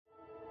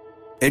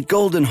At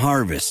Golden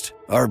Harvest,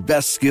 our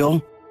best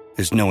skill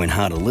is knowing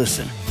how to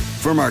listen.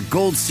 From our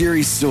Gold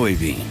Series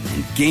soybean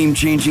and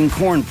game-changing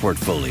corn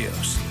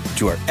portfolios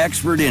to our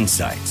expert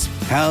insights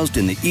housed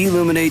in the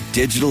Illuminate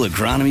digital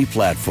agronomy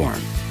platform,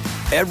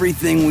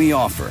 everything we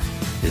offer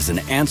is an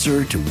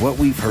answer to what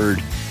we've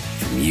heard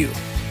from you.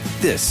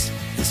 This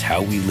is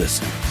how we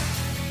listen.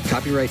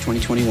 Copyright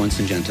 2021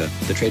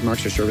 Syngenta. The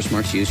trademarks or service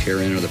marks used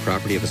herein are the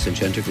property of a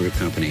Syngenta Group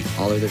company.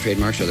 All other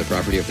trademarks are the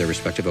property of their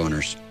respective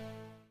owners.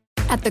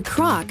 At the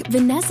Croc,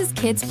 Vanessa's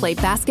kids play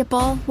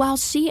basketball while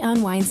she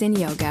unwinds in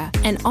yoga.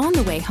 And on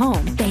the way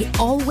home, they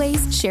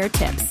always share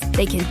tips.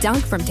 They can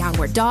dunk from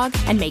downward dog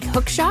and make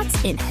hook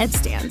shots in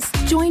headstands.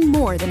 Join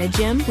more than a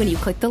gym when you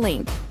click the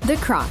link. The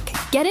Croc.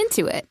 Get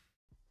into it.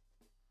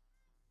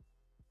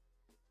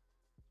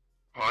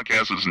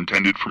 Podcast is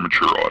intended for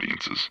mature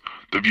audiences.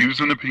 The views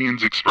and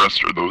opinions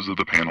expressed are those of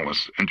the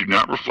panelists and do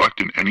not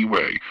reflect in any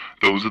way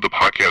those of the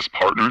podcast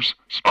partners,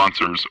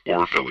 sponsors,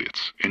 or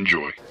affiliates.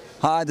 Enjoy.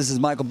 Hi, this is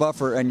Michael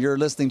Buffer, and you're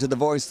listening to the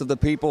Voice of the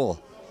People.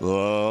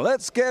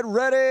 Let's get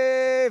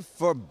ready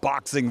for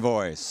Boxing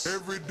Voice.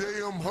 Every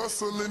day I'm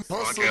hustling.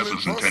 Podcast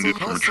is intended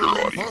for mature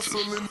audiences.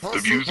 The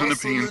views and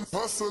opinions.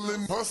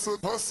 Hustling.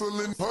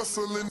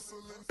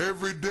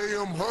 Every day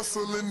I'm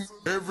hustling.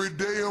 Every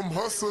day I'm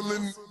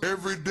hustling.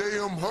 Every day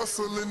I'm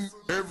hustling.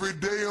 Every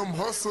day I'm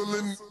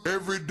hustling.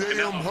 Every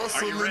day I'm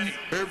hustling.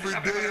 Every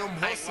day I'm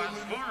hustling.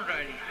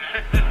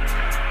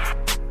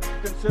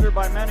 Considered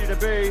by many to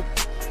be,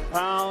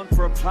 pound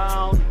for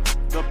pound,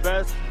 the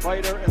best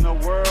fighter in the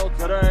world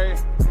today.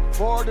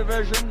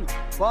 4-division,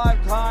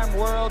 5-time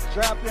world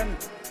champion.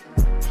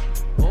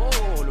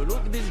 Oh,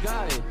 look at this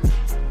guy.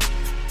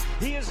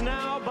 He is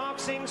now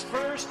boxing's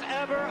first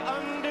ever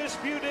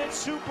undisputed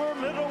super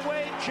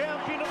middleweight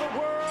champion of the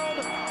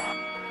world.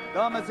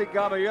 Damas y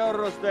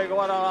caballeros de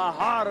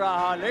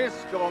Guadalajara,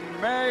 Jalisco,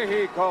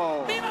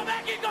 Mexico. ¡Viva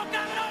México,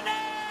 cabrones!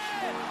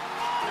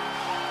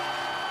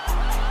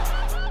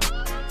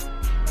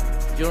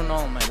 You don't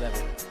know my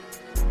level,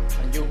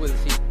 and you will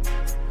see,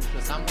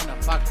 because I'm gonna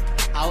fuck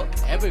out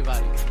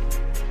everybody.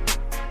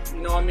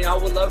 You know, I mean, I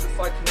would love to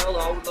fight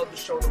Canelo. I would love to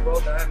show the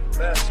world that I'm the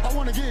best. I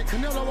want to get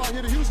Canelo out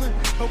here to Houston.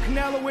 Oh,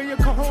 Canelo, where your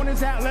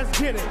cojones at? Let's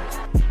get it.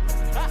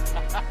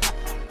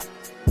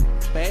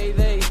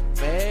 Payday,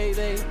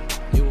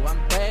 you want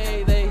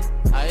payday.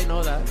 I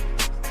know that.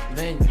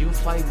 Then you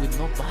fight with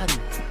nobody.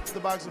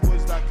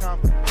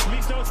 TheBoxingVoice.com.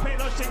 Listos,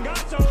 pelos,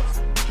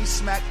 chingazos. He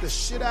smacked the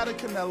shit out of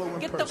Canelo in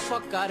Get person. the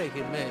fuck out of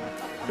here, man.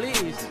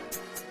 Please.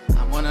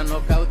 I want to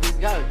knock out this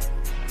guy.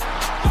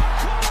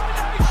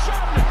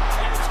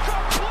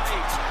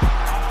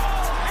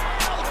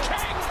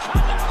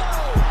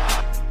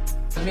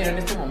 Mira, en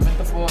este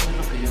momento puedo hacer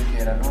lo que yo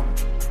quiera, ¿no?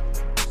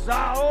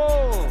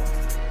 Saul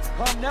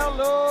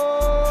Canelo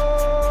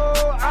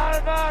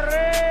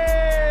Alvarez.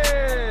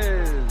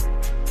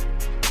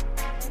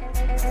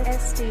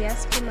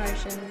 SDS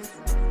Promotions.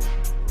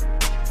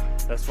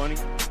 That's funny?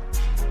 You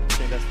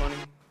think that's funny?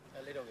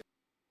 A little bit.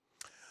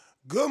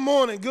 Good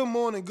morning.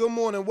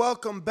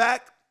 Welcome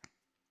back,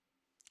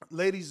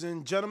 ladies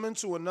and gentlemen,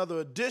 to another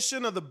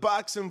edition of the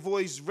Boxing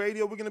Voice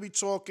Radio. We're going to be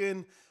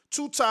talking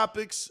two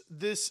topics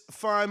this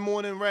fine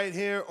morning right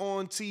here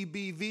on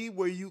TBV,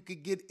 where you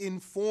could get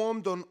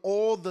informed on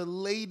all the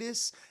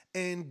latest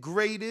and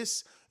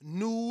greatest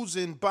news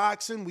in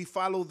boxing. We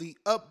follow the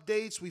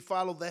updates, we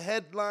follow the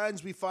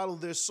headlines, we follow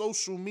their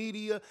social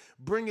media,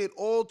 bring it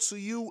all to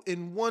you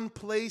in one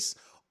place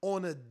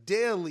on a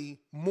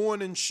daily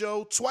morning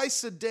show,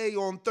 twice a day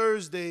on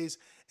Thursdays,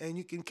 and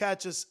you can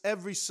catch us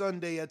every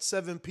Sunday at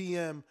 7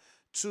 p.m.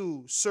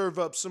 to serve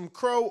up some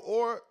crow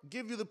or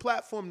give you the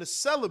platform to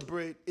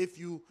celebrate if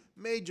you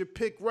made your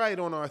pick right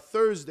on our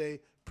Thursday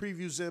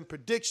previews and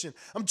prediction.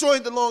 I'm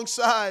joined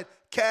alongside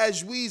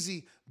Cash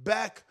Weezy,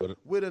 back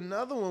with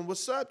another one.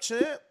 What's up,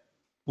 champ?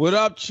 What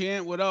up,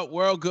 champ? What up,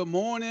 world? Good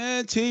morning,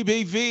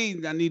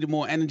 TBV. I needed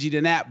more energy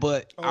than that,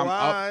 but I'm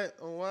up.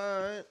 All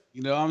right.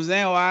 You know what I'm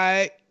saying? All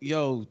right.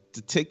 Yo, the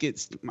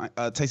tickets.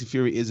 Tyson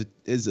Fury is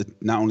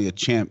not only a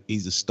champ,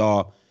 he's a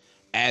star,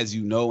 as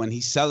you know, and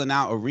he's selling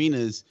out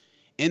arenas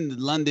in the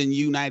London,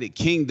 United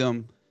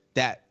Kingdom,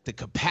 that the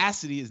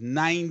capacity is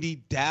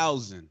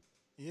 90,000.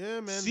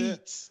 Yeah, man.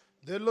 Seats.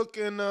 They're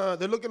looking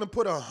to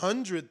put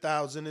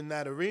 100,000 in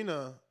that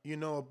arena. You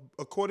know,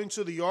 according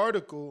to the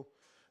article,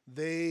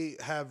 they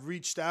have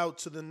reached out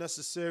to the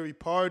necessary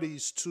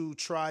parties to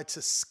try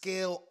to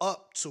scale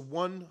up to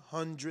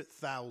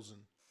 100,000.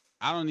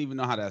 I don't even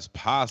know how that's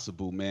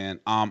possible, man.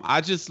 I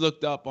just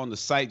looked up on the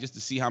site just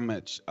to see how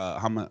much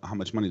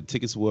money the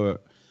tickets were.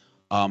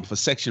 For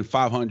section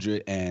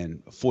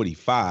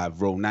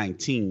 545, row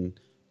 19,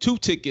 2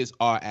 tickets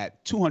are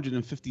at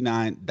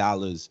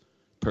 $259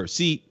 per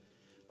seat.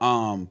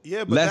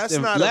 Yeah, but that's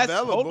not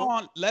available. Hold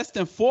on, less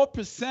than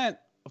 4%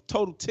 of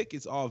total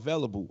tickets are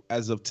available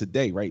as of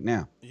today, right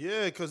now.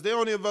 Yeah, because they're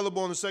only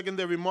available on the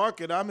secondary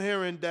market. I'm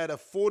hearing that a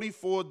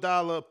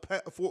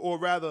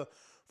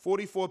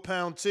 $44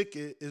 pound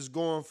ticket is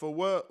going for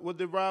what? What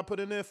did Rob put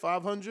in there?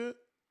 500?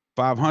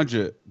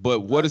 $500.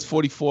 But what is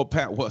 44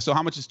 pounds? So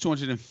how much is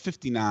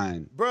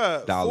 $259?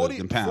 Bruh,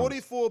 in pounds?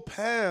 44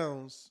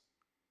 pounds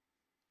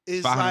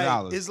is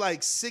 $500.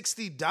 like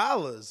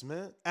 $60,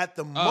 man, at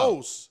the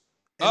most.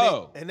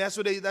 And that's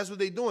what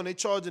they doing. They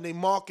charging, they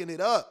marking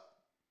it up.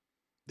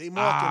 They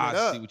marking it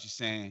up. I see what you're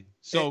saying.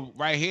 So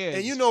right here,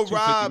 and you know,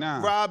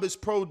 Rob is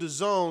pro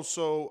DAZN.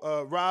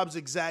 So Rob's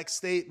exact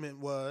statement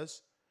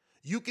was,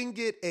 you can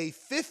get a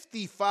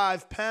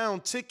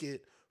 55-pound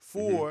ticket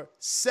for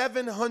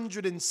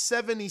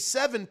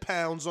 777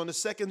 pounds on the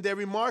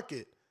secondary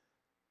market.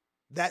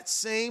 That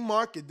same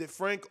market that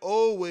Frank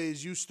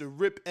always used to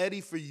rip Eddie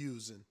for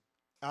using.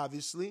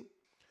 Obviously,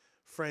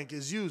 Frank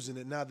is using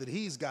it now that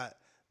he's got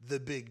the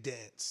big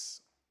dance.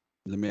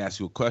 Let me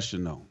ask you a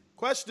question, though.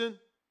 Question.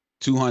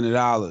 $200.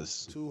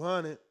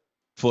 $200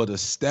 for the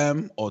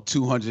stem, or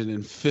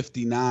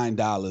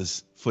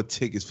 $259 for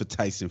tickets for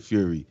Tyson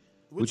Fury?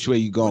 Which way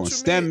you going?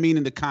 Stem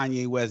meaning the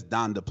Kanye West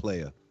Donda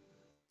player.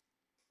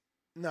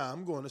 Nah,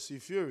 I'm going to see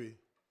Fury.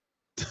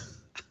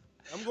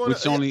 I'm going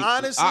to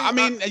honestly. I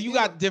mean, you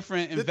got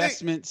different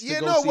investments.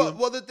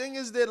 Well, the thing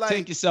is that, like,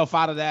 take yourself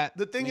out of that.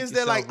 The thing is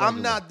that, like,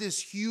 I'm not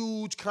this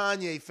huge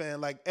Kanye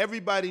fan. Like,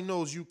 everybody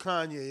knows you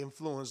Kanye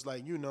influenced.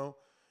 Like, you know,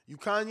 you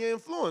Kanye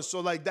influenced. So,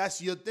 like, that's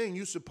your thing.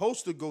 You're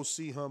supposed to go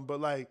see him. But,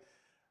 like,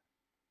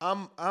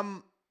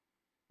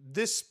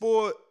 this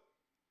sport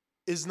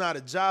is not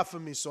a job for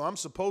me, so I'm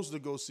supposed to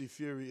go see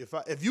Fury.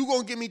 If you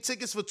gonna give me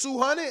tickets for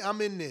 $200, I'm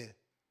in there.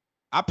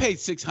 I paid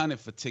 $600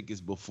 for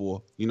tickets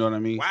before. You know what I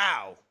mean?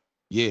 Wow.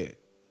 Yeah.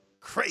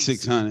 Crazy.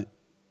 $600.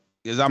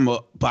 Because I'm a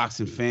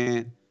boxing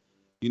fan.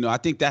 You know, I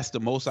think that's the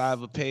most I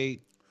ever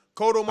paid.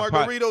 Cotto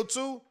Margarito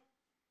too?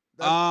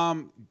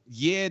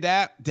 Yeah,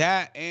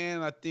 that,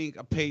 and I think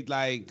I paid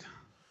like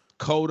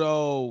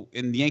Cotto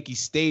in Yankee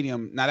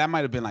Stadium. Now that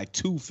might have been like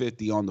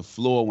 $250 on the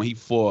floor when he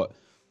fought.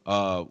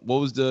 What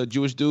was the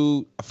Jewish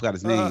dude? I forgot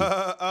his name.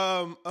 Not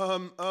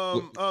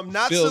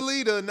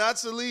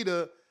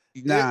Salita.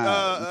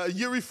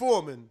 Yuri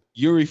Foreman.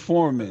 Yuri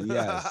Foreman,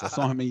 yes. I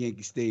saw him in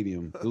Yankee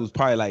Stadium. It was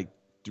probably like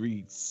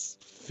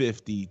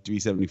 $350,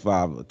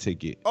 $375 a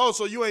ticket. Oh,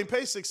 so you ain't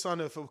pay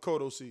 $600 for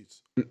Cotto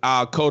seats?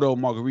 Cotto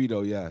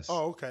Margarito, yes.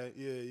 Oh, okay.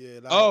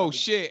 Yeah.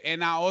 Shit.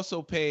 And I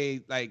also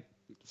paid like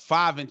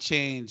 $5 and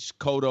change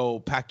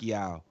Cotto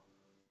Pacquiao.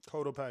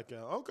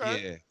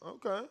 Okay. Yeah.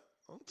 Okay.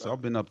 So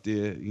I've been up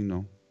there, you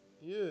know.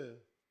 Yeah.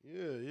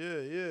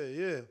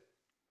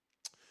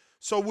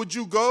 So would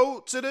you go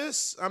to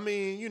this? I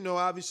mean, you know,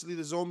 obviously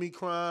there's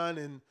Omicron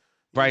and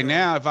right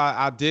now, if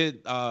I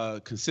did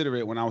consider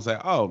it when I was like,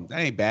 oh, that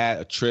ain't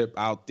bad. A trip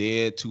out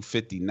there,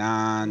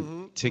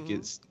 $259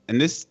 tickets. And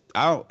this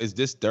is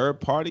this third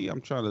party? I'm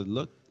trying to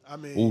look. I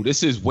mean,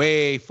 this is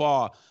way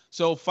far.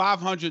 So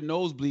 500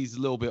 nosebleeds a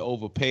little bit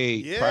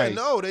overpaid. Yeah, price.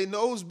 No, they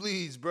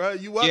nosebleeds, bro.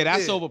 You up there. Yeah,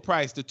 that's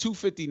overpriced. The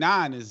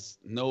 $259 is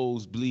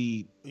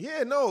nosebleed.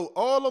 Yeah, no,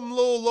 all them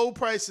low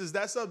prices,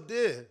 that's up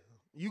there.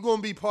 You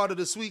gonna be part of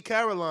the Sweet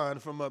Caroline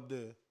from up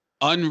there.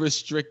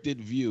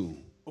 Unrestricted view.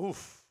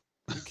 Oof,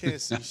 you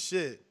can't see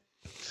shit.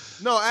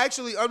 No,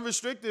 actually,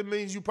 unrestricted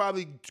means you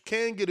probably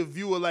can get a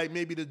view of like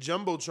maybe the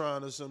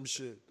Jumbotron or some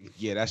shit.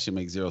 Yeah, that should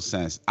make zero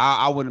sense.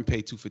 I wouldn't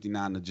pay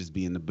 $259 to just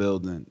be in the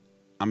building.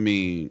 I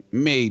mean,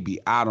 maybe.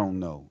 I don't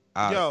know.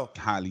 I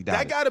highly doubt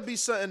that got to be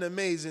something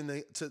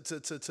amazing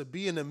to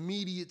be an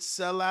immediate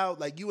sellout.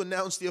 Like, you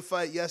announced your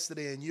fight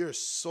yesterday and you're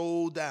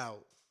sold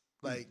out.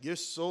 Like, you're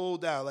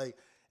sold out. Like,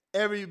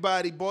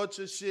 everybody bought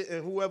your shit,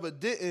 and whoever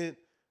didn't,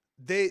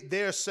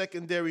 they're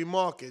secondary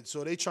market.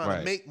 So they trying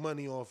to make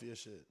money off your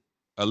shit.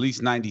 At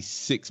least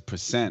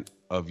 96%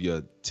 of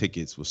your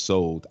tickets were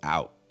sold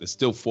out. There's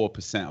still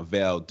 4%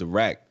 available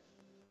direct.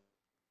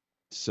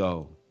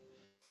 So...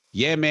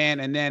 yeah, man.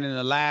 And then in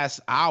the last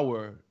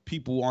hour,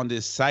 people on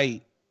this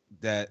site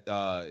that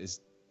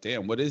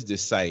what is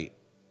this site?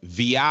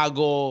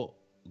 Viago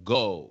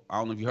Go. I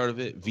don't know if you heard of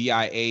it.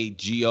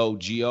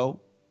 VIAGOGO.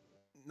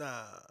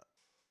 Nah.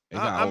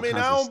 I mean,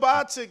 I don't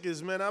buy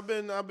tickets, man. I've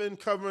been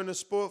covering the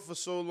sport for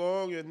so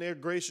long, and they're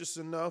gracious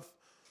enough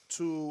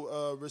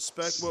to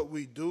respect what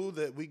we do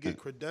that we get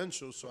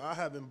credentials. So I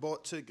haven't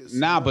bought tickets.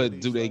 Nah,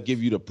 but do they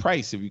give you the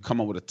price? If you come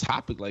up with a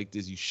topic like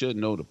this, you should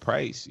know the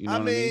price. You know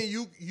what I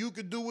mean? You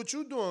could do what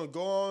you're doing.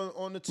 Go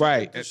on the ticket.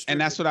 Right, and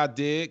that's what I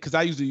did, because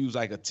I usually use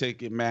like a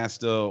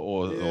Ticketmaster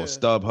or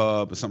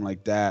StubHub or something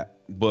like that.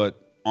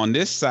 But on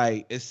this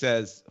site, it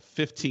says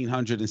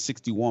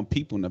 1,561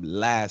 people in the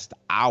last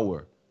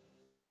hour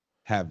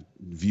have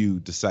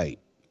viewed the site.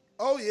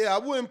 Oh, yeah. I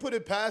wouldn't put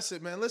it past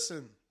it, man.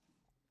 Listen.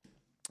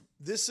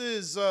 This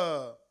is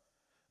a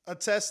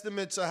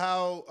testament to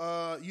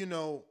how,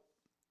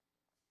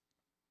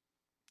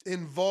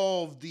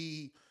 involved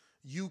the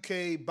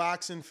UK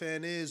boxing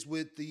fan is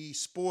with the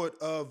sport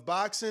of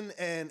boxing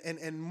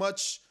and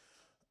much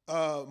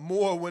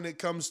more when it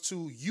comes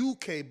to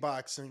UK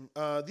boxing.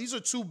 These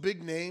are two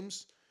big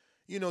names.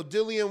 You know,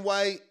 Dillian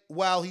Whyte,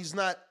 while he's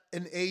not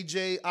an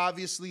AJ,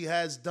 obviously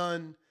has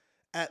done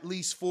at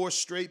least 4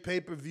 straight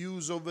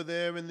pay-per-views over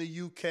there in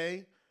the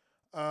UK.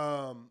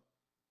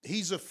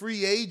 he's a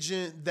free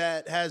agent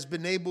that has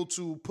been able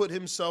to put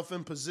himself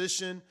in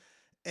position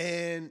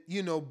and,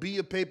 be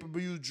a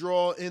pay-per-view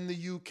draw in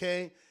the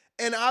UK.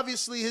 And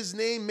obviously his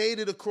name made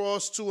it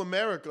across to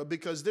America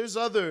because there's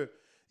other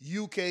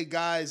UK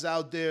guys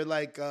out there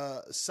like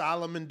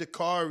Solomon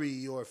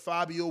Dakari or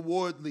Fabio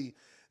Wardley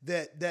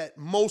that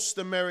most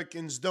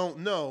Americans don't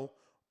know,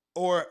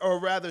 or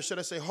rather, should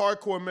I say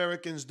hardcore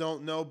Americans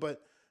don't know,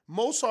 but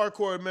most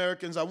hardcore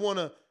Americans, I want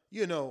to,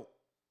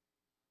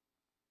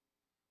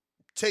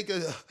 take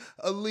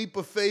a leap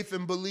of faith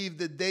and believe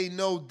that they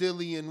know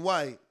Dillian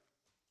Whyte.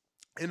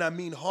 And I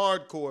mean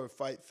hardcore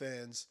fight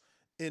fans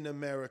in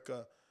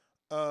America.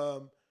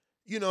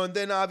 And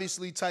then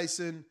obviously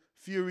Tyson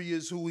Fury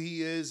is who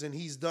he is, and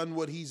he's done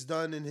what he's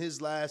done in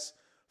his last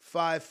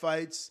 5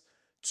 fights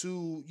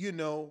to,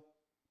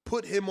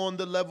 put him on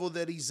the level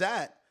that he's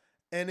at.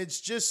 And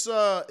it's just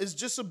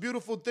a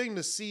beautiful thing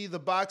to see the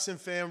boxing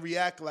fan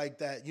react like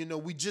that.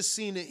 We just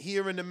seen it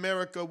here in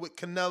America with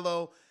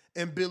Canelo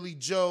and Billy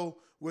Joe,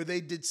 where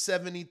they did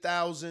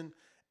 70,000.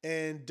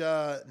 And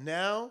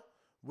now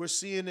we're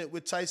seeing it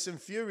with Tyson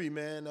Fury,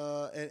 man,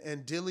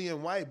 and Dillian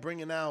Whyte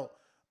bringing out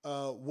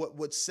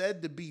what's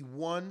said to be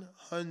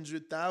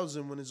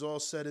 100,000 when it's all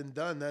said and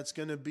done. That's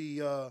going to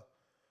be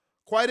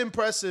quite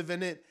impressive,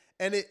 and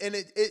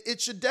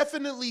it should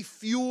definitely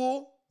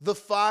fuel the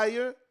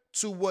fire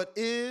to what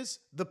is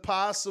the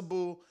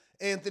possible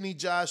Anthony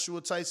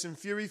Joshua Tyson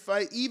Fury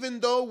fight, even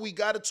though we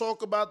got to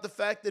talk about the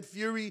fact that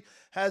Fury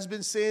has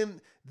been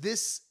saying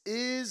this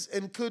is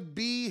and could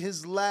be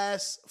his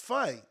last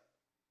fight.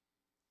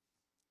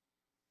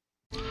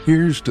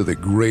 Here's to the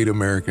great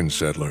American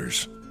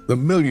settlers, the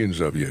millions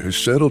of you who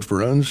settled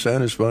for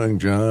unsatisfying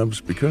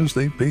jobs because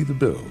they pay the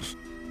bills.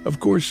 Of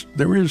course,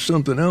 there is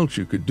something else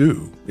you could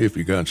do if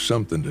you got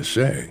something to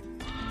say.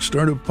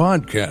 Start a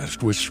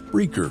podcast with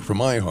Spreaker from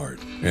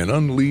iHeart and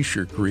unleash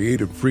your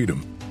creative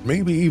freedom.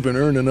 Maybe even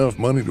earn enough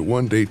money to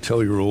one day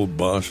tell your old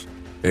boss,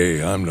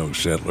 "Hey, I'm no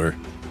settler.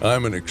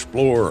 I'm an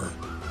explorer."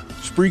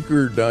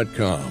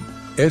 Spreaker.com.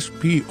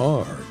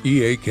 Spreaker.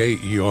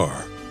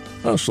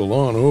 Hustle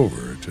on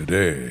over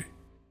today.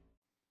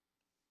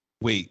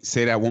 Wait,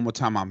 say that one more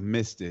time. I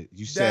missed it.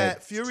 You said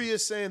that Fury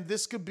is saying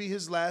this could be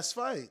his last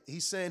fight.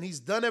 He's saying he's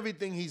done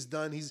everything he's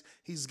done.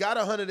 He's got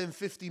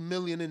 $150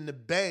 million in the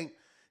bank.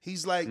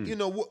 He's like,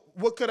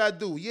 what could I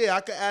do? Yeah,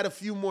 I could add a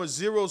few more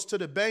zeros to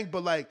the bank,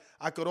 but like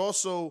I could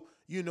also,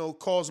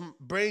 cause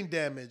brain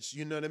damage.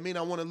 You know what I mean?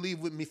 I want to leave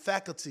with me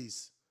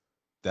faculties.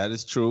 That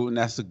is true, and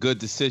that's a good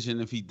decision.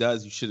 If he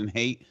does, you shouldn't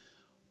hate.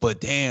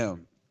 But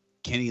damn,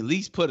 can he at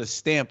least put a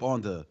stamp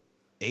on the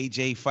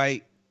AJ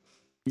fight?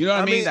 You know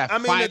what I mean? That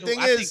final, the thing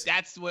I is, think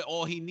that's what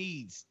all he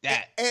needs.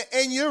 That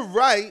and you're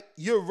right.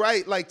 You're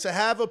right. Like to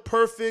have a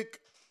perfect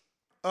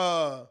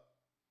run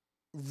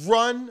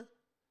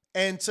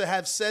and to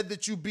have said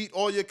that you beat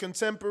all your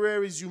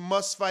contemporaries, you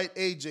must fight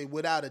AJ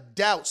without a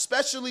doubt,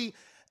 especially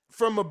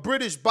from a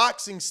British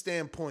boxing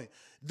standpoint.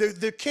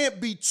 There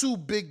can't be two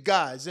big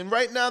guys. And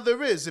right now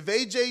there is. If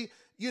AJ,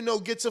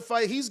 gets a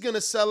fight, he's going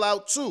to sell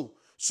out too.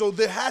 So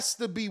there has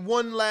to be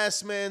one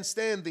last man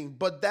standing.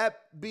 But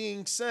that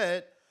being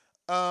said,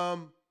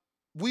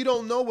 we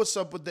don't know what's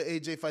up with the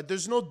AJ fight.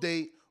 There's no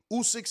date.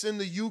 Usyk's in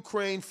the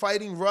Ukraine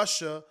fighting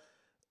Russia.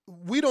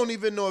 We don't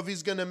even know if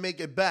he's going to make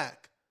it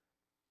back.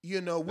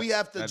 We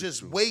have to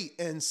just wait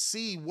and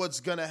see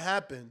what's going to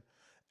happen.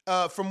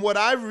 From what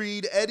I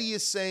read, Eddie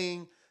is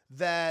saying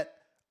that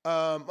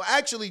Daniel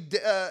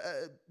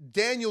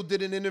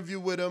did an interview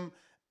with him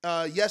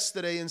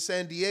yesterday in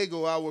San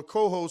Diego, our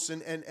co-host,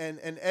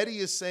 and Eddie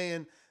is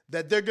saying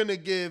that they're going to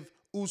give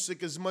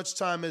Usyk as much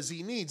time as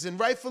he needs. And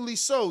rightfully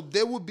so.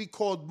 They would be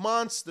called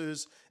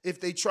monsters if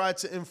they tried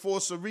to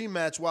enforce a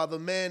rematch while the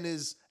man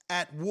is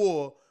at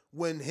war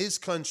when his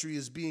country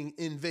is being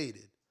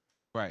invaded.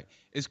 Right.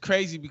 It's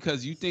crazy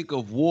because you think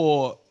of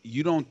war,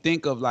 you don't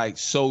think of like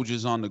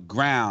soldiers on the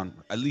ground.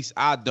 At least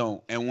I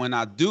don't. And when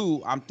I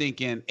do, I'm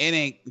thinking it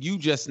ain't you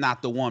just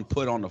not the one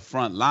put on the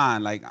front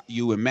line like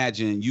you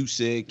imagine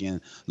Usyk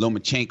and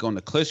Lomachenko and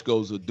the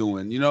Klitschko's are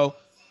doing,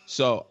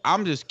 So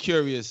I'm just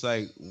curious,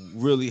 like,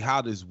 really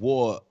how this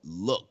war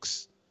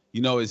looks.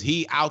 Is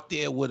he out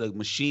there with a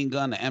machine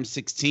gun, an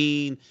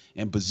M16,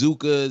 and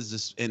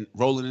bazookas and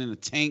rolling in a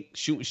tank,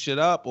 shooting shit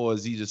up? Or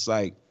is he just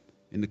like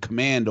in the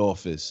command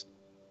office?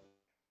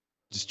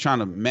 Just trying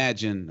to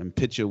imagine and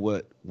picture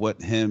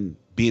what him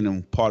being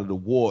a part of the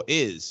war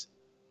is.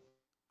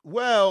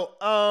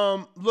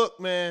 Well, look,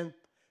 man,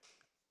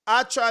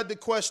 I tried to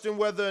question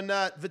whether or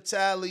not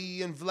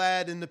Vitaly and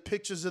Vlad and the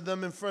pictures of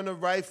them in front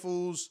of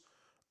rifles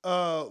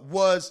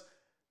was,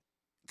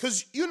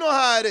 because you know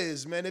how it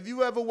is, man. If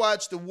you ever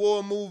watched the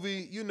war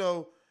movie,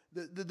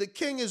 the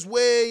king is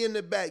way in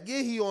the back.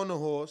 Yeah, he on the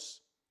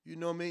horse. You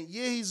know what I mean?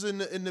 Yeah, he's in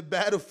the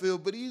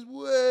battlefield, but he's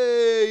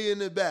way in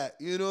the back.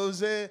 You know what I'm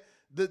saying?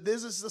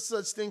 There's a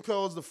such thing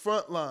called the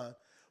front line.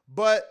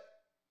 But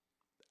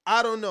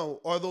I don't know.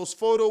 Are those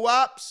photo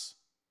ops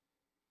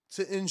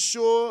to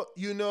ensure,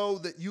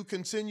 that you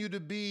continue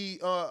to be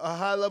a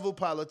high-level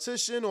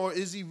politician, or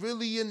is he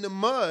really in the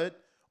mud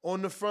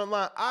on the front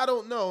line? I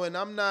don't know, and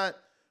I'm not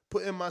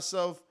putting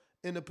myself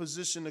in a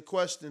position to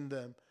question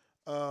them.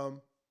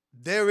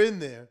 They're in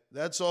there.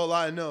 That's all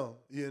I know.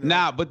 You know?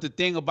 Nah, but the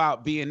thing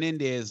about being in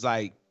there is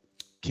like,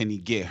 can he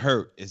get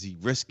hurt? Is he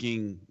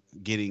risking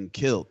getting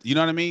killed? You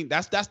know what I mean?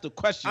 That's the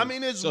question. I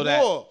mean, it's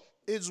war.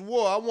 It's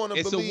war. I want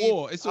to believe. It's a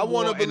war. It's a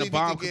war, and a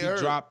bomb could be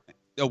dropped.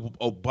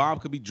 A bomb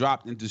could be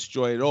dropped and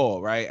destroy it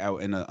all, right?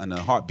 In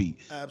a heartbeat.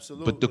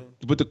 Absolutely.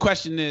 But the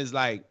question is,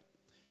 like,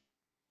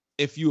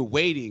 if you're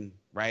waiting,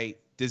 right?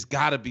 There's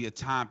got to be a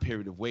time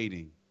period of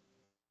waiting,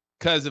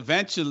 because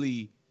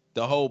eventually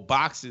the whole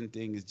boxing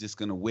thing is just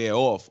gonna wear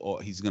off, or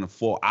he's gonna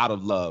fall out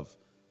of love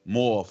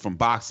more from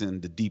boxing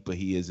the deeper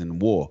he is in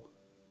war.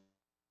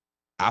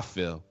 I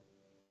feel.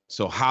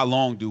 So how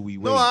long do we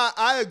wait? No,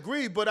 I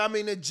agree, but I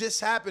mean, it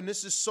just happened.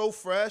 This is so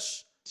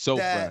fresh.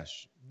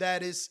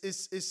 That is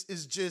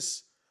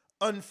just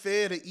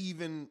unfair to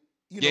even,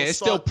 it's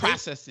still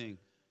processing.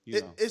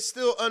 It's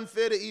still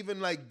unfair to even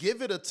like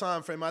give it a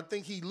time frame. I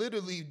think he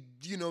literally,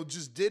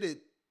 just did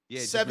it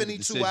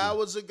 72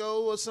 hours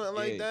ago or something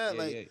like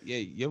that. Yeah,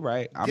 you're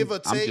right. I'm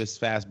just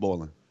fast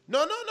balling.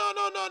 No.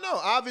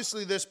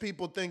 Obviously, there's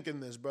people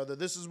thinking this, brother.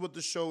 This is what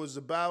the show is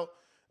about.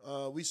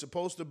 We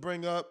supposed to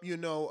bring up,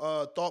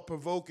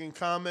 thought-provoking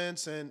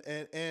comments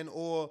and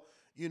or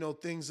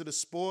things of the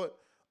sport.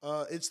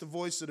 It's the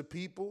voice of the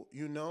people,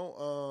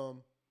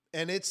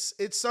 and it's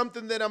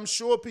something that I'm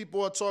sure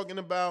people are talking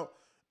about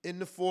in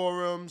the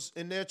forums,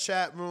 in their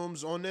chat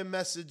rooms, on their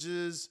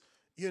messages,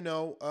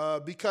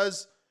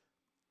 because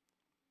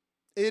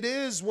it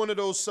is one of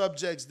those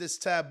subjects that's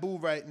taboo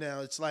right now.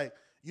 It's like,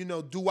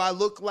 do I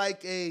look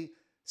like a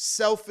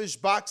selfish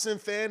boxing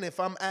fan if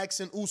I'm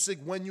asking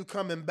Usyk when you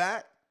coming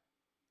back?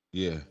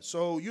 Yeah.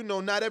 So,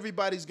 not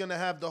everybody's going to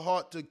have the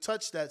heart to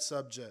touch that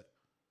subject.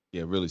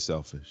 Yeah, really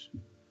selfish.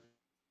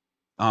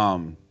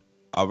 All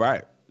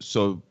right.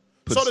 So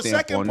the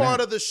second part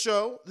of the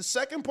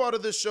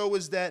show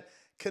is that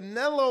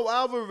Canelo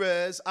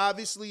Alvarez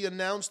obviously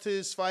announced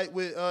his fight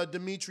with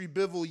Dimitri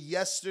Bivol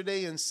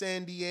yesterday in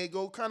San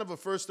Diego, kind of a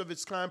first of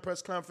its kind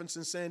press conference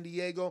in San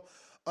Diego.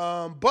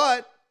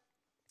 But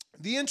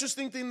the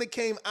interesting thing that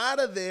came out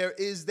of there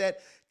is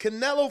that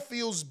Canelo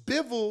feels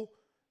Bivol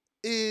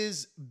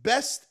is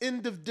best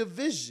in the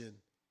division.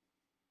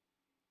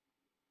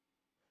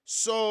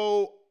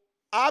 So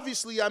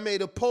obviously I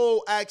made a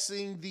poll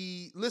asking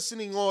the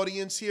listening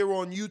audience here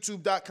on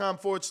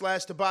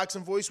youtube.com/The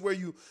Boxing Voice, where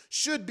you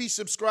should be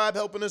subscribed,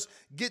 helping us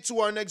get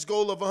to our next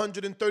goal of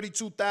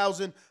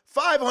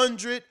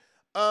 132,500.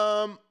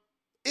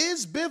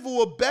 Is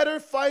Bivol a better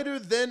fighter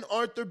than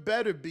Arthur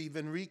Beterbiev,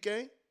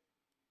 Enrique?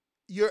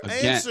 Your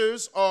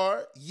answers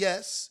are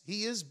yes,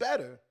 he is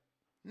better.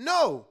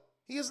 No,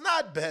 he is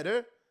not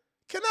better.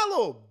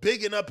 Canelo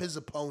bigging up his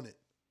opponent.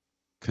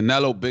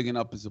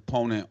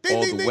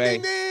 All the way.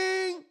 Ding,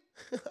 ding.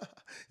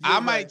 I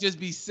might just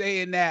be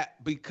saying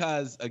that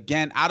because,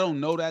 again, I don't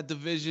know that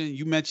division.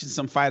 You mentioned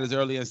some fighters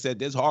earlier and said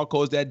there's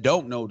hardcores that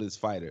don't know this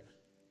fighter.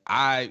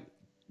 I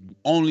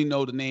only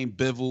know the name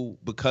Bivol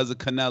because of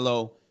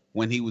Canelo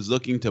when he was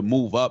looking to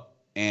move up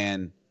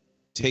and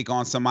take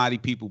on somebody.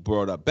 People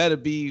brought up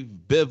Beterbiev,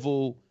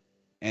 Bivol,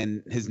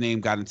 and his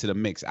name got into the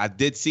mix. I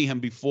did see him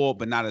before,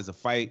 but not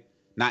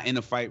in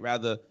a fight,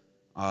 rather.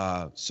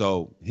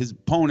 So his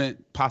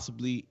opponent,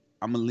 possibly,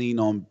 I'm going to lean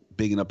on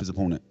bigging up his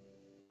opponent.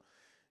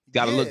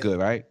 Got to look good,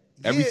 right?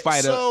 Every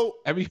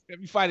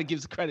fighter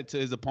gives credit to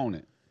his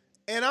opponent.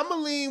 And I'm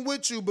going to lean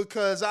with you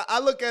because I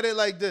look at it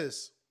like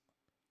this.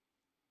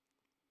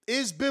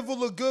 Is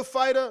Bivol a good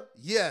fighter?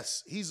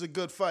 Yes, he's a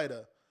good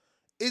fighter.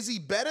 Is he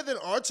better than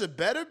Arthur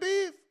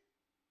Beterbiev?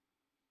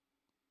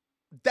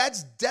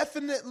 That's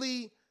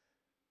definitely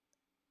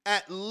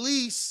at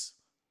least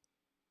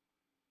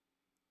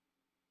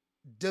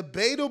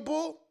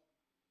debatable,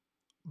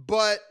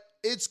 but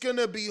it's going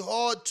to be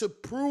hard to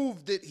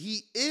prove that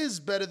he is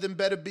better than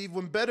Beterbiev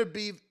when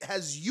Beterbiev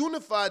has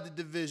unified the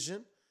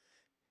division.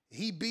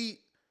 He beat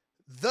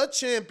the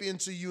champion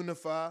to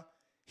unify.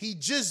 He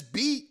just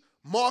beat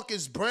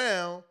Marcus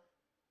Brown,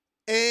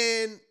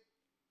 and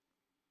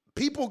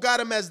people got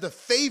him as the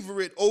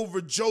favorite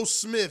over Joe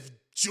Smith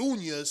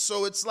Jr.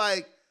 So it's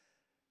like,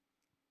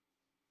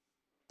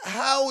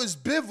 how is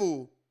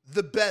Bivol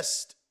the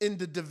best in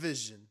the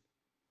division?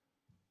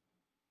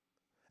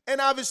 And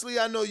obviously,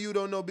 I know you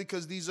don't know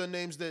because these are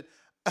names that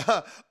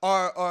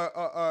are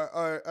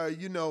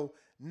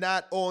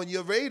not on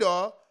your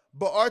radar.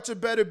 But Arthur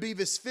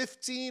Beterbiev is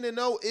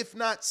 15-0, if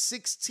not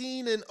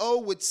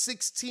 16-0, with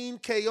 16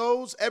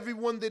 KOs.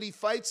 Everyone that he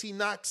fights, he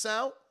knocks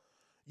out.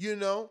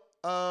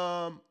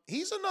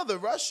 He's another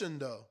Russian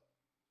though.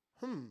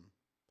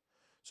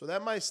 So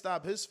that might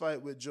stop his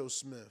fight with Joe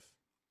Smith.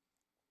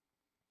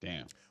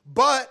 Damn.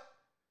 But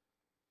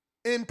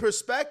in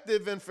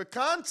perspective and for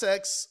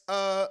context,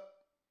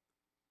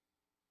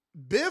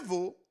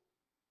 Bivol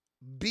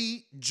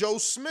beat Joe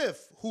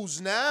Smith,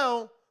 who's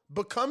now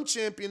become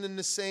champion in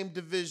the same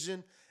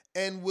division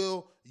and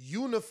will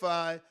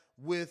unify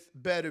with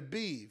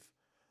Beterbiev.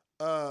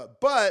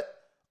 But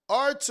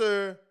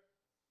Arthur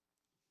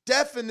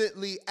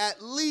definitely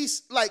at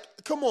least, like,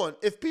 come on.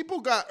 If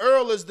people got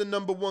Earl as the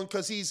number one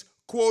because he's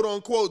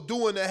quote-unquote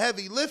doing the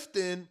heavy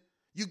lifting,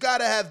 you got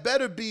to have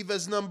Better Beef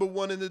as number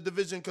one in the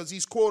division because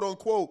he's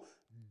quote-unquote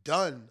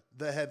done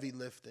the heavy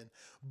lifting.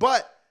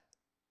 But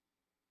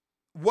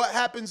what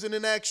happens in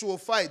an actual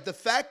fight? The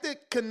fact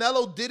that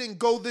Canelo didn't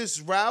go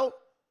this route,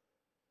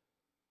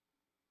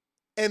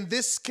 and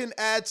this can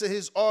add to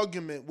his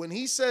argument. When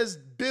he says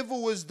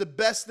Bivol is the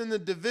best in the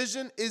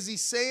division, is he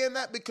saying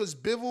that because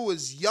Bivol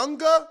is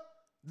younger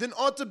than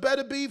Arthur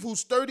Better Beef,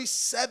 who's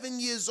 37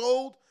 years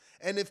old?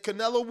 And if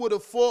Canelo would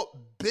have fought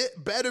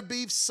Better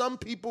Beef, some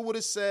people would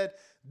have said,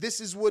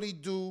 this is what he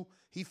do.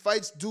 He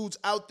fights dudes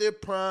out their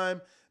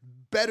prime.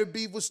 Better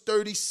Beef was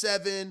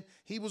 37.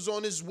 He was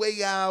on his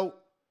way out.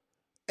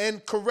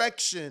 And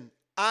correction,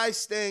 I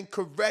stand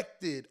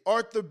corrected.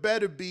 Arthur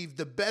Better Beef,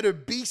 the better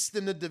beast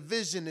in the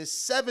division, is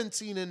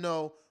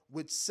 17-0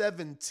 with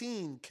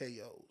 17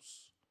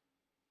 KOs.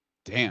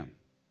 Damn.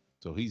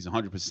 So he's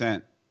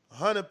 100%.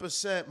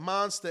 100%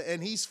 monster.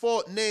 And he's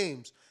fought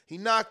names. He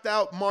knocked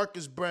out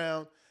Marcus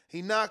Brown.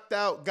 He knocked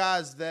out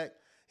Gazvek.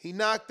 He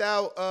knocked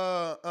out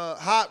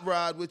Hot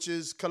Rod, which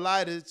is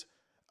Collided.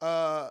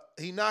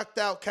 He knocked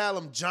out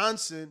Callum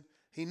Johnson.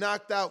 He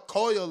knocked out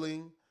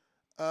Coiling.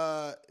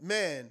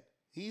 Man,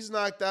 he's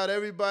knocked out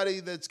everybody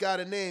that's got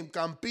a name.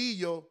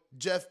 Campillo,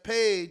 Jeff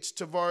Page,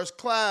 Tavares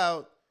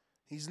Cloud.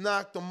 He's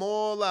knocked them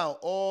all out,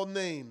 all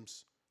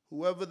names.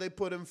 Whoever they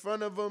put in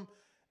front of him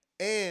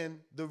and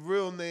the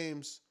real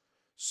names.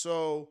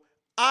 So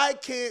I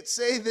can't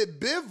say that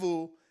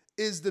Bivol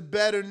is the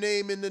better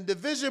name in the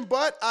division,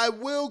 but I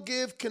will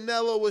give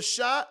Canelo a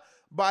shot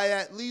by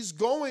at least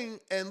going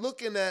and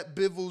looking at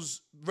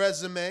Bivol's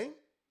resume.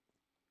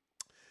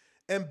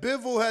 And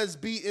Bivol has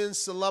beaten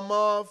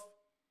Salamov,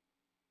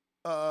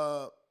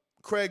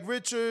 Craig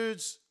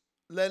Richards,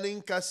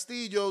 Lenin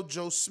Castillo,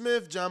 Joe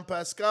Smith, John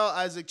Pascal,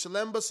 Isaac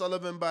Chilemba,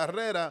 Sullivan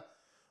Barrera.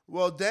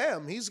 Well,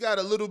 damn, he's got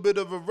a little bit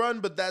of a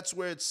run, but that's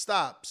where it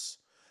stops.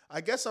 I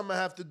guess I'm going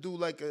to have to do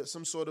like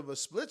some sort of a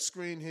split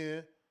screen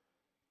here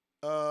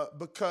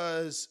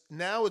because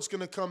now it's going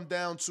to come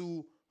down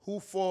to who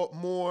fought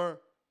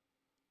more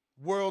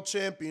world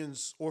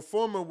champions or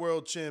former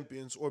world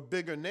champions or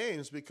bigger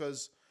names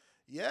because,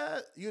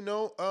 yeah, you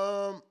know,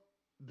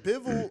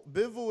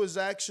 Bivol has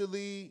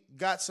actually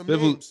got some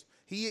names.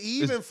 He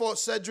even fought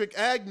Cedric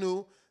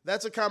Agnew.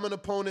 That's a common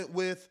opponent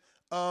with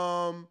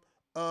Sergey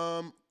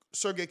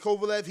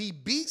Kovalev. He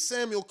beat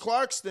Samuel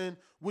Clarkston,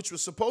 which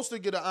was supposed to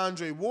get an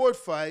Andre Ward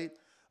fight.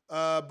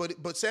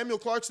 But Samuel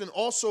Clarkston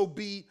also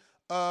beat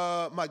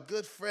my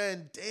good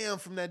friend,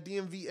 from that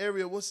DMV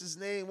area. What's his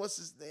name? Don't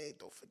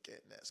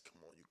forget, Ness.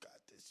 Come on, you got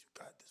this.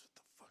 What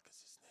the fuck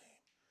is his name?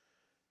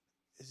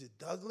 Is it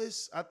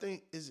Douglas? I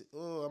think, I'm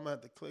going to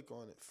have to click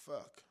on it.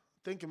 Fuck. I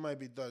think it might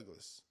be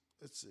Douglas.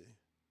 Let's see.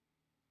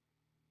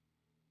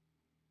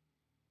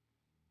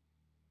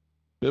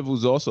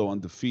 Bivol's also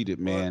undefeated,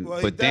 man. Well,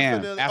 but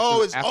damn.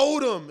 It's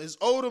Odom. It's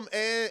Odom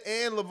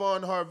and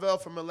LaVon Harvell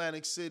from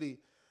Atlantic City.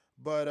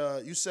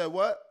 But you said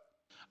what?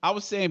 I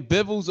was saying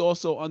Bivol's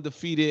also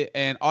undefeated,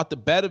 and Arthur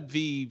Better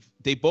Beef,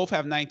 they both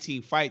have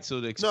 19 fights,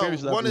 so the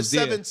experience level is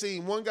there. One is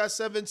 17. One got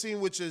 17,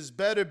 which is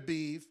Better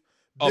Beef.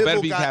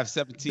 Better Beef have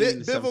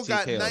 17. Bivol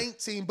got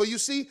 19. But you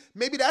see,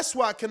 maybe that's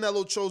why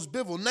Canelo chose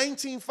Bivol.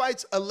 19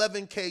 fights,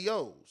 11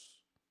 KOs.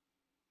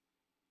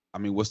 I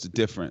mean, what's the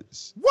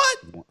difference?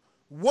 What?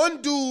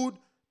 One dude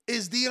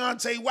is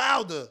Deontay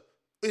Wilder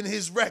in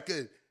his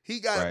record. He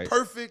got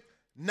perfect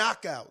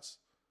knockouts.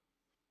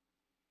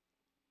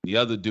 The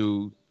other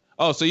dude.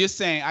 Oh, so you're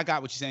saying, I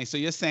got what you're saying. So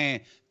you're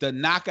saying the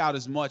knockout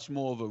is much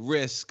more of a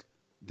risk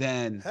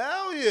than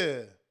hell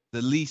yeah,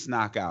 the least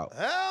knockout.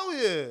 Hell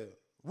yeah.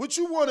 What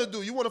you want to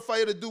do? You want to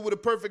fight a dude with a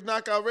perfect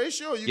knockout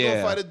ratio? Or you going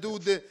to fight a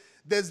dude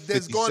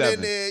that's gone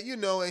in there, you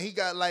know, and he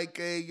got like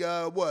a,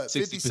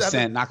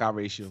 60% knockout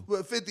ratio.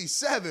 Well,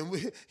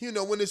 57. You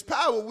know, when it's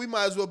power, we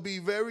might as well be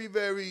very,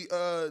 very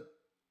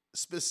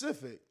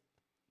specific.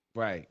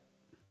 Right.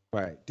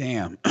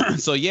 Damn.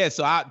 So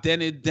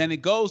then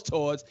it goes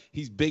towards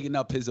he's bigging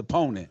up his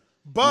opponent.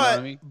 But you know what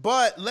I mean?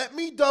 But let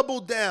me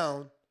double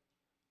down.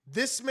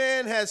 This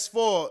man has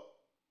fought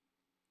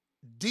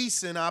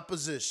decent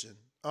opposition.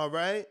 All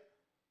right.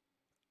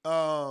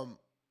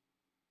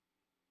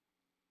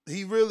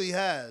 He really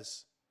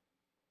has.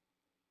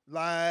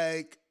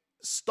 Like,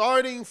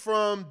 starting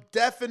from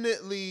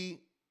definitely,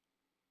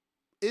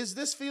 is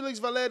this Felix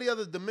Valeria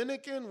the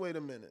Dominican? Wait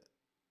a minute.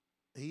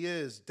 He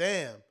is.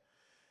 Damn.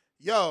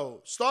 Yo,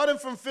 starting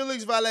from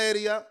Felix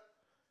Valeria,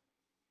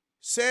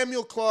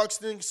 Samuel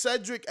Clarkston,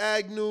 Cedric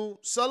Agnew,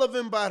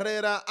 Sullivan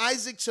Barrera,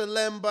 Isaac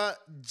Chilemba,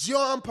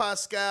 John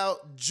Pascal,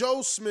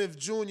 Joe Smith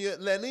Jr.,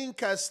 Lenin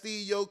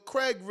Castillo,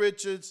 Craig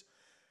Richards.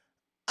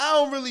 I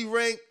don't really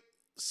rank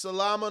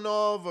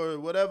Salamanov or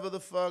whatever the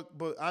fuck,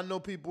 but I know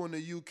people in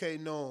the UK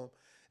know him.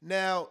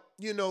 Now,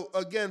 you know,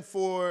 again,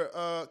 for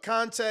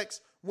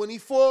context, when he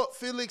fought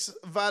Felix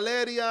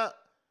Valeria,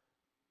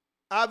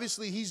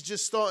 obviously he's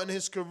just starting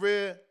his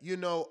career, you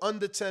know,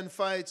 under 10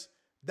 fights.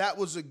 That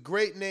was a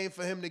great name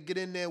for him to get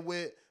in there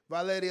with.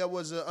 Valeria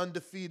was an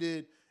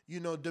undefeated,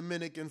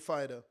 Dominican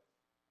fighter.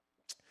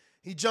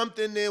 He jumped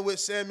in there with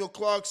Samuel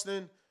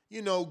Clarkston,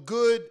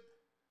 good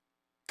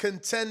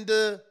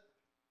contender,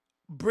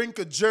 brink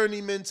of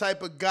journeyman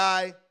type of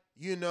guy.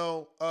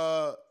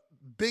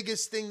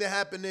 Biggest thing that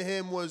happened to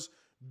him was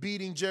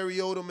beating Jerry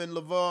Odom and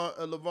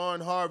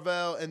Laverne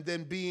Harvell and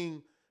then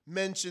being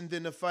mentioned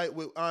in the fight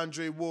with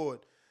Andre Ward.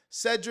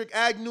 Cedric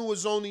Agnew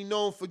was only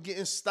known for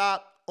getting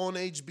stopped on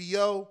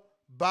HBO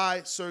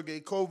by Sergey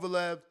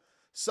Kovalev.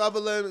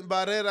 Sutherland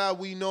Barrera,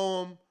 we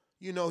know him.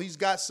 He's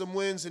got some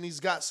wins and he's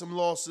got some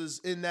losses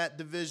in that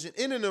division,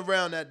 in and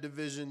around that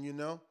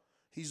division,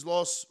 He's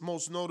lost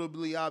most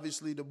notably,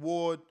 obviously, to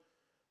Ward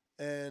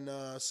and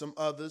some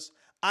others.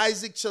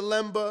 Isaac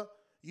Chilemba,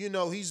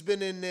 he's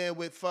been in there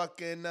with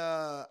fucking,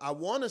 I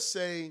want to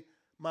say,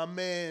 my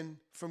man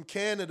from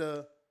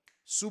Canada,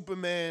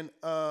 Superman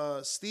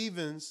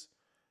Stevens,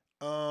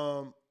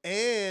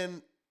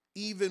 and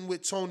even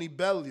with Tony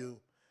Bellew.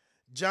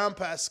 John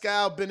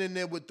Pascal been in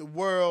there with the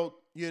world,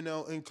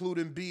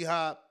 including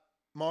B-Hop,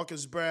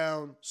 Marcus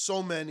Brown,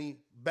 so many,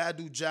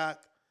 Badu Jack.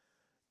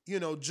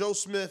 Joe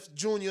Smith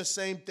Jr.,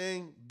 same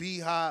thing,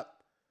 B-Hop,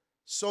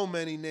 so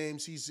many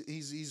names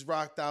he's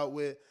rocked out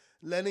with.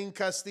 Lenin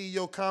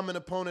Castillo, common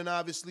opponent,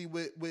 obviously,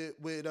 with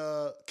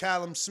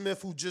Callum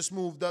Smith, who just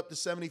moved up to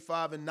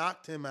 75 and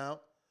knocked him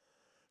out.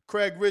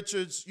 Craig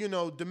Richards,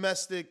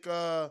 domestic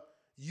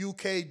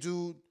UK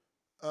dude,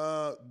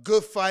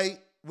 good fight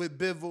with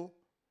Bivol,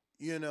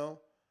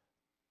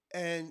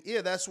 And,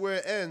 yeah, that's where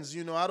it ends.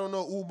 I don't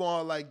know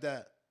Umar like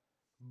that.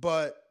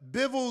 But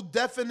Bivol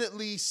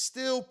definitely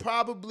still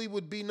probably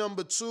would be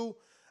number 2.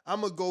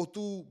 I'm going to go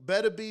through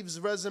Beterbiev's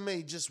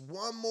resume just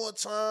one more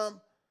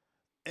time.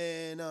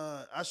 And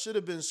I should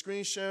have been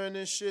screen sharing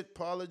this shit.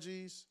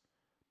 Apologies.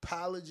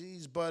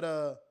 But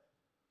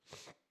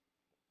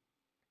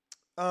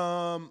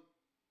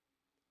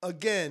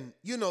again,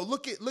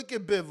 look at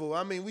Bivol.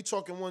 I mean, we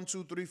talking 1,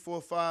 2, 3,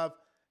 4, 5,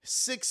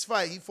 6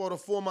 fight. He fought a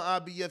former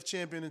IBF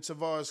champion in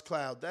Tavares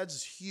Cloud.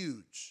 That's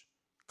huge.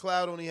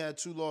 Cloud only had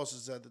 2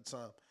 losses at the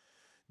time.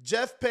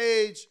 Jeff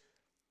Page,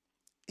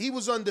 he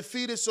was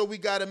undefeated, so we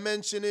got to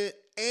mention it.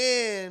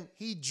 And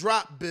he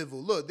dropped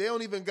Bivol. Look, they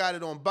don't even got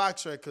it on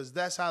BoxRec because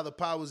that's how the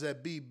powers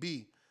that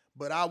be.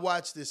 But I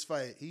watched this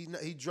fight. He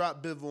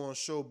dropped Bivol on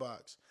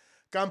Showbox.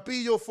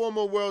 Campillo,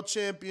 former world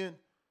champion.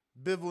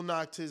 Bivol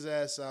knocked his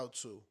ass out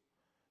too.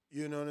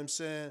 You know what I'm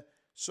saying?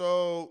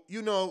 So,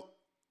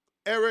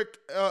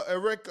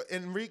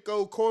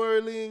 Enrico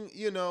Corling,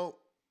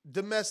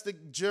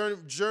 domestic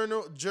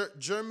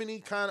Germany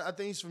kind of, I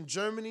think he's from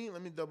Germany.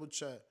 Let me double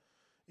check.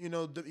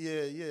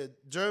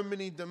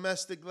 Germany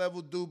domestic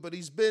level dude, but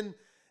he's been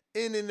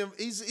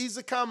he's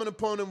a common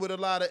opponent with a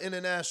lot of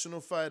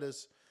international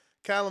fighters.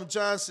 Callum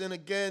Johnson,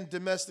 again,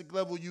 domestic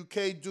level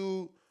UK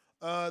dude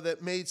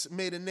that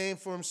made a name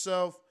for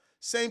himself.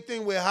 Same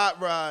thing with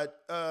Hot Rod,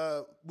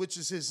 which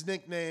is his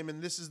nickname,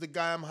 and this is the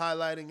guy I'm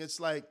highlighting. It's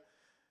like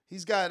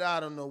he's got,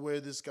 I don't know where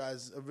this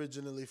guy's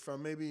originally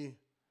from. Maybe,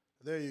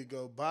 there you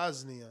go,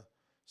 Bosnia.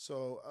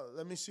 So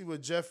let me see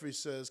what Jeffrey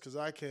says, because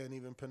I can't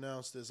even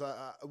pronounce this.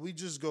 We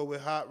just go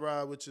with Hot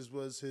Rod, which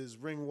was his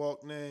ring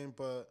walk name,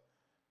 but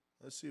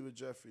let's see what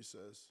Jeffrey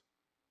says.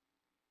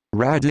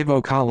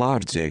 Radivo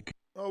Kaladzic.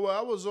 Oh, well,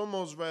 I was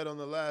almost right on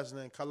the last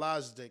name,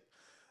 Kaladzic.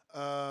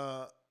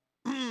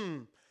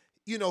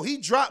 He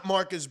dropped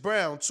Marcus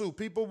Brown, too.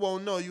 People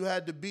won't know. You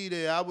had to be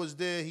there. I was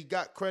there. He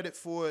got credit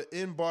for it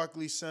in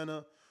Barclays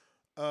Center.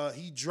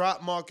 He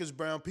dropped Marcus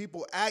Brown.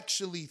 People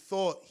actually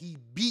thought he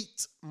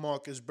beat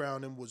Marcus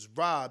Brown and was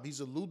robbed. He's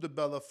a Lou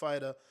DiBella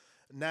fighter,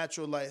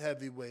 natural light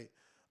heavyweight.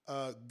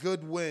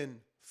 Good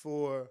win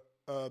for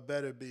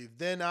Beterbiev.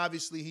 Then,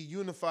 obviously, he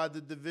unified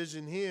the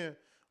division here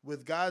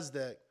with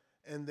Gazdag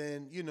and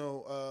then,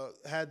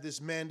 had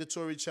this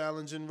mandatory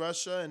challenge in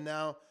Russia. And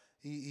now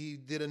he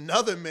did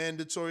another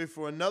mandatory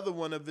for another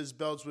one of his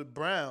belts with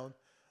Brown,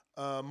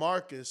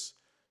 Marcus.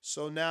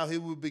 So now he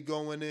will be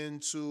going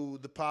into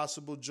the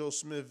possible Joe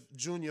Smith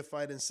Jr.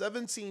 fight in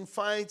 17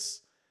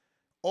 fights,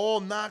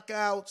 all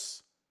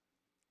knockouts,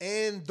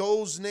 and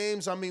those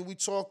names. I mean, we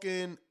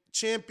talking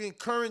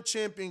current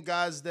champion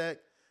Gazdag,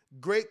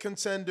 great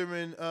contender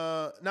in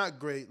not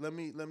great. Let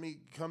me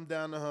come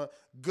down to her.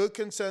 Good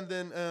contender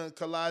in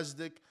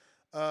Kaladzic,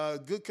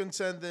 good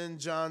contender in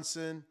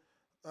Johnson,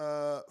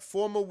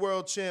 former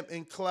world champ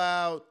in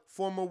Cloud,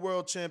 former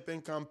world champ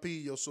in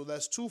Campillo. So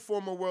that's 2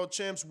 former world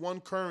champs,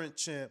 1 current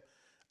champ.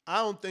 I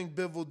don't think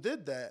Bivol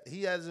did that.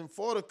 He hasn't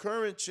fought a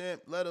current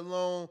champ, let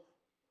alone,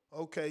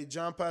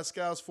 John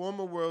Pascal's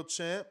former world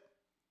champ.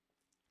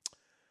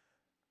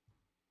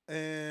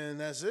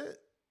 And that's it.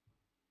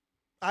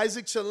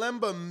 Isaac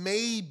Chilemba,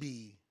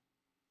 maybe.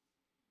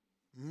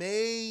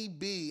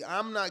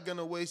 I'm not going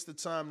to waste the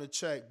time to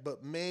check,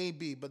 but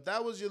maybe. But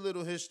that was your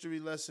little history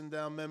lesson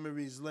down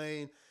memories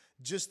lane,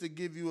 just to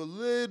give you a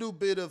little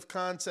bit of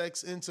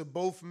context into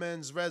both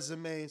men's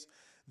resumes.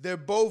 They're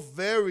both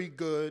very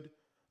good.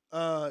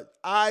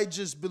 I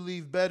just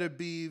believe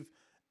Beterbiev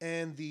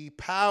and the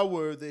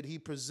power that he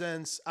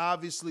presents,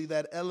 obviously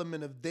that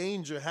element of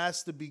danger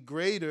has to be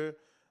greater.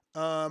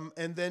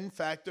 And then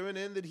factoring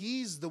in that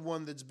he's the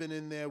one that's been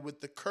in there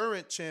with the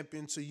current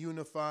champion to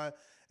unify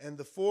and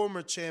the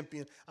former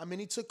champion. I mean,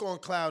 he took on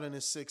Cloud in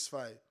his 6th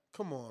fight.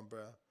 Come on,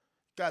 bro.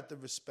 Got to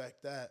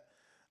respect that.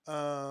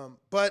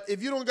 But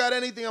if you don't got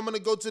anything, I'm going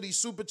to go to these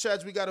super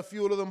chats. We got a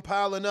few of them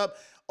piling up.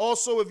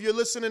 Also, if you're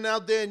listening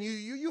out there and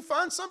you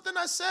find something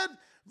I said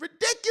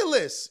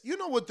ridiculous, you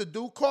know what to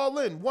do. Call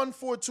in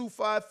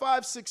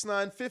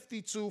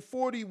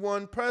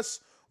 1-425-569-5241. Press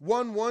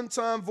 1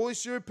 time.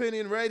 Voice your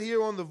opinion right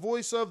here on the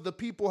Voice of the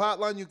People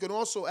hotline. You can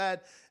also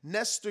add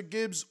Nestor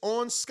Gibbs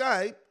on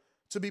Skype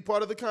to be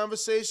part of the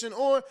conversation,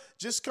 or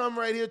just come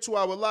right here to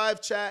our live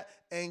chat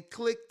and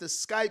click the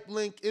Skype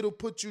link. It'll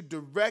put you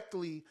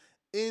directly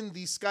in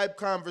the Skype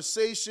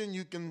conversation.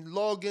 You can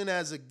log in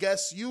as a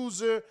guest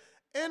user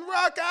and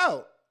rock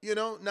out. You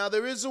know, now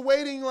there is a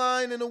waiting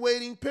line and a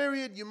waiting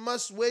period. You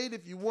must wait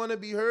if you want to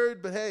be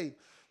heard. But hey,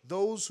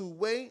 those who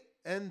wait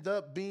end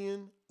up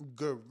being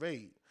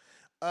great.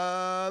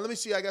 Let me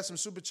see. I got some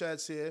super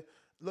chats here.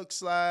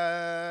 Looks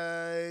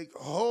like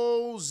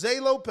Jose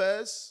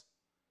Lopez.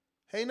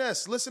 Hey,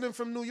 Ness, listening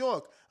from New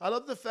York. I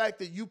love the fact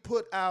that you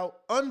put out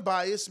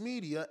unbiased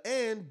media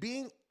and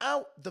being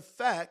out the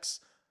facts,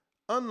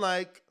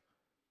 unlike...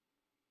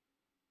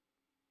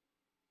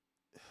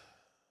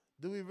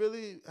 Do we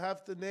really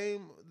have to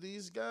name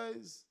these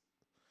guys?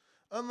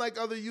 Unlike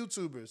other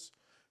YouTubers.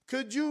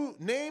 Could you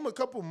name a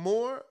couple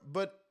more,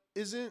 but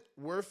isn't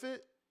worth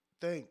it?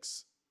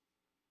 Thanks.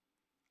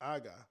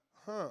 Aga.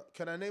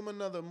 Can I name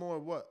another more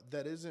what?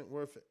 That isn't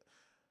worth it.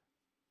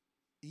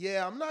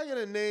 Yeah, I'm not going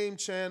to name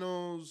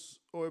channels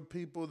or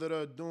people that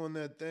are doing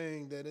their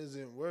thing that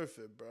isn't worth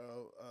it,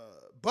 bro.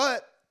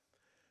 But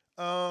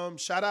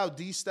shout out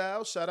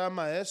D-Style. Shout out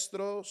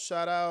Maestro.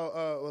 Shout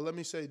out, let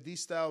me say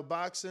D-Style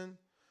Boxing.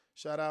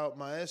 Shout out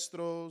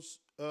Maestros.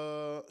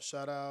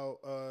 Shout out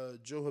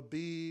Joe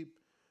Habib.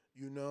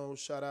 You know,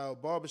 shout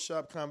out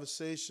Barbershop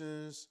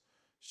Conversations.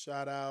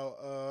 Shout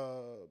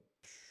out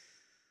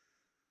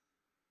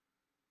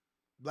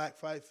Black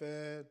Fight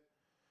Fan.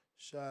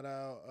 Shout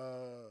out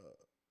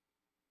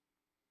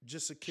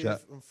Just a Kid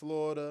from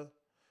Florida.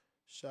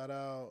 Shout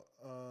out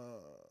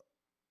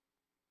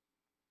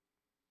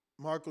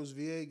Marcos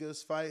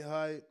Villegas, Fight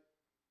Hype.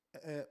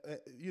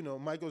 You know,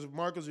 Marcos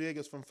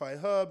Villegas from Fight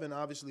Hub and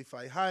obviously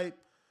Fight Hype.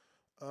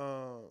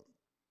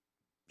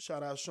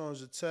 Shout out Sean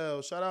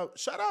Zattel. Shout out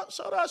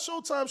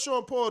Showtime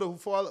Sean Porter, who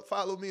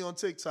followed me on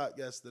TikTok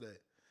yesterday.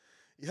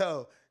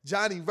 Yo,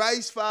 Johnny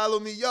Rice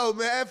followed me. Yo,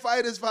 man,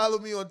 fighters follow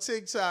me on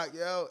TikTok,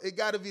 yo. It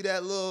got to be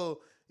that little,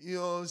 you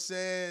know what I'm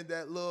saying,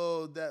 that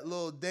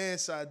little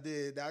dance I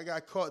did. I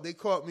got caught. They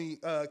caught me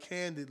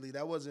candidly.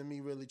 That wasn't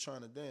me really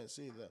trying to dance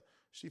either.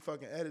 She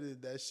fucking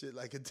edited that shit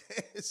like a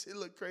dance. It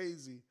looked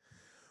crazy.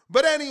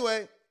 But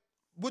anyway,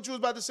 what you was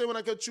about to say when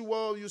I cut you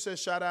off, you said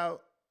shout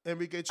out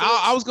Enrique Church.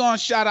 I was going to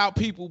shout out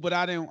people, but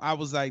I didn't. I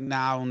was like,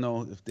 nah, I don't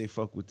know if they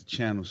fuck with the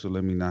channel, so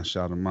let me not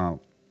shout them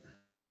out.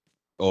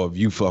 Or if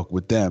you fuck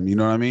with them, you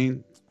know what I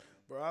mean?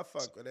 Bro, I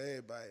fuck with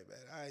everybody, man.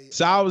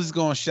 So I was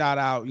going to shout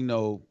out, you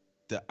know,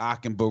 the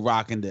Ak and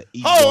Barack and the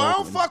Ego. Oh, I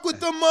don't fuck with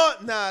them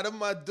up. Nah, them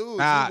my dudes.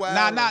 Not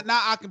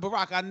Ak and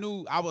Barack.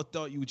 I would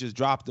thought you would just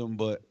drop them,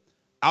 but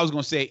I was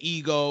going to say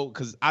Ego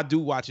because I do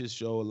watch his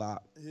show a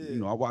lot. Yeah. You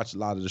know, I watch a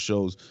lot of the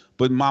shows,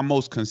 but my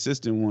most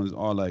consistent ones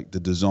are like the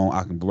DAZN,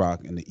 Ak and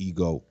Barack, and the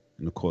Ego,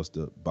 and of course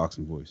the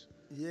Boxing Voice.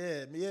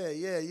 Yeah.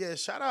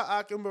 Shout out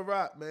Ak and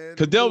Barack, man.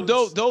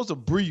 Because those are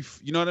brief.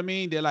 You know what I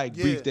mean? They're like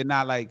brief. They're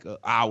not like an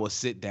hour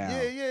sit down.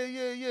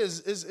 Yeah.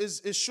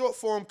 It's short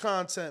form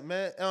content,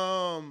 man.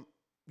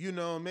 You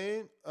know what I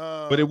mean?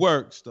 But it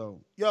works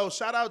though. Yo,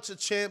 shout out to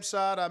Champ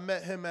Side. I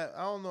met him at,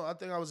 I don't know, I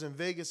think I was in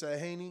Vegas at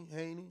Haney.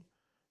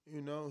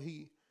 You know,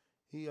 he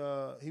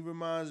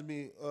reminds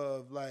me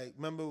of like,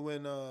 remember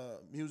when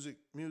music.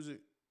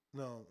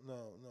 No.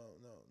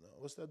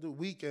 What's that dude?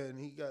 Weekend.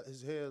 He got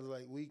his hair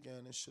like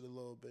Weekend and shit a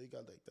little bit. He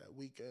got like that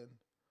Weekend.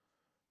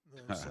 You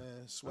know what I'm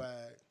saying?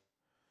 Swag.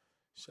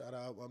 Shout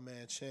out my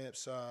man Champ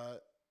Side.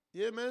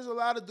 Yeah, man, there's a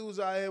lot of dudes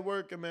out here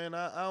working, man.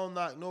 I don't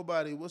knock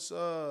nobody. What's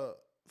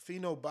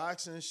Fino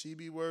Boxing? She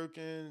be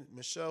working.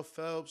 Michelle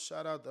Phelps.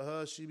 Shout out to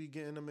her. She be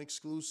getting them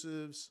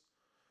exclusives.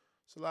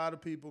 It's a lot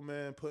of people,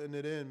 man, putting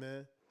it in,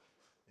 man.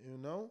 You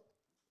know?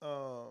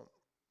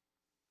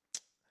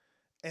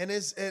 And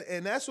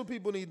that's what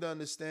people need to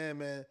understand,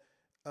 man.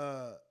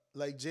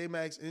 Like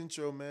J-Mac's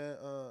intro, man.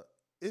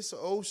 It's an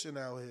ocean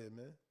out here,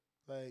 man.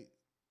 Like,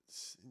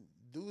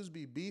 dudes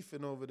be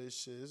beefing over this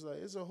shit. It's like,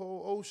 it's a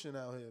whole ocean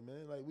out here,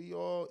 man. Like, we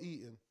all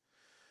eating.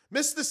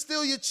 Mr.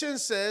 Steal Your Chin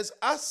says,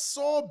 I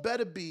saw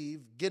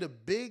Beterbiev get a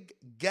big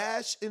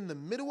gash in the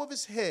middle of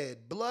his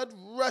head, blood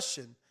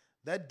rushing.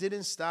 That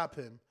didn't stop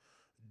him.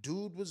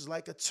 Dude was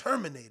like a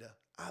Terminator.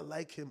 I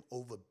like him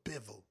over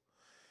Bivol.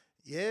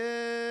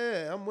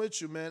 Yeah, I'm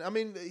with you, man. I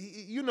mean,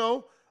 you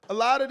know, a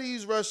lot of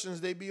these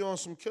Russians, they be on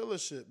some killer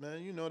shit,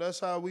 man. You know,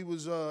 that's how we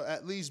was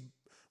at least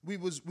we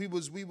was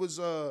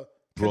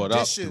brought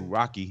up through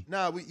Rocky.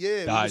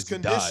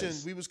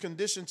 We was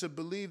conditioned to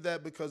believe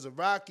that because of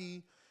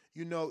Rocky.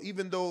 You know,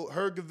 even though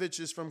Hrgovic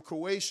is from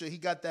Croatia, he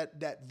got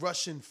that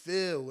Russian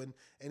feel, and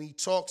he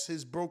talks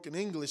his broken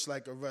English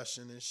like a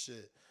Russian and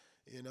shit.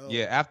 You know.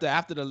 Yeah,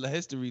 after the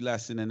history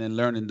lesson and then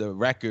learning the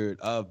record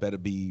of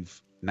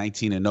Beterbiev,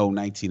 19-0,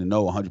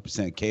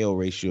 100% KO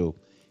ratio,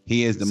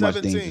 he is the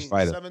much dangerous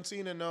fighter.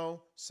 17-0.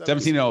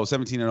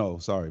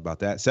 17-0. Sorry about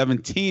that.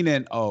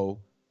 17-0.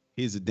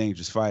 He's a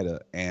dangerous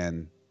fighter,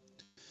 and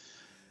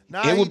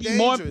it would be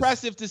more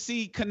impressive to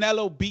see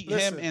Canelo beat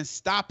him and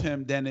stop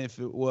him than if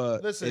it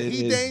was. Listen,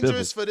 he's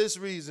dangerous for this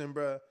reason,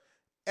 bro.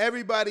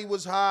 Everybody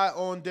was high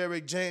on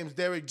Derrick James.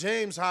 Derrick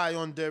James high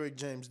on Derrick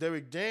James.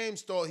 Derrick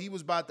James thought he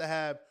was about to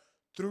have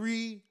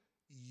 3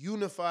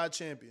 unified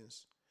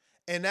champions.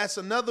 And that's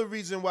another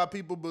reason why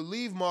people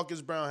believe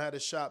Marcus Brown had a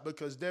shot,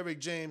 because Derrick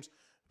James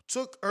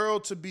took Earl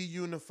to be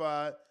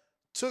unified,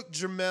 took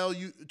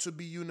Jermell to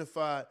be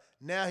unified.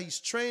 Now he's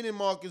training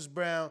Marcus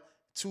Brown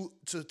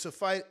to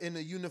fight in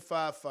a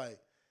unified fight.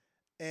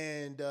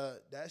 And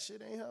that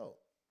shit ain't help.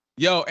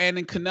 Yo, and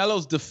in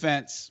Canelo's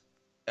defense,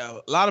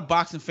 a lot of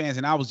boxing fans,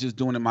 and I was just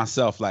doing it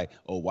myself, like,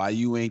 oh, why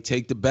you ain't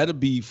take the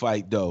Beterbiev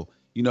fight, though?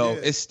 You know,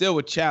 it's still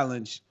a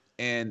challenge,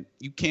 and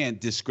you can't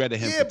discredit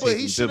him for taking but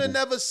he should have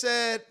never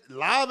said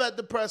live at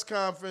the press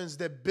conference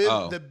that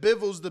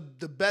Bivol's the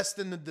best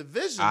in the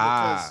division.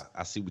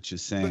 I see what you're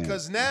saying.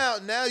 Because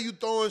now you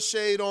throwing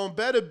shade on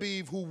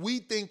Beterbiev, who we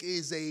think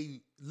is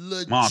a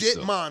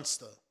legit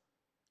monster.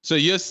 So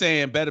you're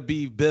saying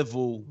Beterbiev,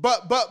 Bivol.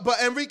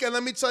 But Enrique,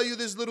 let me tell you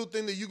this little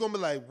thing that you're going to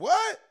be like,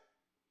 what?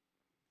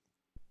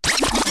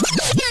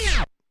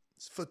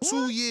 For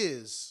 2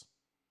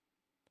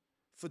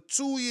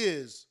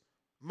 years,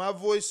 my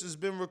voice has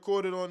been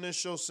recorded on this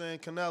show saying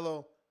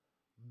Canelo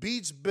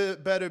beats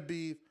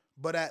Beterbiev,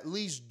 but at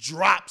least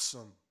drops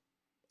him.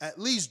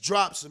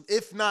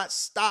 If not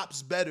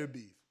stops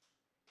Beterbiev.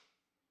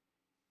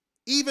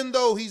 Even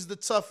though he's the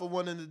tougher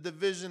one in the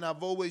division,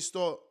 I've always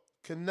thought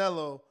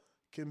Canelo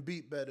can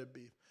beat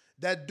Beterbiev.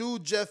 That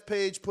dude, Jeff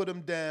Page, put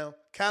him down.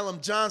 Callum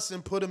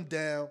Johnson put him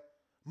down.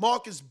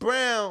 Marcus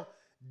Brown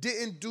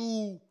didn't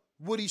do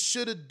what he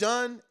should have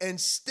done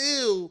and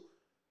still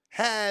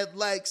had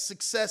like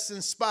success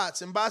in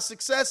spots. And by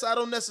success, I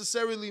don't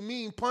necessarily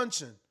mean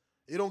punching.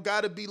 It don't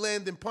got to be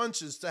landing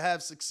punches to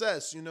have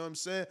success. You know what I'm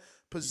saying?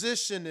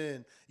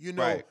 Positioning, you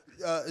know,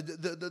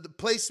 the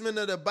placement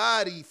of the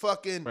body,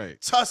 fucking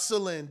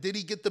tussling. Did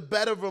he get the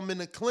better of him in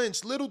the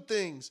clinch? Little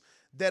things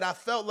that I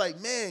felt like,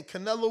 man,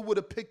 Canelo would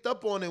have picked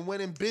up on and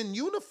went and been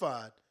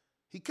unified.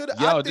 He could have.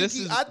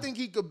 I think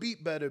he could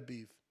beat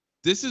Beterbiev.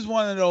 This is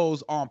one of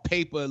those on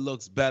paper it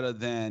looks better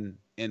than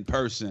in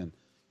person.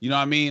 You know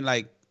what I mean?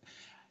 Like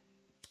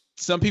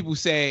some people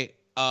say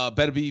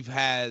Beterbiev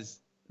has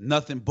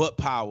nothing but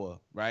power,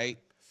 right?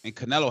 And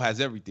Canelo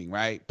has everything,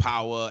 right?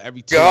 Power,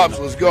 everything.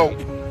 Let's go.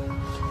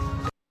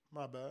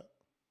 My bad.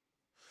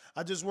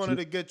 I just wanted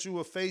to get you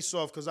a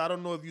face-off because I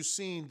don't know if you've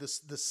seen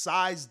the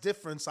size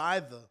difference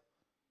either.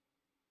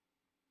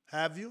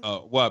 Have you?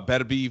 What,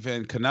 Beterbiev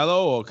and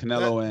Canelo or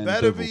Canelo and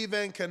Beterbiev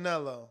and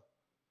Canelo.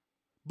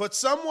 But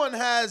someone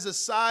has a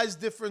size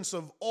difference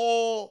of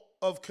all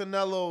of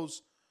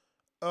Canelo's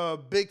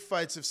big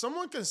fights. If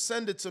someone can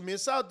send it to me,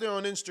 it's out there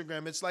on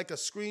Instagram. It's like a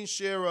screen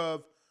share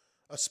of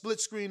a split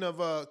screen of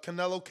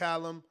Canelo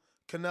Callum,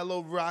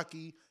 Canelo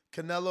Rocky,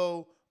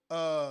 Canelo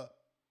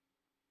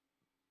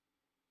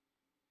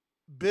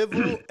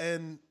Bivol,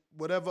 and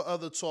whatever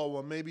other tall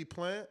one, maybe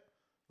Plant.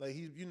 Like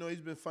he's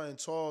been fighting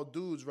tall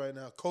dudes right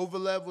now.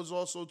 Kovalev was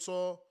also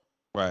tall.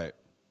 Right.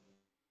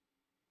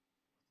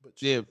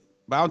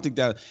 But I don't think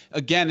that,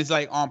 again, it's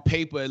like on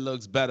paper it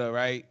looks better,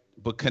 right?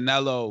 But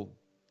Canelo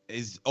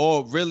is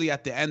all really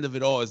at the end of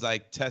it all is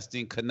like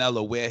testing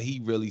Canelo where he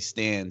really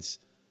stands.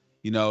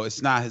 You know,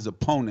 it's not his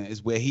opponent.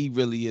 It's where he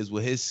really is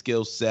with his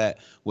skill set,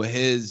 with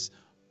his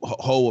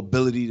whole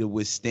ability to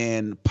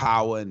withstand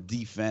power and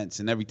defense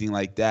and everything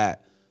like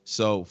that.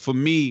 So for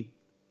me,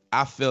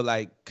 I feel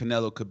like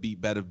Canelo could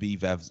beat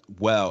Beterbiev as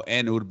well.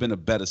 And it would have been a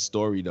better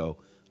story, though,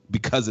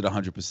 because of the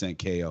 100%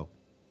 KO.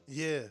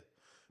 Yeah.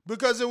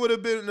 Because it would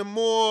have been a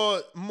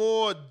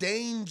more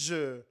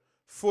danger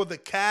for the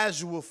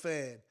casual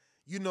fan.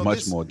 You know,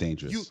 much more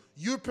dangerous.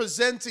 You're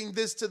presenting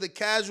this to the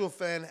casual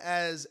fan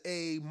as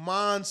a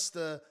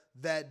monster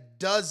that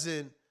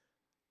doesn't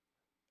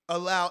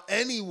allow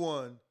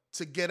anyone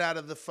to get out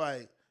of the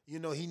fight. You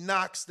know, he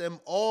knocks them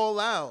all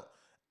out.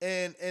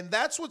 And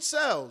that's what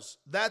sells.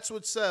 That's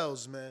what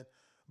sells, man.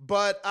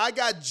 But I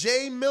got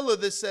Jay Miller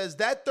that says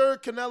that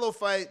third Canelo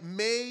fight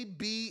may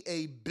be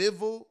a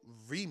Bivol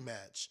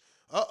rematch.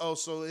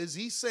 So is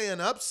he saying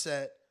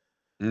upset?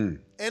 And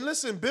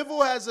listen,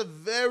 Bivol has a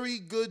very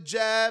good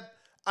jab.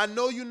 I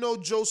know you know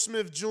Joe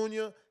Smith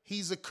Jr.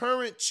 He's a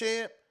current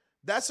champ.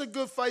 That's a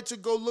good fight to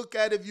go look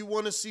at if you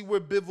want to see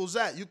where Bivol's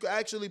at. You could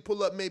actually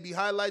pull up maybe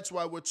highlights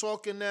while we're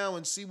talking now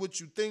and see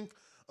what you think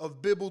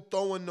of Bivol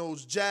throwing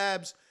those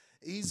jabs.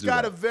 He's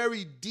got a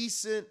very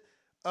decent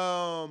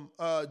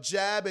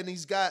jab, and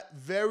he's got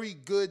very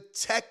good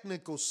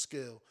technical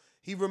skill.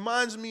 He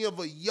reminds me of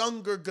a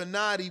younger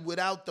Gennady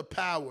without the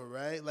power,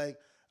 right? Like,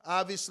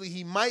 obviously,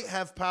 he might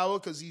have power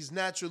because he's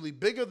naturally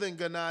bigger than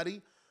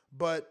Gennady,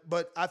 but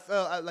I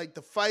felt like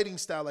the fighting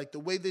style, like the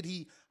way that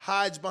he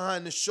hides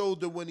behind the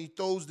shoulder when he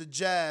throws the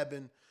jab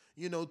and,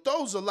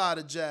 throws a lot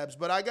of jabs.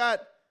 But I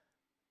got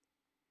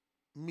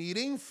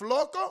Mirin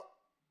Floco.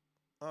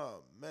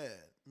 Oh, man.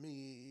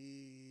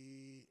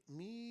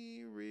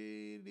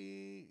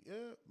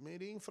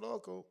 Mirin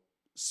Floco.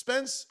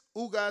 Spence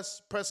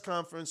Ugas press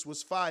conference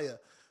was fire.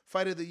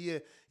 Fight of the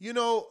year.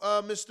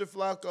 Mr.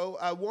 Flacco,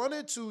 I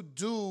wanted to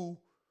do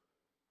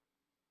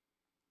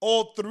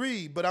all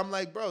three, but I'm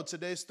like, bro,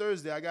 today's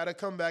Thursday. I got to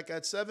come back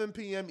at 7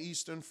 p.m.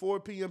 Eastern,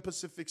 4 p.m.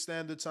 Pacific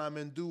Standard Time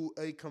and do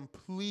a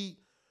complete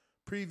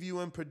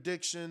preview and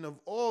prediction of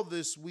all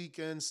this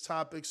weekend's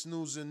topics,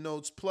 news, and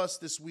notes, plus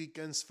this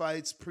weekend's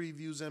fights,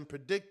 previews, and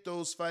predict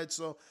those fights.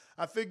 So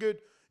I figured,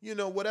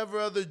 whatever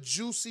other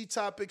juicy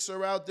topics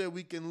are out there,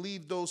 we can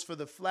leave those for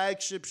the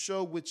flagship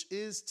show, which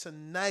is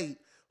tonight,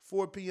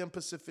 4 p.m.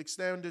 Pacific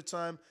Standard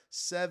Time,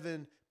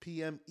 7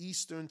 p.m.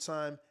 Eastern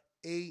Time,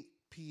 8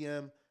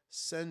 p.m.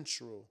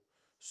 Central.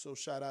 So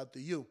shout out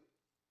to you.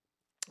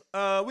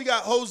 We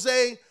got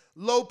Jose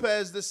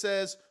Lopez that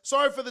says,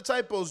 sorry for the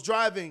typos,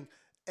 driving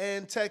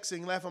and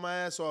texting, laughing my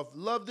ass off.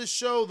 Love the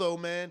show, though,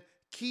 man.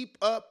 Keep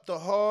up the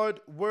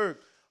hard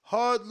work.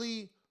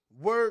 Hardly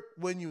work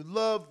when you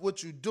love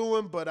what you're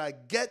doing, but I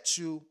get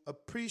you,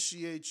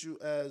 appreciate you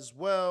as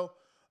well.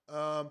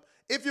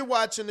 If you're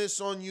watching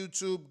this on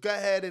YouTube, go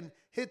ahead and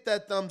hit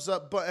that thumbs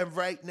up button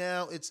right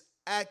now. It's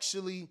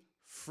actually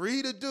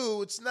free to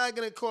do. It's not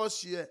going to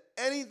cost you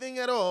anything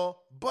at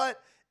all, but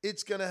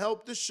it's going to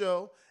help the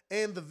show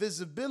and the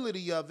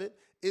visibility of it.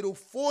 It'll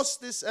force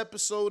this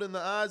episode in the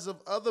eyes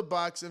of other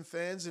boxing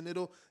fans, and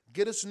it'll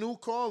get us new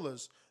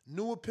callers,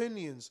 new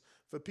opinions,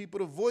 for people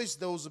to voice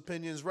those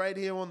opinions right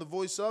here on the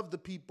Voice of the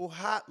People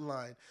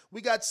hotline. We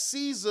got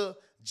Caesar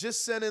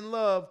just sending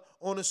love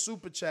on a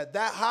super chat.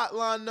 That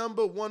hotline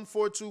number,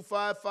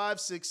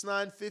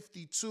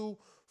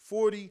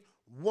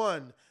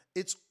 1-425-569-5241.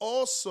 It's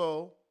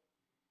also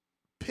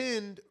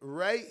pinned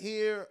right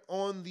here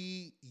on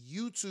the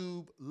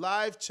YouTube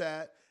live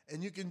chat,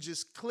 and you can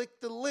just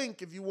click the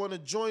link if you want to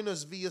join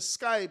us via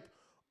Skype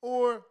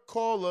or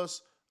call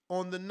us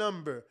on the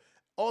number.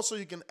 Also,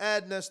 you can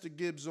add Nestor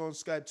Gibbs on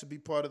Skype to be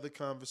part of the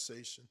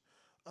conversation.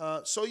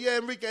 So, yeah,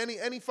 Enrique,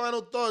 any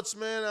final thoughts,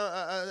 man?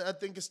 I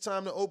think it's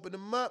time to open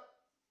them up.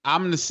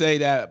 I'm going to say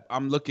that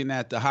I'm looking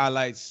at the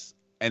highlights,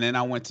 and then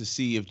I went to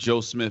see if Joe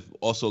Smith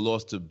also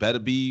lost to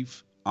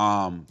Beterbiev.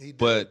 He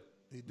did.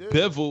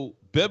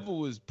 Bivol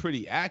was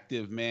pretty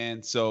active,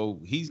 man,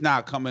 so he's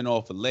not coming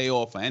off a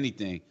layoff or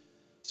anything.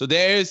 So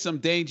there is some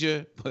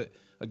danger, but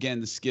again,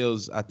 the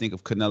skills, I think,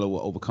 of Canelo will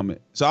overcome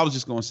it. So I was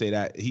just going to say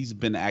that he's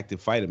been an active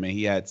fighter, man.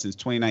 He had, since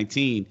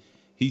 2019,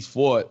 he's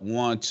fought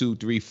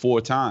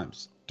 3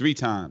 times.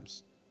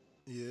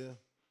 Yeah.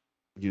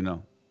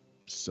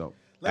 So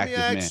let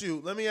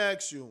me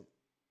ask you.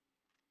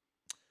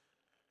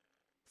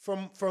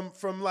 From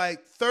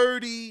like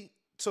 30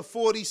 to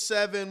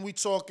 47, we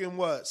talking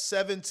what?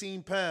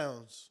 17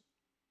 pounds.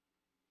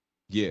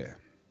 Yeah.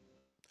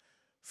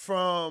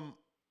 From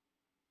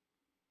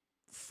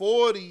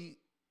 40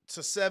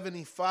 to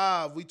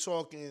 75, we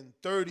talking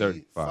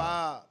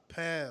 35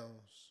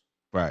 pounds.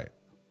 Right.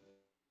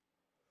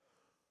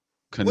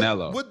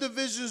 Canelo. What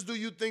divisions do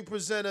you think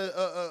present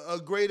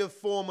a greater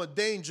form of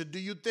danger? Do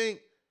you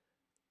think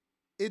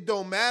it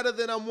don't matter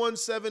that I'm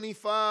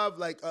 175,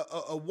 like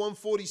a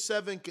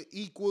 147 could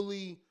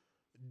equally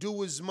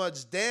do as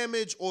much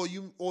damage, or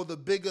the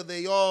bigger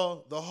they are,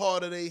 the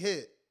harder they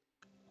hit?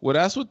 Well,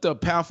 that's what the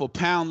pound for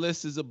pound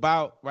list is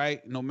about,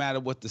 right? No matter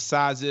what the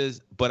size is.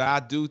 But I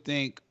do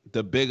think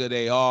the bigger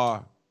they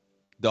are,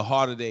 the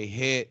harder they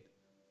hit.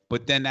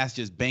 But then that's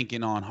just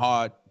banking on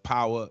hard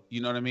power. You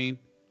know what I mean?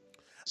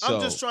 So,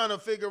 I'm just trying to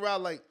figure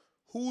out, like,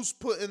 who's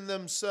putting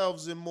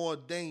themselves in more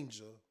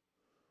danger.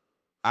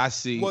 I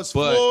see. Was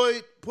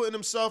Floyd putting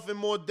himself in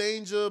more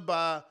danger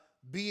by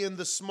being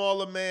the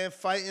smaller man,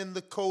 fighting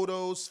the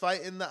Cottos,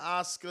 fighting the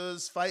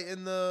Oscars,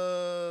 fighting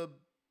the...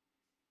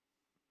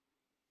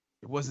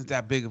 It wasn't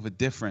that big of a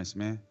difference,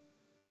 man.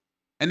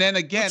 And then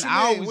again,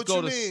 What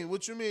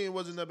you mean it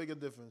wasn't that big a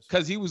difference?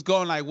 Because he was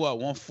going like, what,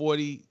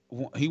 140?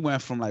 He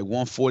went from like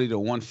 140 to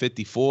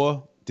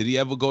 154. Did he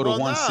ever go to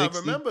 160?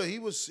 Remember, he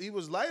was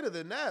lighter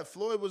than that.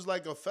 Floyd was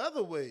like a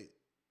featherweight,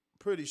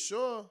 pretty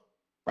sure.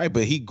 Right,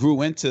 but he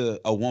grew into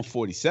a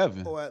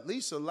 147. Or at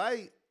least a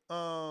light.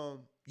 Yeah,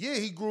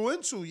 he grew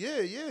into,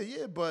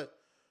 yeah. But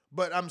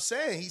I'm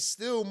saying he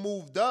still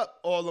moved up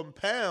all them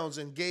pounds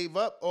and gave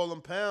up all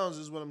them pounds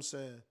is what I'm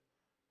saying.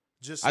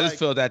 I just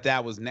feel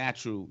that was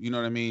natural. You know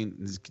what I mean?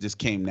 This just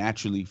came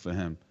naturally for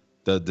him.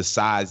 The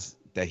size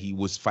that he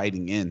was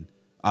fighting in.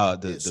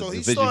 So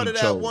he started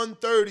at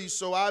 130.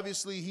 So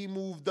obviously he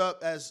moved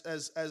up as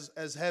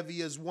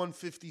heavy as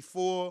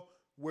 154,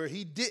 where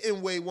he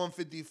didn't weigh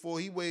 154.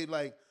 He weighed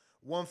like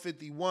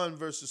 151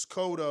 versus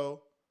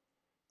Cotto,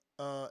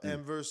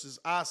 and versus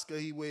Oscar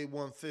he weighed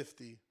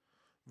 150.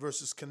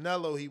 Versus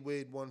Canelo he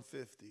weighed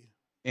 150.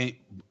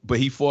 But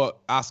he fought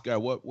Oscar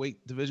at what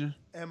weight division?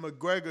 And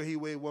McGregor, he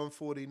weighed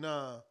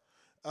 149.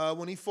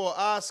 When he fought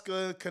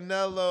Oscar,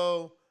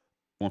 Canelo,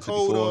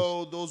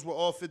 Cotto, those were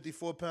all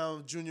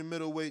 54-pound junior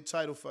middleweight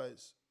title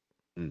fights.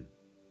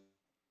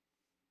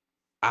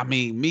 I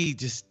mean, me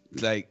just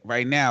like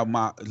right now,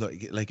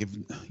 like if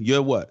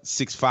you're what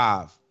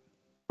 6'5",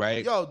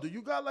 right? Yo, do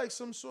you got like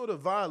some sort of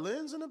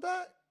violins in the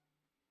back?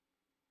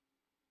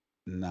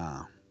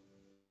 Nah.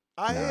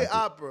 I hear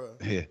opera.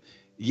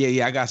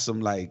 Yeah. I got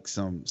some like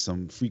some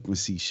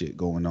frequency shit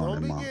going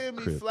on in my crib. Don't be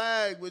getting me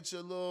flagged with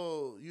your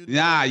little.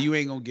 Nah, you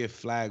ain't gonna get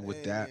flagged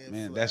with that,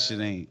 man. That shit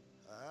ain't.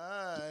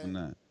 All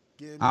right.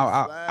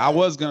 I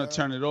was gonna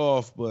turn it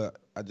off, but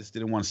I just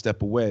didn't want to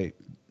step away.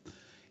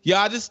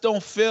 Yeah, I just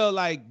don't feel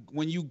like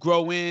when you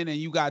grow in and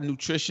you got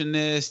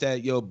nutritionists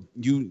that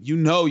you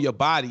know your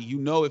body, you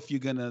know if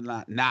you're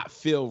gonna not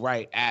feel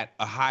right at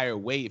a higher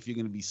weight, if you're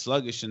gonna be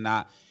sluggish or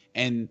not.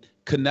 And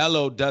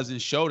Canelo doesn't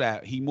show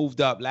that. He moved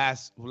up.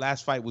 Last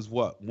fight was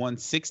what,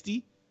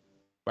 160,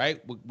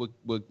 right? With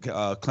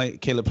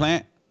Caleb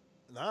Plant.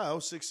 Nah, I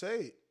was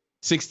 6'8".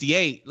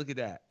 68. Look at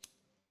that.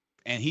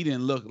 And he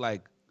didn't look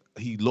like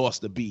he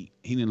lost a beat.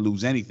 He didn't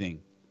lose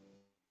anything.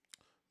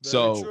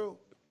 Very true.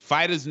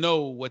 Fighters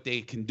know what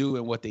they can do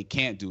and what they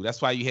can't do.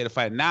 That's why you hear the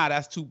fight. Nah,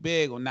 that's too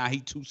big, or nah,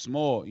 he too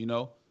small. You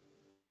know.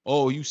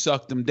 Oh, you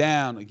sucked him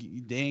down.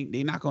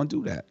 They not gonna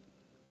do that.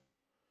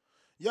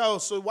 Yo,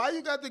 so why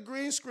you got the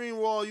green screen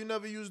wall? You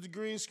never used the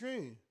green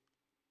screen.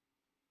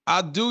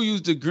 I do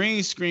use the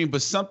green screen,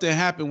 but something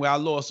happened where I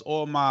lost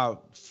all my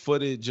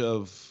footage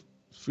of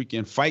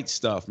freaking fight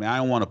stuff, man. I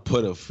don't want to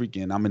put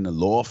I'm in the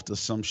loft or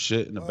some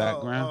shit in the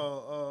background.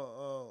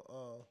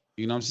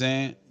 You know what I'm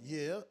saying?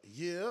 Yeah.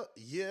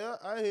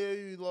 I hear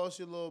you lost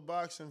your little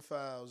boxing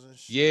files and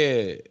shit.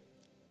 Yeah.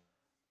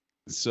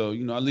 So,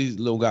 you know, at least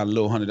got a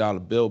little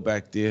 $100 bill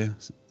back there,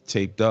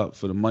 taped up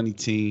for the money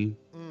team.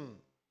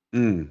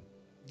 Yo.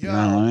 You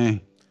know what I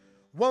mean?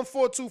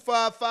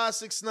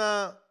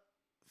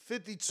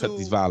 1-425-569-52. Cut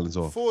these violins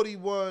off.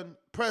 41.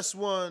 Press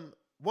 1.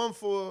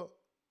 14.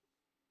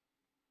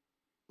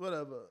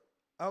 Whatever.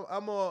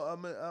 I'm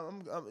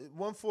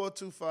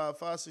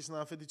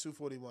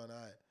 1-425-569-5241. All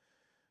right.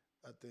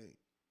 I think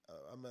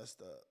I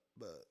messed up,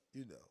 but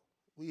you know,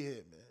 we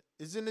here, man.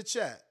 It's in the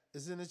chat.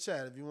 If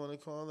you want to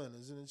call in,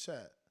 it's in the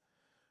chat.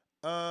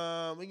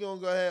 We gonna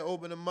go ahead,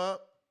 open them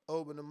up.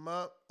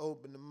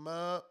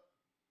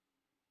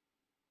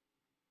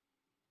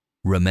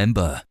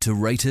 Remember to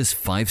rate us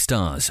 5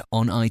 stars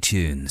on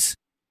iTunes.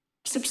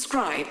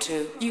 Subscribe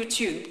to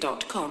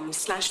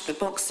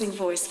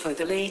youtube.com/theboxingvoice for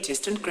the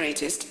latest and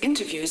greatest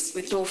interviews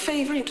with your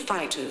favorite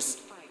fighters.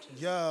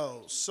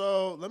 Yo,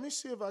 so let me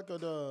see if I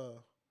could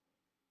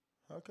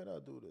how could I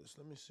do this?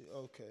 Let me see.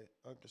 Okay,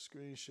 I can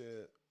screen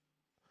share.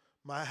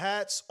 My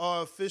hats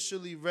are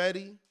officially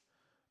ready.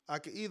 I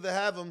could either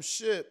have them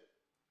shipped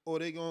or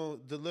they gonna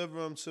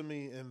deliver them to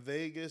me in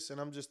Vegas. And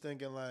I'm just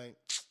thinking like,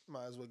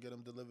 might as well get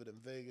them delivered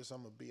in Vegas.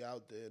 I'm gonna be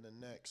out there in the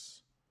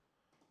next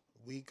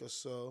week or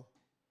so.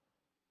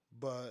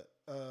 But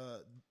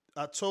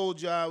I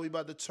told y'all we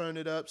about to turn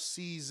it up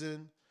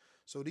season.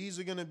 So these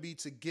are gonna be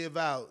to give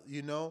out,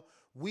 you know.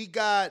 We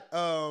got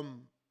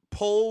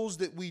polls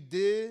that we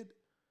did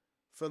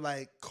for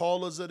like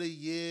callers of the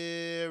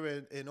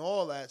year and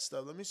all that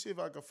stuff. Let me see if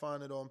I can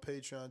find it on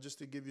Patreon just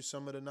to give you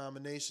some of the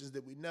nominations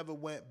that we never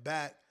went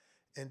back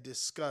and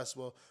discussed.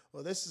 Well,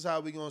 this is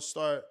how we're going to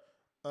start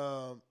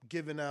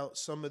giving out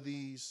some of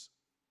these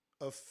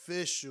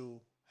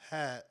official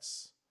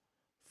hats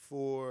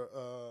for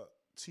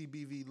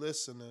TBV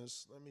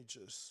listeners. Let me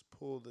just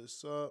pull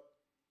this up.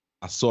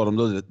 I saw them.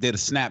 They're the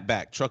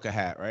snapback trucker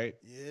hat, right?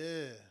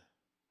 Yeah.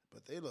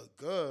 But they look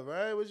good,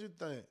 right? What you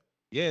think?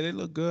 Yeah, they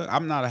look good.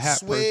 I'm not a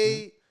hat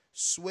person.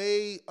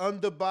 Suede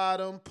under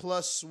bottom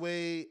plus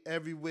suede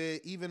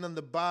everywhere, even on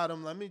the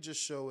bottom. Let me just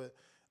show it.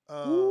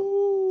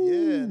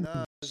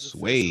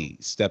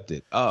 Suede stepped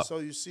it up. So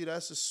you see,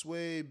 that's a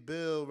suede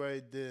bill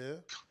right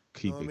there.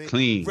 Keep it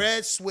clean.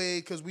 Red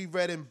suede, because we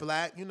red and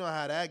black. You know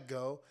how that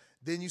go.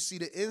 Then you see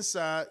the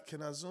inside.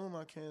 Can I zoom?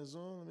 I can't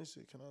zoom. Let me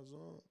see. Can I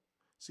zoom?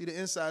 See, the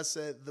inside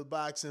said the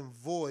boxing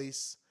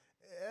voice.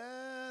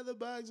 Yeah, the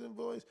boxing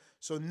voice.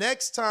 So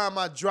next time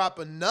I drop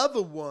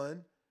another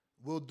one,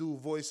 we'll do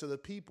Voice of the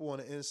People on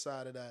the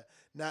inside of that.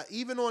 Now,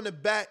 even on the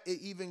back, it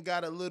even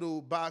got a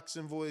little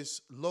boxing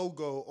voice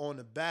logo on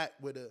the back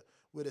where the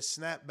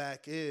snapback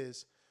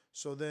is.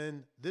 So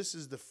then this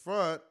is the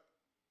front.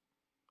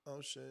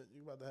 Oh, shit.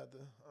 You about to have to.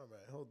 All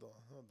right, hold on.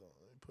 Let me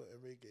put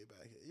Enrique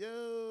back here.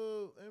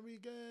 Yo,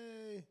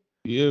 Enrique.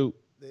 You.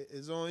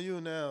 It's on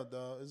you now,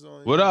 dog. It's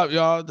on you. What up,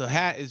 y'all? The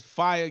hat is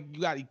fire.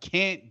 You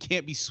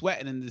can't be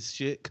sweating in this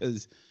shit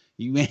because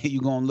you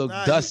gonna look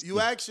dusty.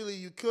 You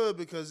could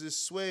because it's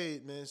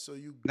suede, man. So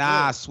you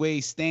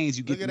suede stains.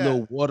 You get the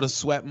little water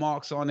sweat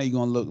marks on there.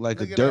 You're gonna look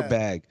like a dirt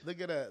bag.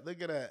 Look at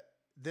that.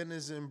 Then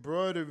there's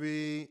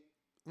embroidery.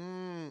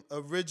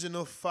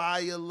 Original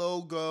fire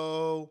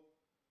logo.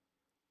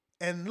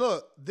 And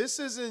look, this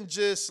isn't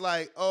just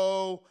like,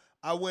 oh,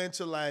 I went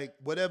to like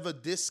whatever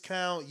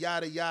discount,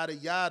 yada, yada,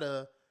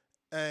 yada.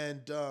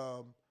 and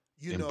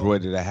you know,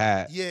 embroidered a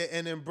hat. Yeah,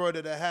 and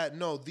embroidered a hat.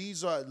 No,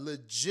 these are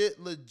legit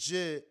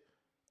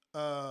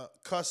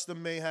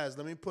custom made hats.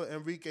 Let me put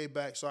Enrique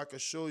back so I can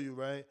show you,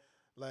 right?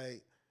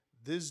 Like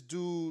this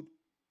dude,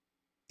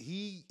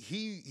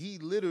 he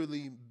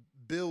literally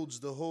builds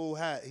the whole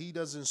hat. He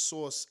doesn't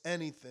source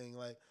anything.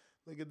 Like,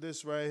 look at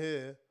this right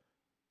here.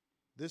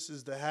 This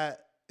is the hat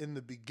in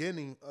the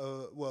beginning.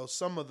 Well,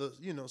 some of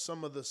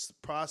the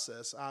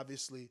process,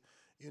 obviously,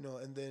 you know,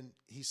 and then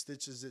he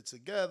stitches it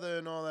together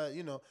and all that.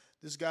 You know,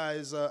 this guy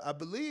is, I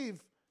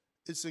believe,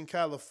 it's in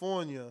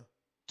California.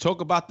 Talk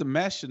about the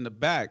mesh in the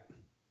back.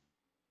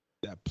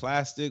 That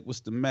plastic. What's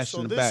the mesh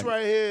in the back?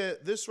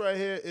 This right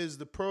here is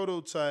the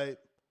prototype.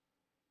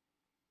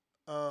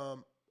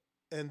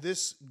 And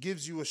this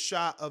gives you a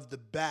shot of the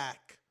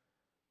back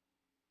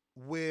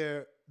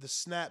where the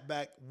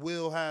snapback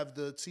will have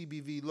the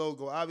TBV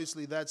logo.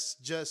 Obviously, that's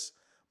just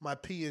my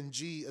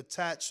PNG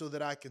attached so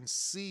that I can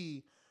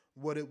see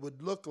what it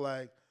would look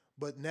like.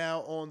 But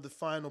now on the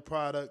final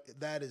product,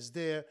 that is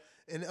there.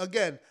 And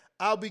again,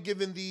 I'll be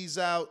giving these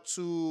out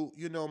to,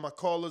 you know, my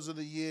callers of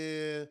the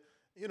year,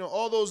 you know,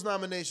 all those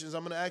nominations.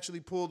 I'm going to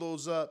actually pull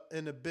those up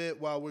in a bit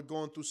while we're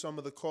going through some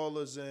of the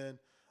callers and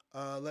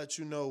let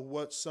you know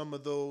what some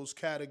of those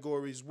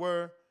categories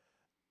were.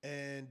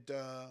 And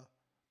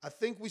I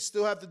think we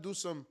still have to do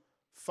some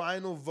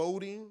final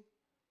voting.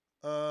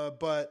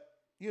 But,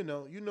 you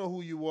know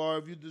who you are.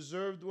 If you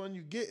deserved one,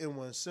 you getting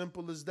one.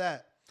 Simple as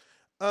that.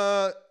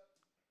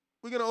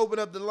 We're going to open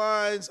up the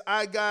lines.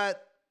 I got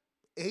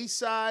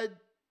A-Side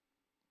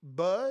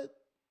Bud.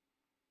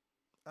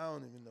 I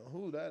don't even know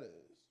who that is.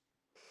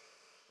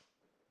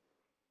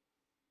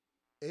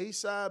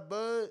 A-Side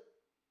Bud.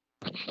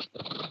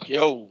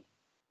 Yo.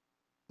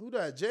 Who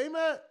that?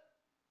 J-Matt?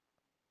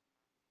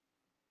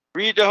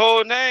 Read the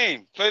whole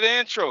name. Play the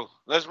intro.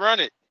 Let's run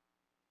it.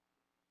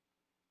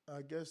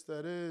 I guess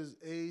that is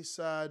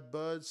A-Side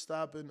Bud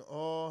stopping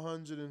all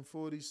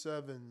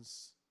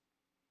 147s.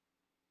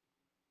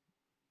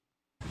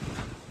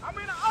 I'm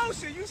in the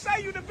ocean. You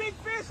say you the big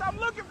fish. I'm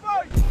looking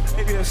for you.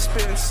 Maybe he'll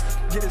spin,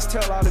 get his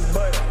tail out his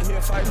butt, and he'll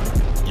fight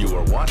me. You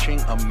are watching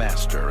a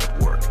master at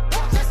work.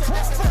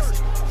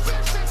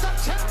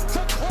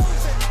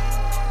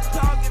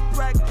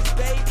 Practice,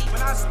 baby.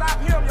 When I stop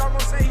him, y'all gonna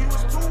say he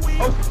was too weak.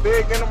 Oh,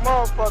 big in the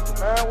motherfucker,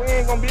 man. We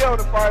ain't gonna be able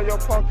to fire your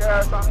punk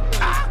ass out.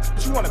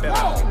 But you wanna bet?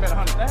 You can bet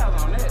 100,000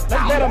 on that. Let's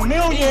bet $1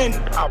 million.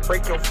 I'll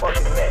break your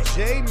fucking neck.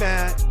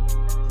 J-Matt,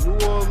 New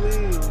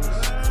Orleans.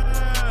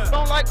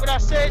 Don't like what I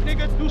said,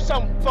 nigga? Do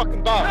something fucking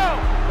about it.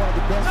 One of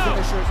the best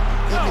finishers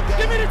in the game.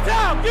 Give me the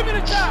towel. Give me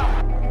the towel.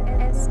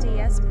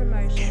 SDS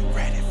Promotion. Get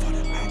ready for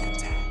the back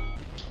attack.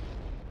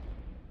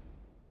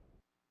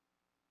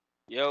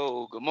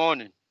 Yo, good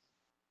morning.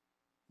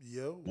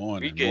 Yo.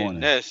 Morning.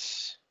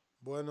 This.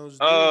 Buenos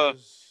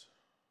dias.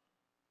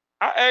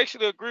 I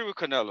actually agree with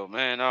Canelo,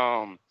 man.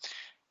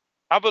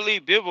 I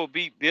believe Bivol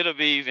beat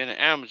Beterbiev in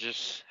the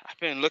amateurs. I've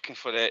been looking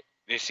for that.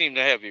 They seem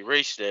to have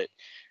erased that.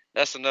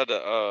 That's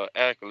another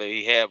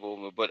accolade he have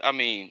over. But I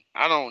mean,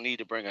 I don't need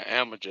to bring an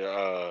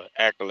amateur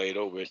accolade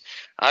over it.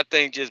 I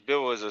think just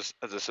Bivol is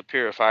a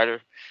superior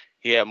fighter.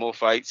 He had more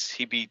fights.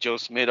 He beat Joe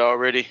Smith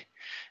already.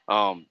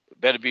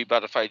 Beterbiev about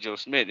to fight Joe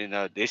Smith,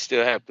 and they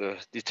still have to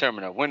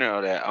determine a winner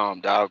of that,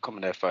 the outcome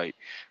of that fight.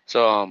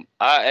 So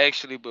I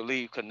actually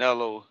believe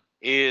Canelo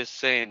is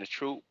saying the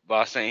truth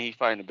by saying he's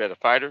fighting a better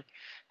fighter.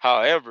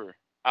 However,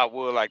 I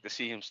would like to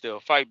see him still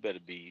fight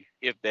Beterbiev,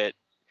 if that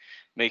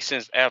makes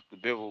sense after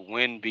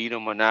Bivol beat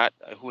him or not,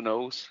 who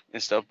knows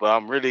and stuff. But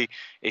I'm really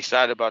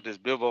excited about this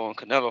Bivol and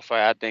Canelo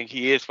fight. I think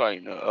he is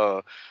fighting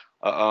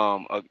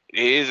it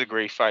is a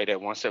great fight at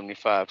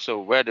 175. So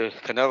whether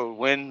Canelo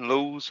win,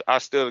 lose, I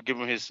still give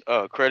him his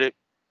credit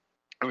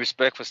and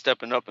respect for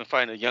stepping up and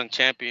fighting a young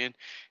champion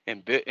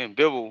in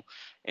Bivol.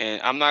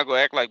 And I'm not gonna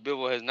act like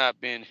Bivol has not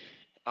been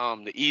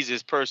the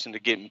easiest person to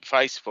get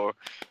fights for,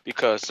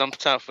 because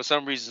sometimes for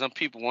some reason some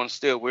people want to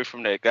stay away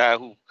from that guy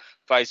who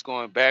fights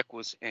going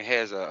backwards and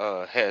has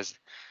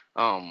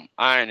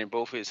iron in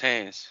both his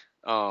hands.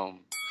 For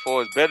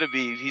his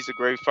Beterbiev, he's a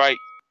great fight.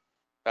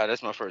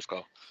 That's my first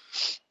call.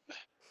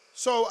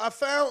 So I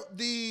found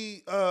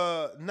the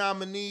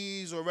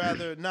nominees, or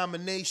rather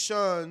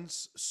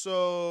nominations.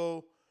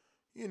 So,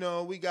 you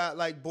know, we got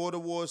like Border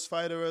Wars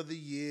Fighter of the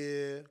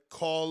Year,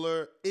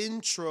 Caller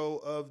Intro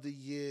of the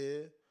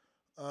Year.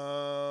 You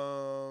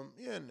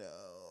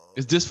know.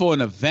 Is this for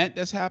an event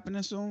that's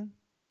happening soon?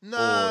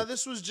 Nah,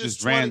 this was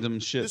just random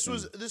shit. This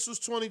was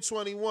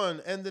 2021,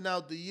 ending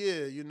out the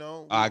year, you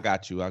know. I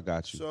got you.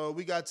 So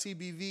we got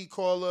TBV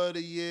Caller of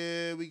the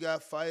Year, we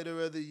got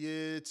Fighter of the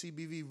Year,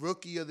 TBV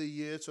Rookie of the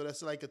Year. So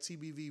that's like a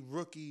TBV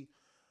rookie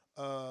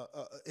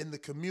in the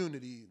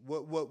community.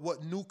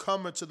 What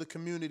newcomer to the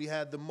community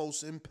had the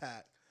most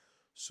impact?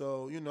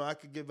 So, you know, I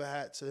could give a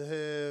hat to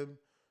him,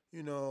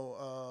 you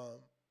know,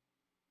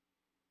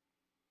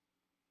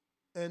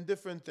 and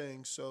different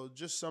things. So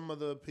just some of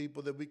the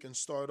people that we can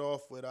start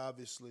off with,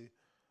 obviously.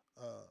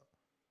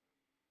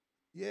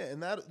 Yeah,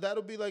 and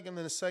that'll be like in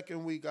the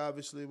second week,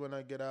 obviously, when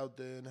I get out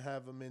there and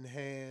have them in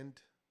hand.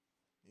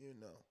 you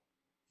know.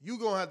 You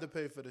gonna have to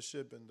pay for the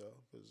shipping though,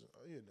 because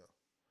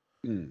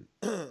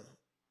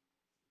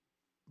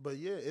But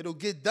yeah, it'll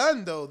get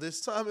done though.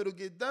 This time it'll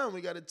get done.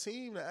 We got a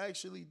team to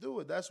actually do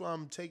it. That's why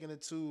I'm taking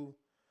it to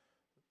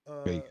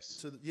Vegas.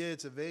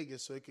 To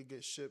Vegas, so it could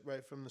get shipped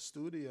right from the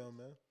studio,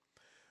 man.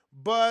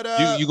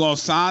 But you gonna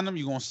sign them?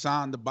 You gonna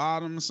sign the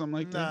bottom or something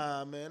like that?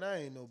 Nah, man,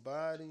 I ain't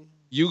nobody.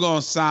 You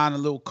gonna sign a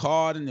little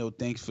card and they'll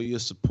thanks for your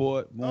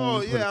support. Boom,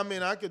 Oh yeah, I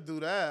mean I could do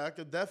that. I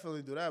could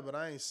definitely do that, but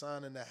I ain't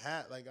signing the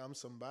hat like I'm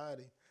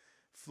somebody.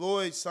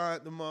 Floyd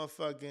signed the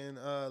motherfucking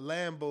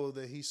Lambo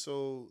that he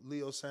sold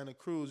Leo Santa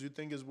Cruz. You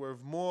think it's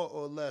worth more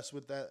or less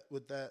with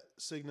that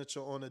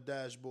signature on the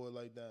dashboard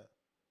like that?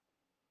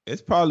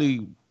 It's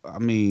probably, I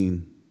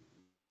mean,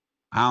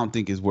 I don't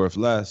think it's worth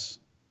less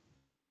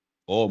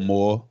or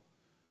more.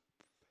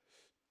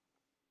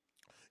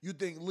 You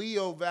think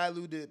Leo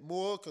valued it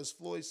more because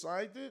Floyd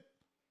signed it?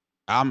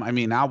 I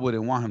mean, I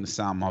wouldn't want him to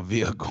sign my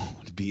vehicle,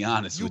 to be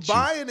honest with you. You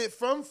buying it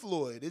from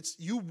Floyd. It's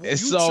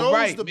It's all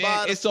right,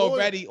 man. It's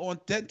already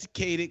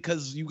authenticated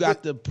because you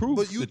got the proof.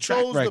 But you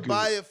chose to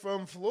buy it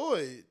from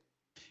Floyd.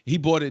 He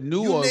bought it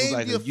new. You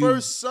named your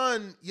first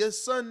son. Your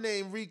son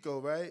named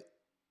Rico, right?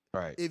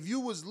 Right. If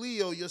you was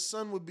Leo, your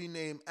son would be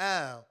named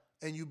Al,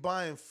 and you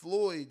buying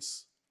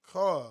Floyd's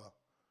car.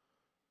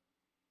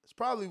 It's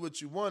probably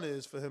what you wanted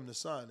is for him to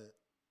sign it.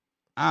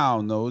 I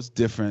don't know. It's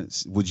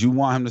different. Would you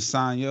want him to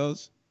sign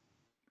yours?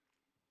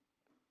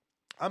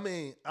 I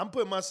mean, I'm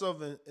putting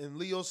myself in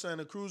Leo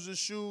Santa Cruz's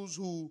shoes,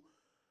 who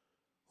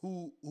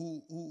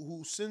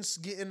since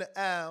getting the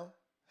Al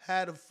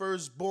had a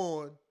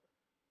firstborn,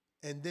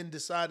 and then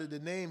decided to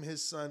name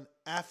his son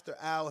after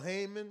Al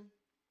Heyman.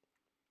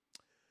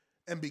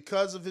 And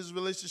because of his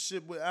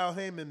relationship with Al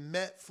Heyman,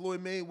 met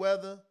Floyd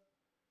Mayweather,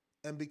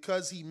 and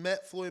because he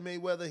met Floyd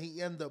Mayweather,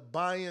 he ended up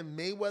buying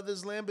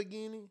Mayweather's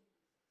Lamborghini.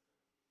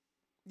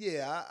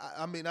 Yeah,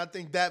 I mean, I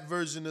think that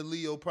version of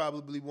Leo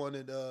probably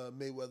wanted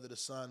Mayweather to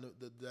sign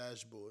the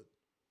dashboard.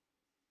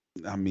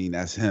 I mean,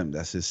 that's him.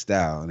 That's his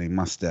style. It ain't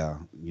my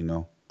style, you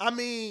know? I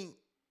mean...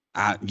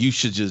 you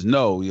should just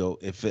know, yo,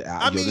 if it...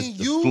 this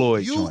the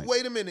Floyd joint.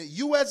 Wait a minute.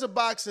 You as a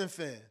boxing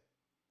fan...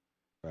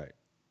 Right.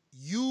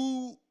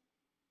 You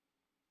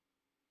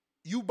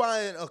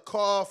buying a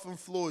car from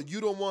Floyd,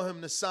 you don't want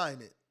him to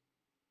sign it.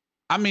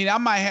 I mean, I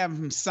might have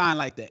him sign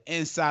like the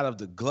inside of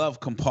the glove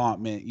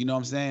compartment. You know what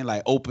I'm saying?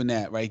 Like open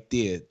that right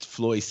there.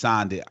 Floyd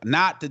signed it.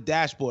 Not the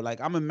dashboard.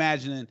 Like I'm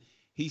imagining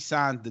he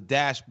signed the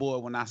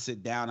dashboard. When I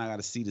sit down, I got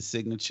to see the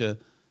signature.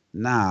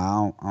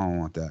 Nah, I don't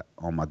want that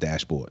on my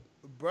dashboard.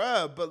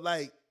 Bruh, but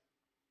like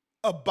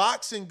a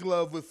boxing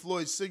glove with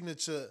Floyd's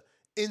signature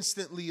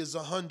instantly is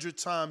 100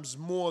 times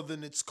more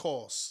than its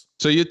cost.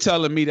 So you're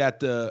telling me that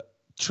the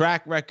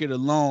track record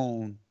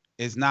alone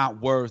is not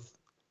worth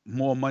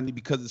more money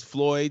because it's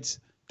Floyd's,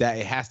 that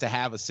it has to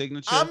have a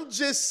signature? I'm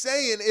just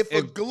saying, if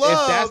a glove...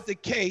 If that's the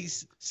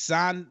case,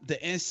 sign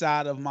the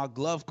inside of my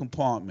glove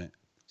compartment.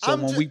 So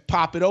when we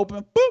pop it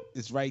open, boop,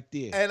 it's right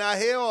there. And I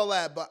hear all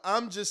that, but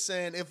I'm just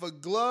saying, if a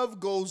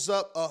glove goes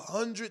up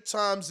 100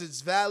 times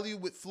its value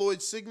with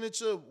Floyd's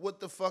signature,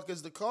 what the fuck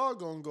is the car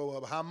gonna go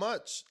up? How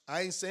much?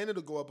 I ain't saying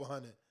it'll go up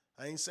 100.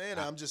 I ain't saying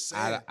that. I'm just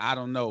saying. I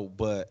don't know,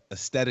 but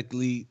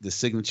aesthetically, the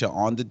signature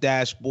on the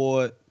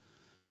dashboard...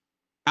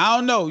 I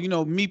don't know, you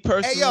know, me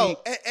personally. Hey, yo,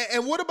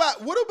 and what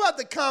about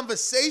the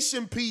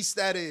conversation piece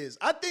that is?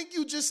 I think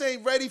you just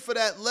ain't ready for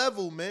that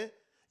level, man.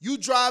 You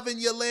driving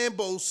your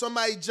Lambo,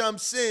 somebody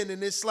jumps in,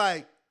 and it's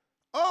like,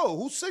 oh,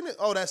 who's signature?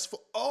 Oh, that's for,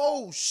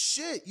 oh,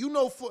 shit. You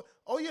know,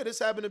 oh, yeah, this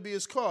happened to be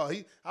his car.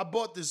 I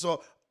bought this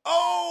off.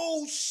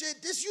 Oh, shit,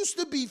 this used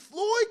to be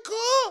Floyd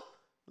car?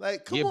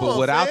 Like, come on, but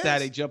without fans. that,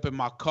 they jump in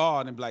my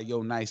car and they be like,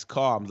 yo, nice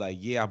car. I'm like,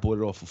 yeah, I bought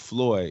it off of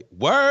Floyd.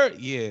 Word?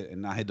 Yeah.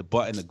 And I hit the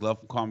button, the glove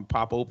compartment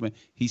pop open.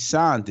 He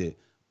signed it.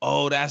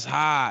 Oh, that's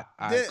hot.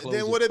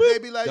 Then what if they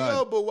be like, done.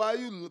 Yo, but why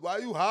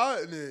you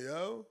hiding it,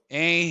 yo?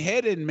 Ain't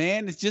hidden,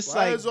 man. It's just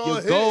why like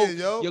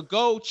your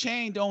gold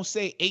chain don't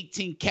say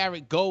 18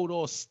 karat gold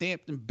all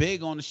stamped and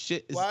big on the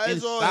shit. It's why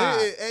is inside. all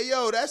hidden? Hey,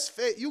 yo, that's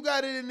fake. You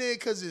got it in there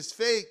because it's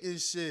fake and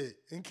shit.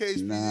 In case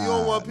you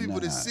don't want people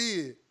to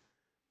see it.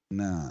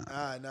 Nah. All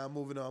right, now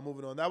moving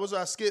on. That was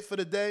our skit for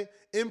the day.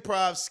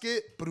 Improv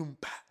skit. Boom,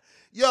 bah.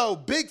 Yo,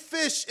 Big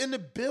Fish in the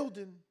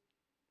building.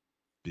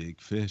 Big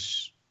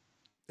Fish.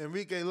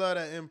 Enrique love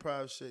that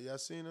improv shit. Y'all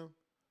seen him?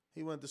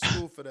 He went to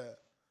school for that.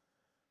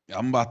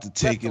 I'm about to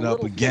take it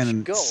up again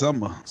in the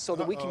summer. So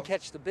that we can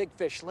catch the big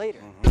fish later.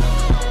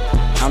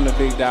 I'm the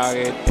big dog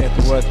at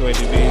the welterweight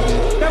division.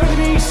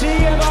 WBC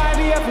and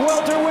IBF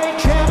welterweight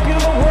champion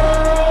of the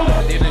world.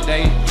 At the end of the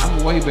day,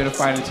 I'm a way better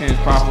fighter than Terrence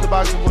Crawford.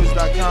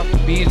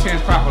 TheBoxingVoice.com. Me and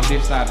Terrence Crawford on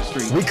this side of the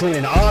street. We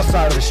cleaning our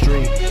side of the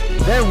street,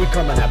 then we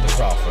coming after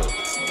Crawford.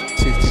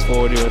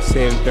 60-40 or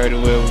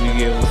 70-30, wherever we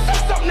get.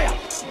 Say something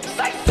else.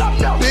 Say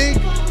something else. Big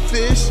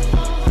Fish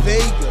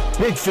Vega.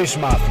 Big Fish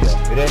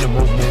Mafia. It ain't a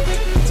movement,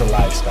 it's a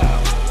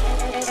lifestyle.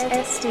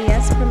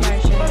 SDS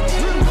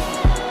Promotions.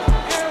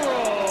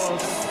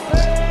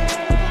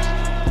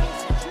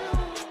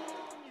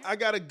 I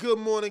got a good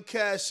morning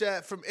cash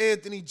app from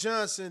Anthony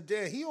Johnson.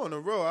 Damn, he on the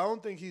road. I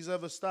don't think he's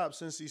ever stopped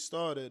since he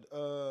started.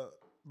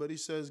 But he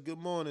says, good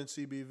morning,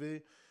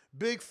 CBV.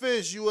 Big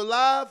Fish, you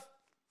alive?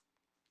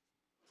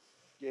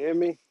 You hear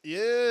me?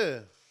 Yeah.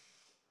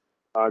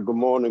 Good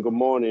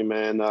morning,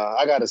 man.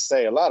 I got to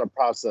say, a lot of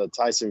props to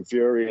Tyson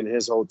Fury and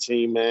his whole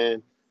team,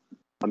 man.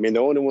 I mean,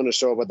 the only one to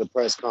show up at the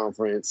press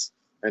conference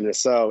and to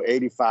sell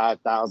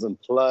 85,000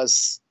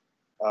 plus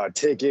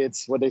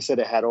tickets. What they said,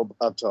 it had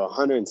up to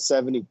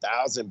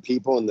 170,000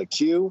 people in the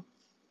queue.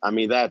 I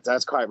mean,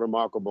 that's quite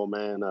remarkable,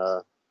 man.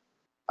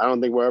 I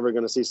don't think we're ever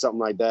going to see something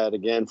like that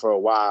again for a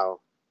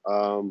while.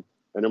 And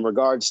in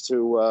regards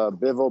to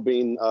Bivol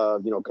being,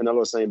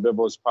 Canelo saying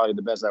Bivol is probably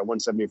the best at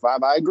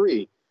 175, I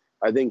agree.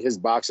 I think his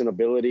boxing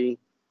ability,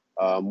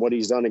 what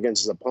he's done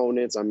against his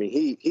opponents, I mean,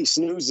 he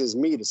snoozes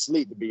me to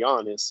sleep, to be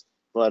honest.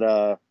 But,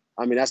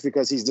 I mean, that's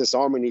because he's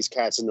disarming these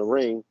cats in the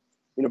ring.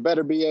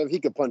 Better be if he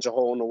could punch a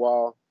hole in the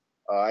wall.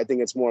 I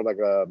think it's more like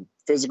a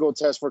physical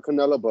test for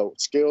Canelo, but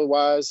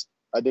skill-wise,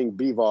 I think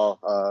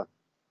Bivol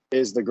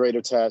is the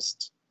greater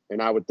test, and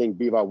I would think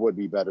Bivol would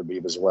be better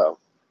Beav as well.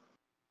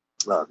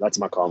 That's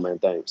my call, man.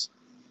 Thanks.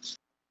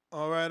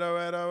 All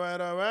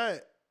right.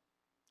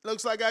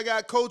 Looks like I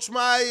got Coach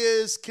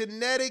Myers,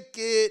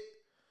 Connecticut.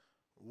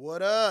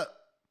 What up?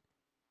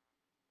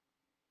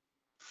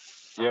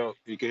 Yo,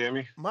 you can hear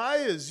me?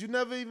 Myers, you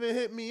never even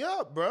hit me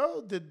up,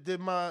 bro. Did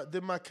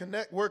my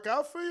connect work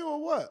out for you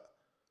or what?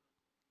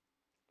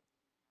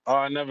 Oh,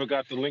 I never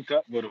got to link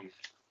up with him.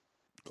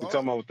 You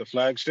talking about with the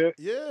flagship?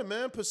 Yeah,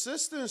 man.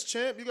 Persistence,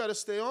 champ. You got to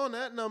stay on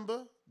that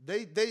number.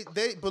 They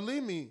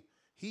believe me.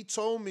 He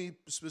told me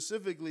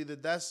specifically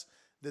that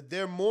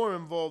they're more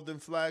involved in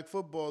flag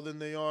football than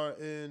they are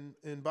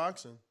in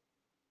boxing.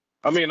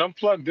 I mean, I'm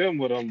plugged in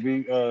with him.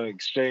 We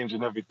exchange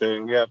and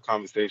everything. We have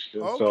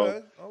conversations.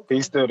 Okay.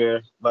 He's still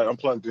there. Like, I'm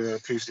plugged in.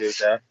 Appreciate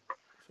that.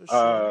 For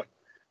sure.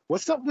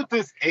 What's up with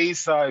this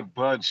A-side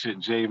Bud shit,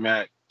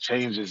 J-Mac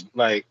changes?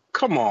 Like,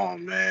 come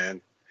on,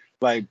 man.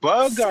 Like,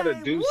 Bud got to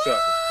do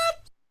something.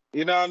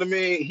 You know what I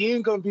mean? He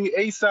ain't going to be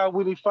A-side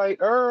when he fight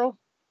Earl.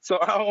 So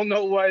I don't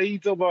know why he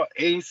talking about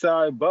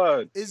A-side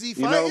Bud. Is he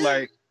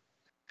fighting?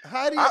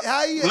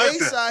 How you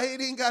A-side? He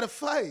didn't got to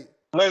fight.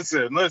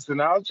 Listen. I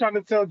was trying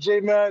to tell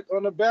J-Mac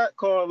on the back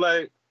call,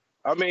 like,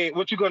 I mean,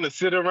 what you going to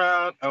sit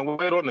around and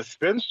wait on the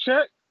spins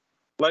check?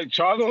 Like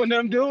Charlo and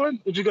them doing?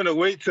 What you going to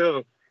wait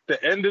till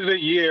the end of the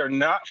year,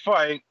 not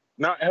fight,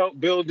 not help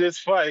build this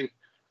fight,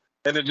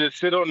 and then just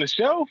sit on the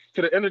shelf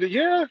to the end of the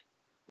year?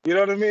 You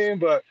know what I mean?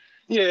 But,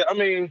 yeah, I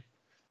mean,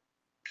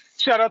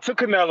 shout out to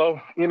Canelo,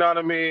 you know what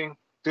I mean,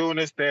 doing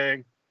this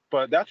thing.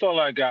 But that's all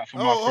I got for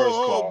my first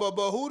call.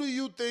 But who do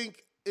you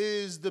think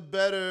is the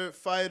better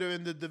fighter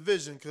in the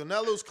division?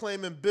 Canelo's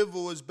claiming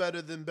Bivol is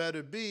better than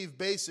Better Beef,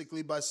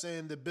 basically by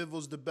saying that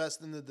Bivol's the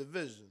best in the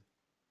division.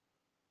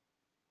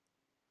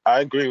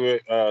 I agree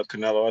with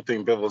Canelo. I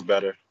think Bivol's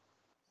better.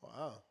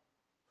 Wow.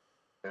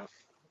 Yeah.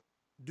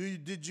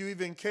 Did you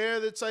even care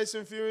that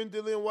Tyson Fury and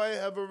Dillian Whyte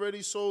have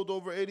already sold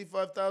over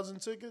 85,000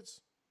 tickets?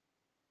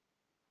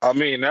 I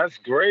mean, that's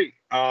great.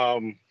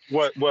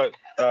 What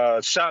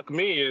shocked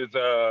me is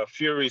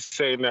Fury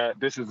saying that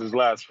this is his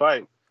last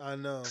fight. I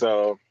know.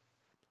 So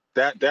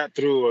that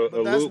threw a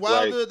loop.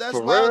 Wilder,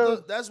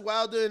 like, that's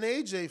Wilder and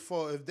AJ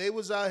fault. If they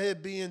was out here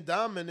being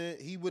dominant,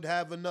 he would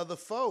have another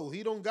foe.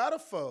 He don't got a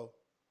foe.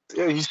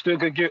 Yeah, he still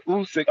could get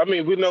Usyk. I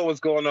mean, we know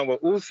what's going on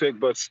with Usyk,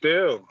 but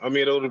still, I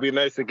mean, it would be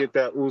nice to get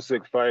that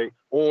Usyk fight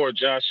or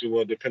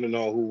Joshua, depending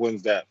on who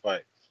wins that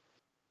fight.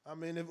 I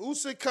mean, if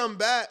Usyk come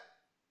back,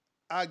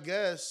 I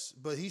guess,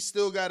 but he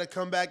still got to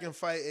come back and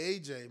fight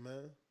AJ,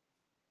 man.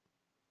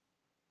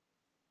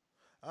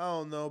 I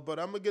don't know, but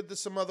I'm going to get to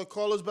some other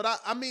callers.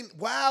 But, I mean,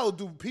 wow,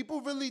 do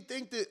people really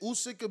think that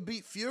Usyk could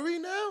beat Fury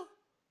now?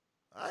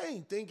 I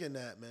ain't thinking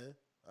that, man.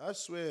 I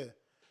swear.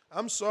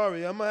 I'm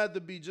sorry. I'm going to have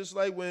to be just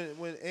like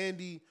when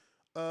Andy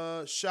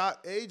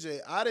shot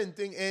AJ. I didn't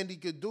think Andy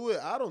could do it.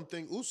 I don't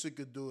think Usyk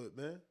could do it,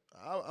 man.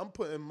 I'm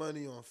putting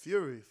money on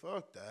Fury.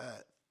 Fuck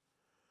that.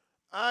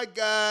 I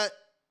got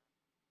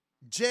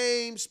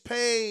James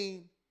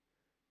Payne,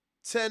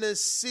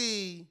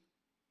 Tennessee.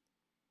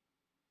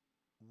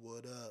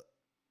 What up?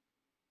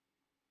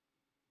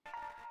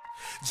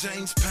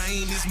 James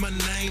Payne is my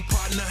name,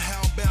 partner,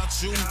 how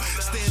about you?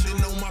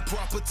 Standing on my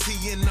property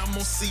and I'm gonna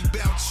see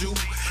about you.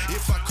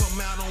 If I come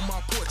out on my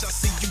porch, I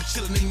see you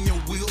chilling in your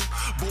wheel.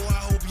 Boy,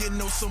 I hope you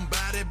know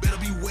somebody, better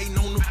be waiting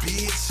on the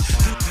bitch.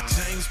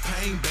 James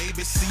Payne,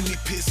 baby, see me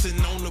pissing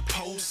on the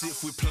post.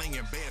 If we're playing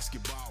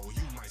basketball,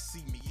 you might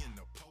see me in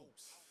the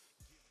post.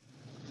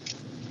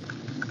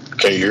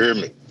 Can you hear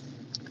me?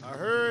 I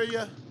heard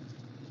ya.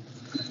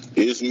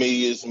 It's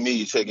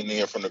me checking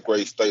in from the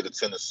great state of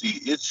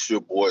Tennessee. It's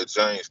your boy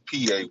James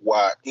Payne,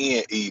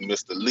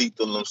 Mr.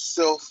 Lethal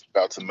himself,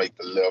 about to make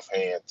the left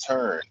hand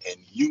turn. And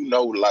you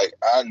know, like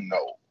I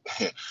know,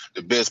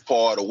 the best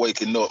part of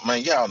waking up,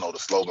 man, y'all know the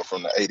slogan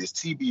from the 80s,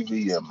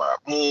 TBV in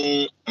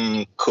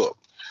my cup.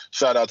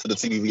 Shout out to the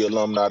TBV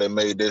alumni that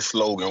made this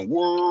slogan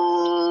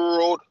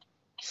world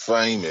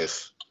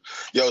famous.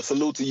 Yo,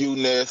 salute to you,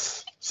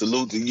 Ness.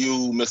 Salute to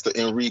you, Mr.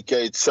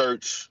 Enrique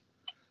Church.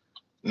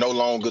 No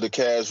longer the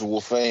casual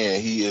fan.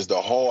 He is the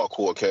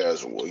hardcore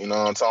casual. You know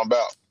what I'm talking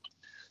about?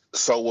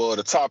 So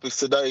the topics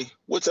today,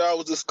 which I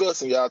was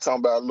discussing, y'all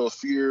talking about a little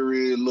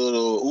Fury,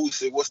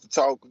 what's the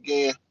talk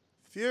again?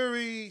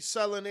 Fury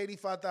selling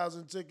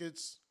 85,000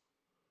 tickets.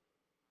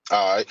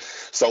 All right.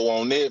 So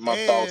on that, my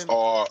thoughts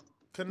are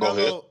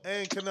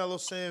Canelo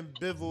saying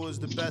Bivol is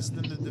the best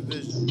in the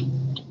division.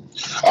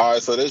 All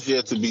right, so that's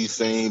yet to be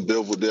seen.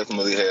 Bivol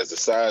definitely has the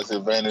size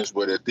advantage,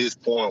 but at this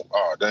point,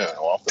 I'm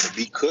finna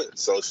be cut.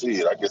 So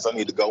shit, I guess I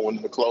need to go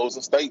into the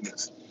closing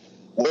statements.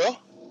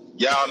 Well,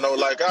 y'all know,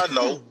 like I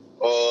know,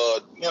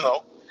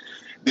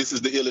 this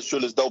is the illest,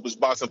 trillest, dopest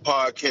boxing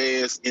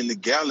podcast in the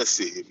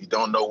galaxy. If you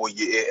don't know where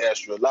you're at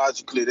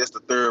astrologically, that's the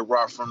third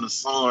rock from the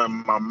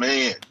sun, my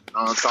man. You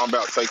know what I'm talking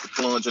about? Take the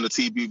plunge in the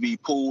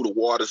TBV pool. The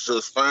water's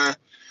just fine.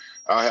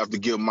 I have to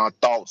give my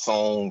thoughts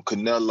on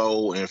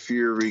Canelo and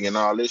Fury and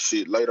all this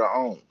shit later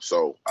on.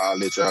 So I'll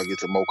let y'all get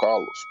to more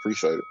callers.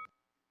 Appreciate it.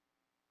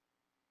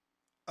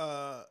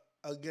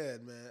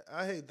 Again, man,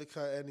 I hate to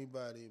cut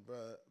anybody,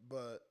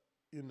 but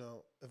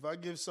if I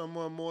give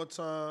someone more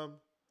time,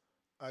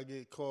 I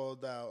get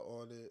called out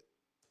on it.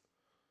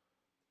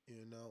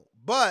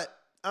 But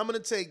I'm gonna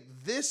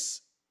take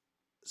this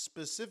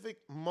specific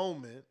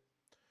moment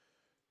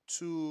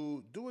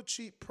to do a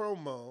cheap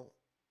promo.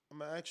 I'm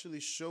going to actually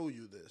show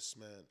you this,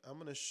 man. I'm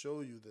going to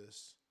show you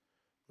this.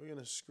 We're going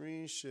to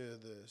screen share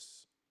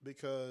this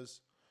because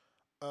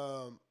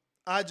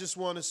I just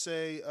want to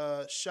say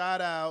shout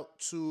out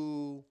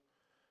to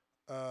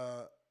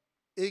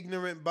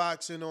Ignorant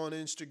Boxing on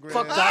Instagram.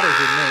 Fuck that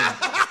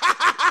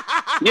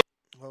is your name.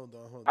 Hold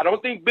on. I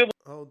don't think Bill.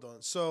 Hold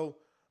on. So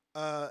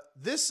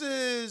this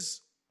is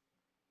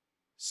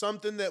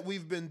something that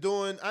we've been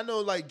doing. I know,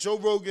 like Joe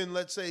Rogan,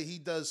 let's say he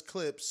does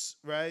clips,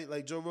 right?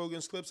 Like Joe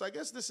Rogan's clips. I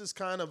guess this is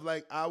kind of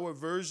like our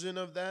version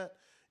of that.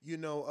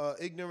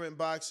 Ignorant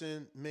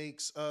Boxing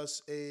makes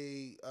us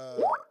a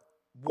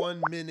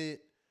 1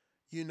 minute,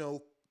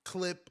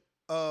 clip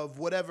of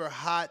whatever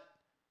hot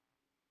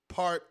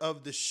part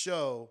of the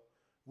show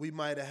we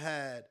might have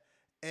had.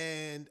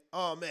 And,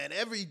 oh, man,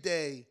 every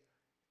day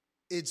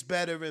it's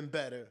better and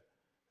better.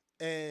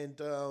 And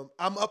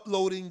I'm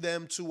uploading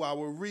them to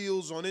our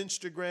Reels on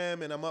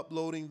Instagram, and I'm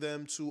uploading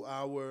them to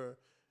our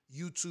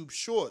YouTube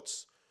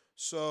Shorts.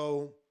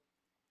 So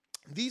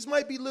these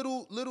might be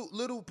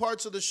little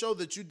parts of the show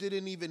that you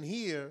didn't even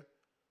hear,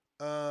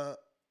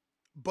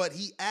 but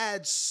he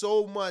adds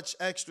so much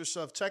extra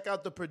stuff. Check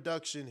out the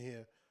production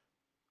here.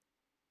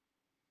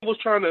 Was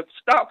trying to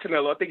stop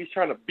Canelo. I think he's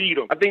trying to beat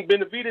him. I think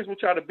Benavidez will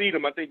try to beat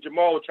him. I think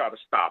Jamal will try to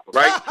stop him.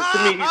 Right? So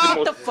to me, he's the most.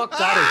 What the fuck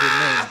that is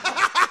your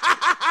name?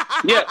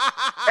 Yeah,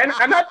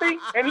 and I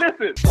think, and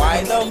listen.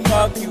 Why the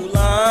fuck you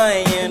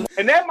lying?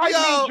 And that might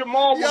mean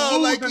Jamal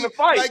will lose in the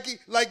fight.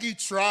 Like he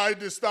tried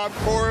to stop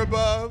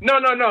Korobov. No.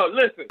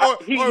 Listen,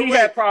 he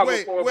had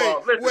problems with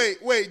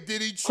Korobov. Wait.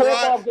 Did he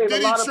try? Did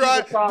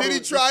he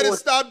try to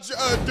stop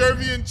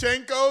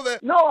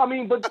Derevyanchenko? No, I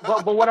mean, but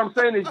what I'm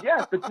saying is,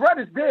 yes, the threat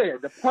is there.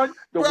 The punch,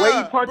 the way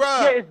he punches,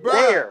 it's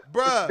there.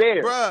 It's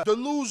there.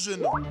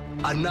 Delusional.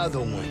 Another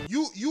one.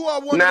 You are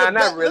one of the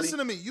best. Really. Listen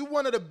to me. You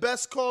one of the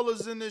best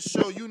callers in this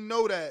show. You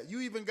know that.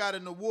 You even got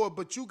an award,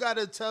 but you got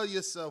to tell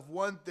yourself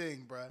one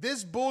thing, bro.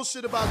 This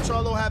bullshit about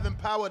Charlo having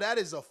power, that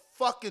is a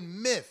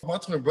fucking myth. My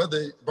twin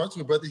brother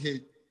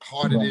hit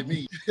harder than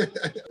me.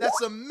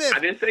 That's a myth. I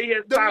didn't say he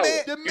has power.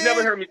 You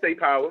never heard me say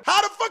power.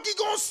 How the fuck he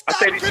gonna stop I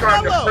said he's Canelo?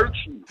 Trying to hurt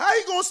you. How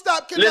he gonna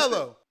stop Canelo?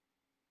 Listen,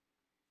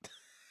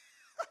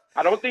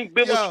 I don't think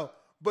Bill. Yo,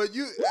 but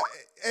you,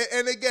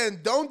 and again,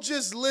 don't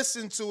just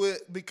listen to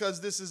it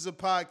because this is a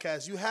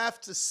podcast. You have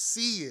to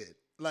see it.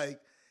 Like,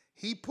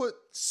 he put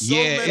so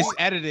many.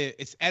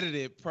 It's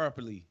edited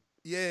properly.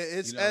 Yeah,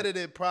 it's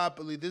edited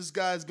properly. This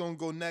guy's gonna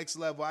go next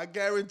level. I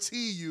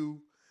guarantee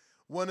you,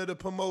 one of the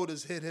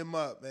promoters hit him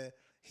up, man.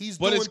 He's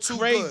doing too good. But it's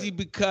crazy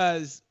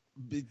because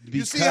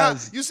you see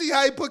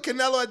how he put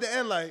Canelo at the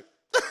end, like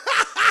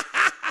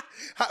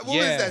what was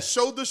that?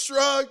 Shoulder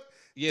shrug.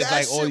 Yeah, it's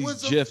like all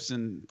these GIFs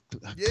and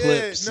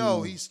clips. Yeah,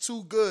 no, he's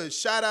too good.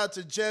 Shout out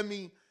to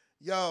Jemmy.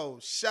 Yo,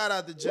 shout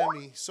out to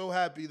Jemmy. So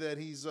happy that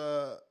he's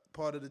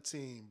part of the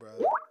team, bro.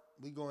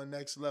 We going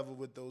next level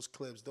with those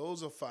clips.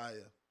 Those are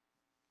fire.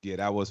 Yeah,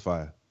 that was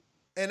fire.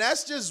 And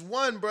that's just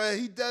one, bro.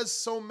 He does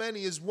so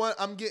many.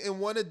 I'm getting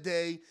one a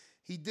day.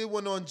 He did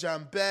one on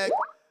John Beck.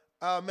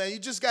 Man, you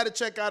just got to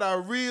check out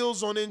our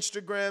Reels on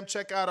Instagram.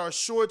 Check out our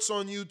Shorts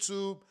on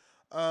YouTube.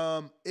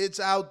 It's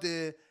out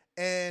there.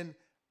 And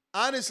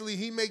honestly,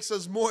 he makes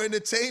us more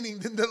entertaining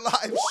than the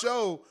live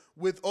show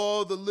with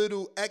all the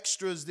little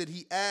extras that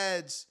he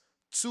adds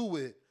to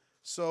it.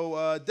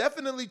 So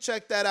definitely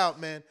check that out,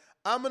 man.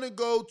 I'm going to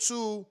go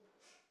to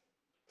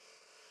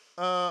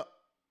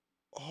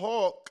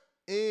Hawk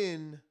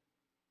in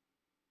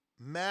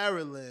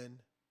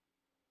Maryland.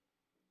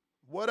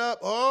 What up,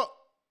 Hawk?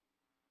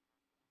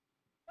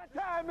 What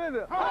time is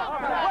it?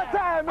 What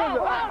time is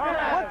it?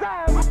 What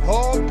time?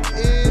 Hawk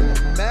in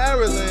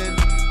Maryland.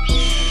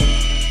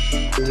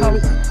 Tommy,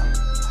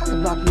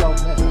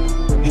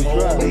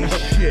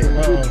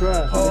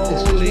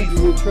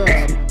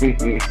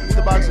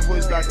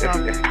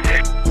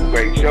 TheBoxingVoice.com.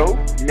 Great show.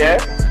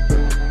 Yes.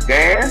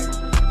 Dan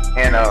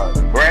and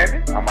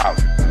Brandon. I'm out.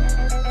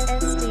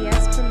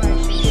 SDS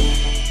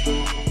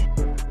Promotions.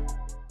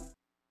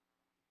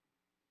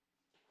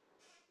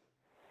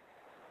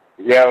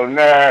 Yo,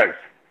 Nurse.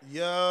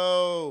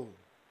 Yo.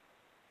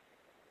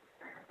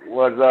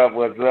 What's up?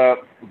 What's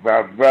up?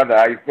 My brother,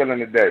 how you feeling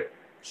today?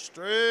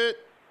 Straight.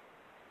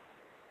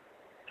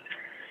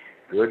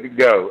 Good to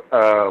go.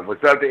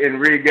 What's up to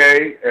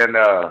Enrique and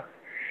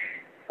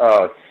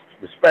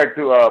respect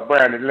to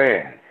Brandon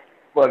Lynn.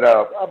 But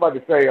I'm about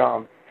to say,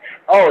 as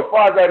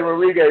far as that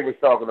Enrique was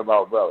talking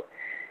about, bro,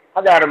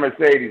 I got a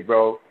Mercedes,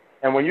 bro.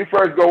 And when you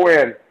first go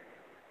in,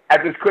 I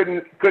just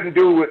couldn't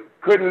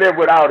live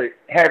without it,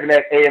 having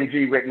that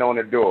AMG written on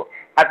the door.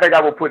 I think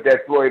I would put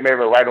that Floyd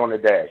Mayweather right on the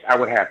dash. I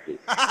would have to.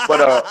 But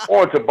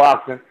on to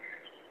boxing.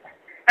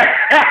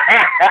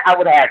 I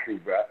would have to,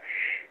 bro.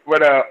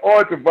 But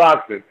on to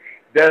boxing.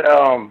 That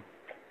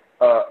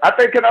I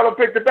think Canelo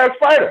picked the best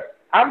fighter.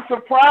 I'm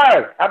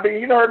surprised. I mean,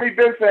 you heard me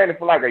been saying it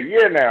for like a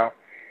year now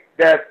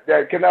that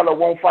Canelo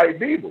won't fight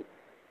Bivol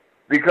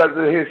because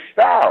of his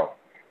style.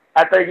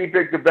 I think he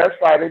picked the best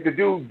fighter. The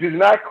dude does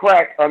not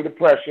crack under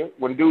pressure.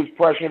 When dudes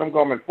pressure him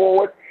coming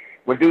forward,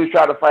 when dudes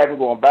try to fight him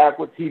going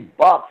backwards, he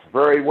boxed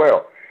very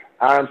well.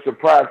 I'm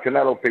surprised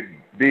Canelo picked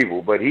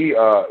Bivol, but he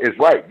is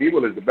right.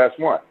 Bivol is the best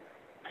one.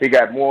 He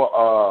got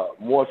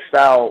more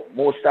style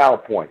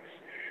points.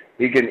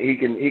 He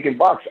can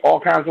box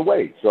all kinds of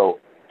ways. So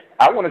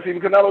I want to see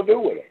what Canelo do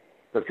with him,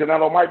 because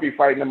Canelo might be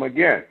fighting him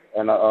again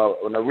in a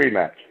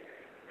rematch.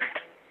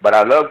 But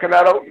I love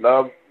Canelo,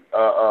 love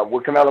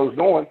what Canelo's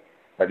doing.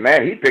 But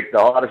man, he picked the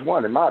hardest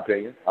one in my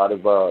opinion, out of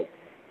as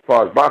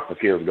far as boxing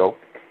skills go.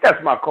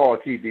 That's my call,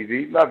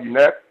 TBV. Love you,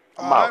 Matt.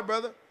 All right,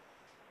 brother.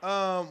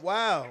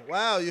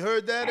 Wow. You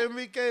heard that,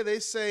 Enrique? They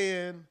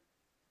saying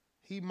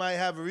he might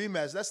have a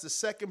rematch. That's the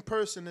second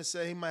person to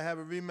say he might have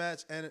a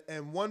rematch,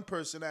 and one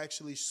person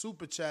actually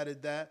super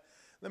chatted that.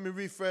 Let me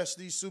refresh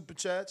these super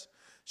chats.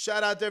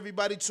 Shout out to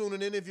everybody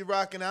tuning in. If you're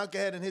rocking out, go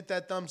ahead and hit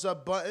that thumbs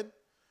up button.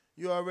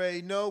 You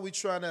already know we're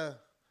trying to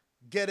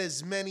get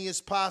as many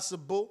as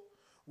possible.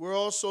 We're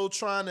also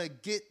trying to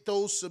get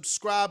those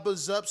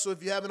subscribers up. So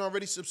if you haven't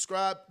already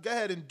subscribed, go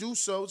ahead and do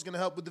so. It's going to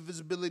help with the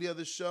visibility of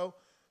the show.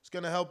 It's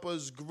going to help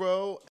us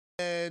grow.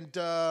 And,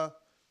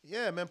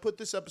 yeah, man, put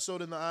this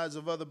episode in the eyes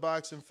of other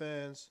boxing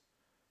fans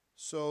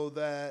so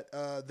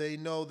that they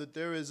know that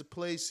there is a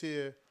place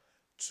here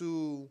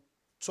to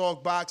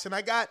talk boxing.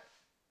 I got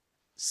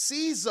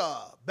Caesar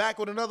back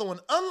with another one.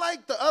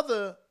 Unlike the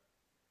other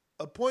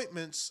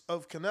appointments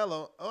of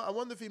Canelo, I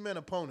wonder if he meant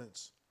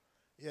opponents.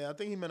 Yeah, I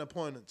think he meant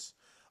opponents.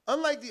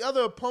 Unlike the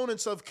other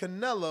opponents of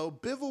Canelo,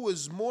 Bivol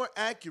is more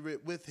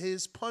accurate with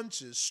his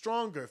punches,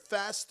 stronger,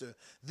 faster.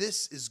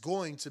 This is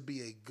going to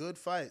be a good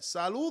fight.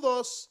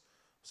 Saludos.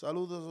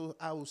 Saludos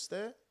a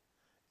usted.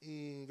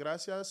 Y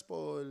gracias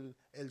por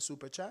el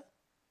super chat.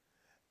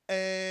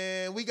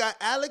 And we got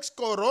Alex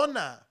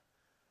Corona.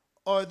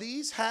 Are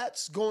these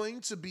hats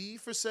going to be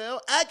for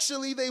sale?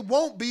 Actually, they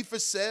won't be for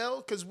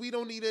sale because we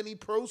don't need any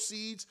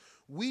proceeds.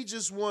 We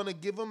just want to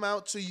give them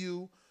out to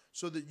you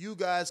so that you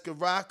guys can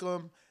rock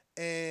them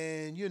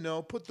and,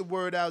 put the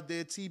word out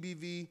there.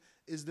 TBV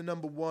is the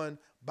 #1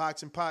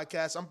 boxing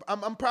podcast.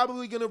 I'm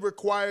probably going to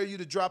require you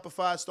to drop a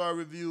 5-star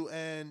review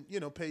and,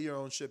 pay your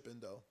own shipping,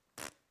 though.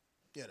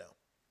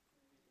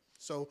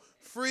 So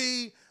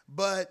free,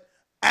 but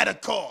at a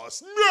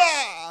cost.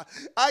 Nah!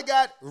 I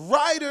got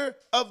Rider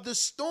of the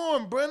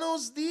Storm.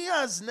 Buenos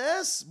dias,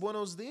 Ness.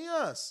 Buenos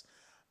dias.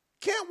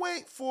 Can't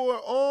wait for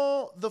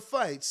all the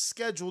fights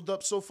scheduled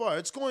up so far.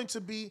 It's going to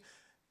be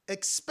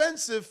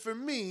expensive for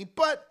me,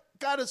 but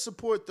gotta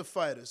support the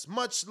fighters.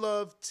 Much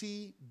love,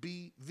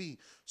 TBV.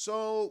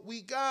 So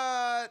we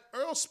got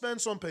Earl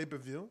Spence on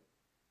pay-per-view.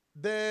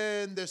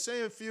 Then they're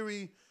saying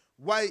Fury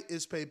White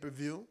is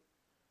pay-per-view.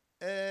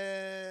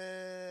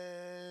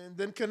 And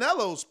then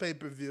Canelo's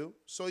pay-per-view.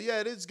 So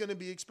yeah, it is gonna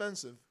be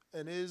expensive.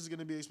 It is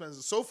gonna be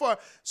expensive. So far,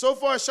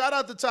 shout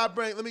out to Top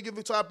Rank. Let me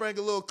give Top Rank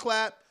a little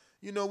clap.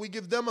 We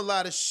give them a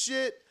lot of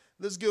shit.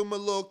 Let's give them a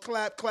little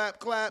clap,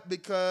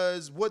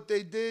 because what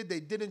they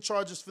didn't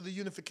charge us for the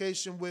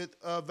unification with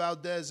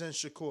Valdez and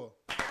Shakur.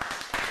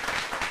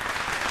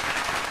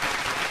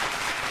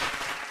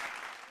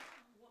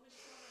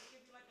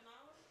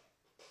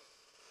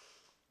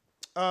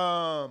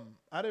 I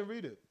didn't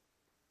read it.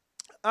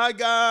 I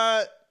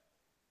got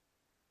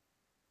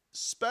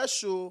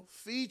special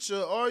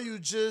feature. Are you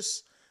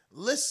just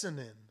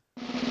listening?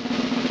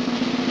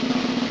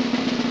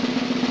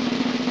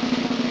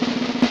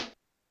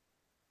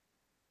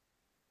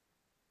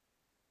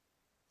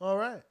 All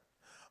right.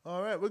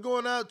 We're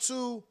going out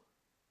to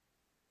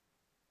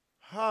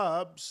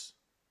Hobbs,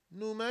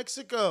 New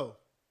Mexico.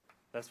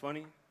 That's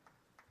funny?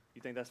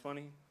 You think that's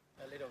funny?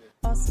 A little bit.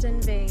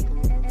 Austin V.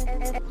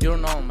 You're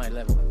not on my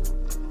level.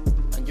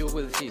 And you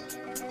will see.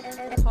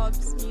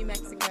 Hobbs, New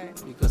Mexico.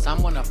 Because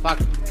I'm gonna fuck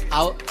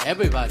out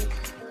everybody.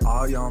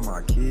 All y'all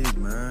my kids,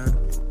 man.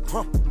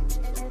 Huh.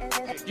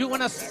 you're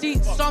gonna see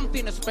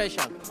something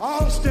special.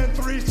 Austin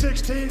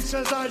 316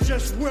 says I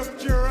just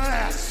whipped your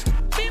ass.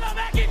 ¡Viva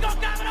México,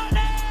 cabrones!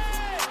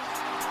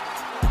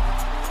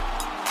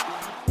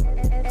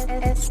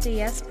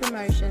 SDS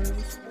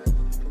Promotions.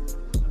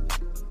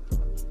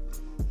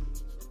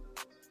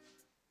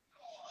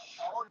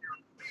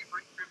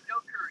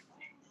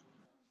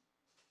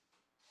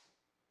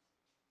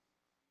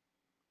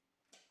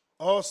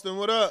 Austin,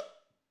 what up?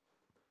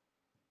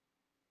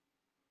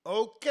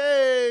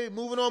 Okay,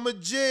 moving on,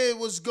 Majid.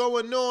 What's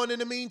going on? In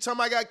the meantime,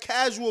 I got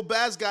Casual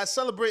Bass Guy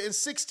celebrating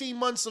 16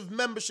 months of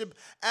membership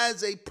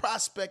as a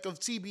prospect of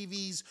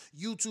TBV's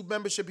YouTube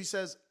membership. He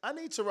says, I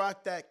need to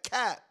rock that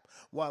cap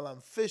while I'm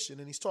fishing.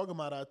 And he's talking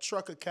about our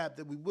trucker cap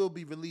that we will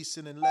be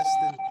releasing in less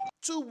than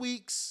 2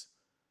 weeks.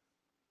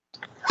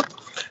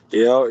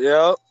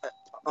 Yo.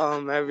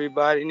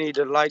 Everybody need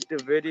to like the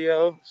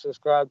video,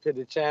 subscribe to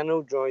the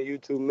channel, join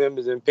YouTube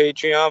members and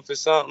Patreon for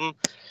something.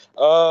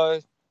 I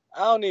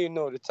don't even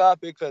know the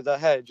topic because I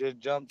had just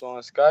jumped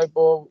on Skype.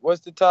 Or what's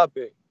the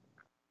topic?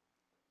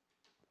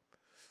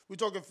 We're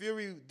talking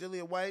Fury,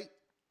 Dillian White,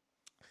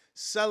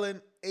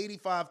 selling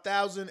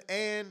 85,000,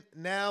 and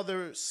now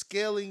they're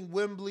scaling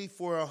Wembley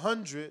for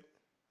 100.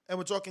 And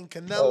we're talking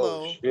Canelo.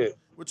 Oh, shit.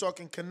 We're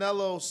talking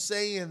Canelo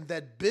saying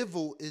that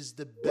Bivol is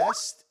the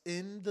best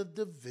in the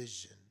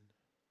division.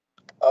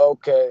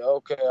 Okay.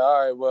 All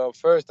right. Well,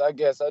 first, I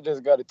guess I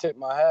just got to tip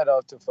my hat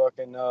off to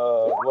fucking,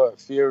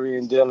 Fury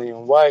and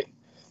Dillian White.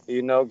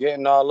 You know,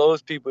 getting all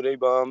those people, they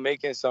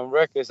making some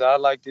records.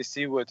 I'd like to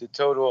see what the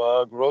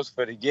total gross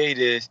for the gate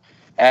is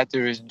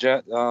after it's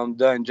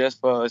done just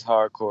for us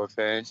hardcore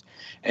fans.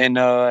 And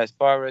as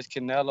far as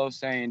Canelo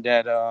saying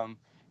that,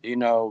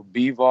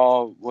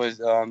 Bivol was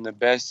the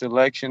best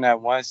selection at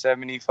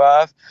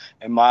 175,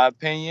 in my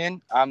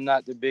opinion, I'm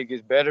not the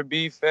biggest Better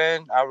B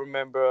fan. I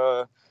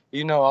remember...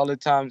 all the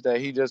times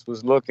that he just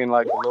was looking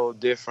like a little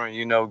different,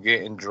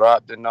 getting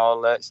dropped and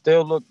all that.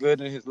 Still looked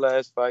good in his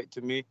last fight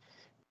to me.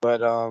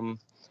 But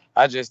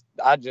I just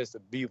a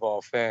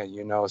Bivol fan,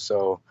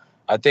 so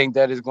I think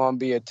that is going to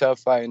be a tough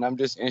fight. And I'm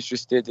just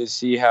interested to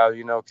see how,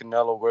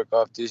 Canelo work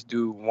off this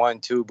dude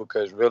 1-2,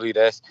 because really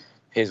that's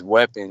his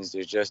weapons.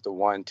 There's just a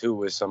 1-2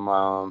 with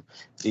some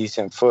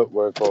decent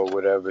footwork or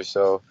whatever.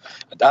 So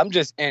I'm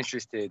just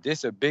interested.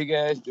 This a big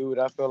ass dude.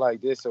 I feel like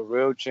this a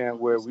real champ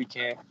where we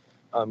can't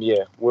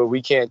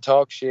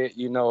talk shit,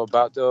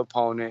 about the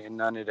opponent and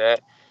none of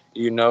that,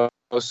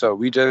 So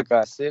we just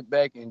got to sit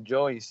back,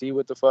 enjoy, and see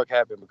what the fuck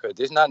happened, because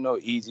it's not no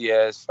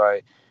easy-ass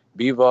fight.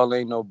 Bivol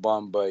ain't no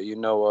bum, but,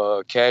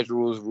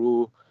 casuals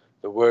rule.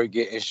 The word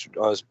getting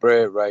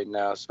spread right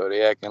now, so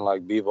they acting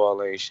like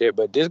Bivol ain't shit.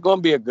 But this going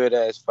to be a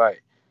good-ass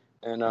fight,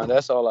 and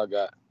that's all I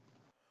got.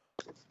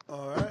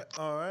 All right.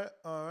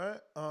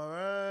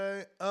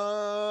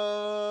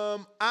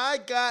 I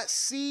got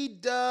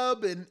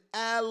C-Dub in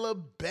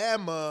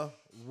Alabama.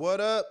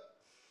 What up?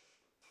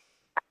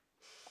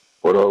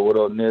 What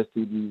up, Nest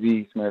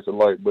TBV? Smash the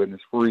like button.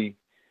 It's free.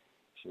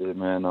 Shit,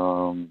 man.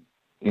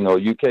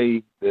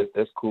 UK,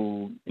 that's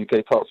cool.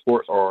 UK top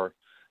sports are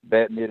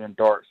badminton,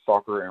 darts,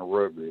 soccer, and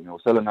rugby.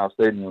 Selling out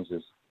stadiums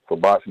is for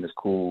boxing is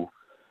cool.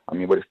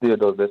 But it still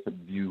does less of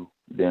view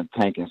than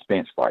Tank and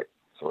Spence fight.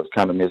 So it's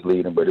kind of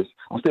misleading, but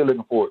I'm still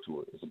looking forward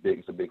to it. It's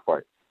a big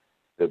fight.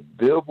 The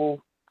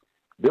Bivol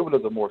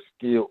is a more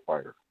skilled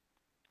fighter.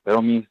 That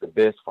don't mean he's the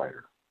best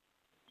fighter.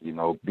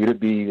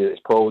 B2B, there's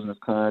pros and there's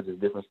cons, there's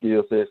different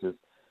skill sets, is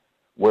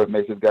what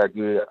makes this guy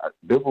good.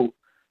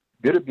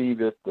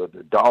 B2B is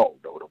the dog,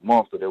 though, the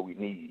monster that we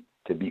need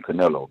to beat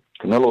Canelo.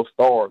 Canelo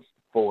starts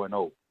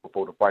 4-0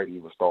 before the fight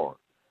even starts.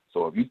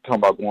 So if you're talking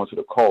about going to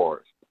the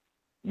cards,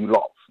 you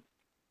lost.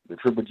 The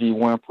Triple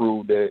G1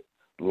 proved that.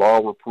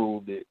 Lara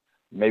proved it.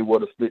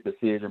 Mayweather split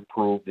decision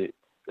proved it.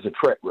 It's a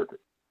track record.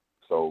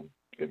 So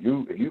if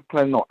you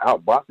planning on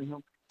outboxing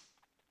him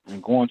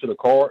and going to the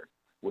card,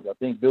 which I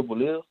think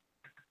Bivol is,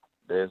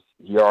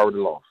 he already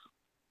lost.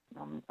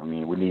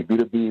 We need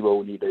B2B, but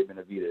we need Dave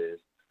Benavidez.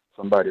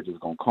 Somebody just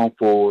gonna come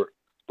forward,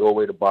 throw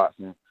away the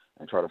boxing,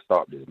 and try to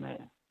stop this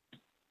man.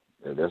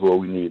 That's what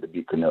we need to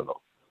beat Canelo.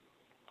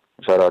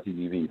 Shout out to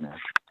TBV, man.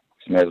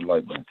 Smash the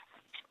like button.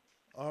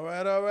 All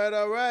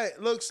right.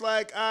 Looks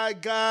like I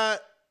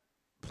got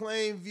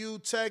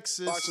Plainview,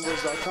 Texas.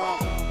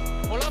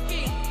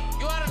 Oloki,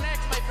 you are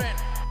next, my friend.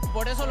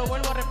 Por eso lo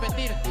vuelvo a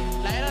repetir.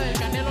 La era del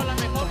Canelo es la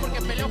mejor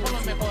porque peleó con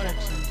los mejores.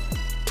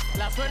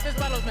 La suerte es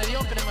para los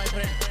mediocres, my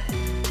friend.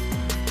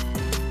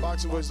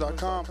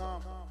 BoxingVoice.com.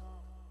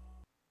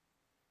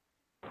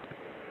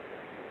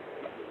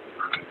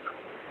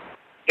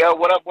 Yo,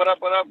 what up?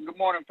 Good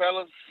morning,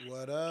 fellas.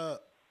 What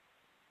up?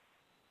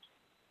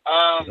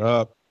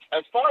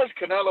 As far as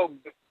Canelo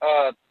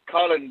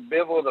calling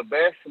Bivol the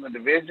best in the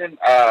division,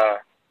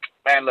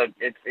 man, look,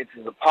 it's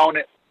his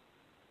opponent.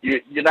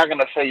 You're not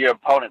gonna say your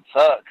opponent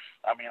sucks.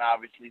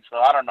 Obviously, so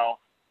I don't know.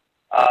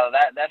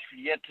 That's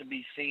yet to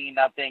be seen.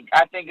 I think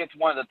it's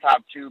one of the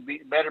top two.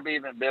 Better be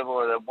even Bivol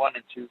or the 1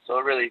 and 2. So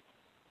really,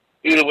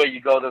 either way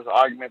you go, there's an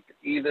argument for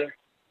either.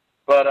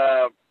 But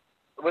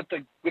with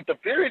the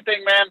Fury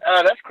thing, man,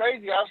 that's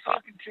crazy. I was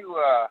talking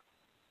to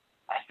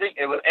I think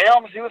it was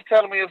Elms. He was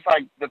telling me it's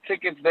like the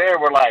tickets there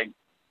were like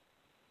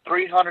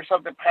 300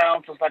 something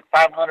pounds. So it's like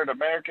 500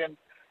 American,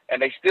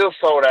 and they still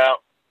sold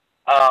out,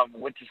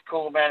 which is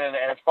cool, man. And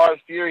as far as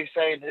Fury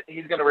saying that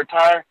he's going to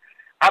retire,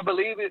 I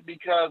believe it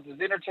because as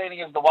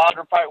entertaining as the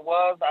Wilder fight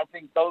was, I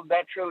think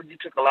that trilogy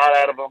took a lot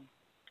out of him.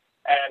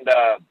 And,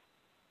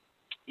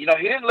 you know,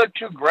 he didn't look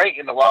too great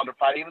in the Wilder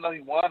fight, even though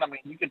he won. I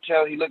mean, you could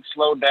tell he looked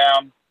slowed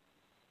down,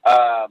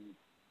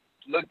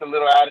 looked a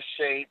little out of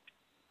shape.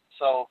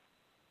 So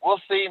we'll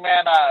see,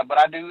 man. But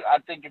I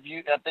think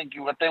you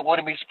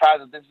wouldn't be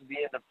surprised if this is the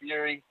end of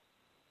Fury.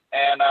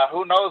 And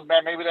who knows,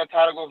 man? Maybe that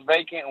title goes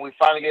vacant, and we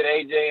finally get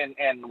AJ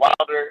and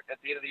Wilder at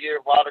the end of the year.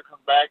 If Wilder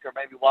comes back, or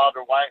maybe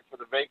Wilder White for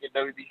the vacant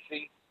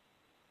WBC.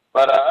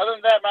 But other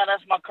than that, man,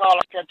 that's my call.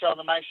 I'll catch you on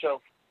the night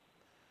show.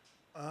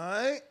 All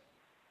right.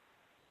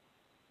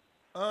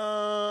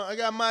 I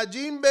got my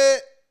Jimbe.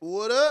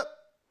 What up?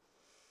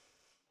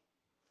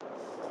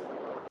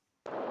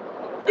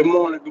 Good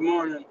morning. Good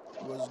morning.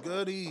 What's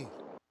goody?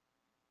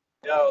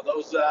 Yo,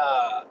 those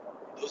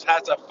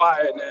hats are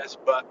fire, Ness.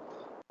 But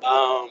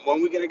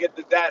when we gonna get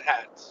the dad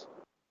hats?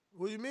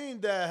 What do you mean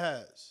dad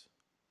hats?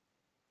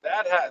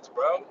 Dad hats,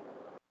 bro.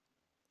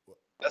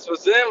 That's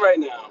what's in right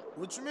now.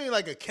 What you mean,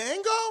 like a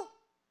Kango?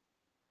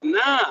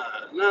 Nah.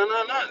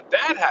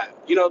 Dad hat.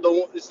 You know,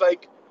 it's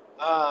like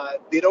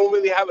they don't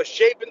really have a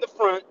shape in the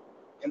front,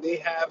 and they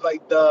have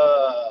like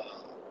the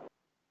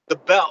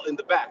belt in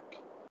the back.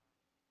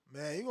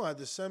 Man, you gonna have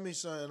to send me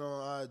something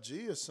on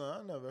IG or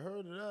something. I never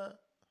heard of that.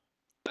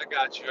 I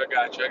got you.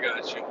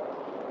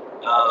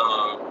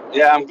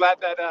 Yeah, I'm glad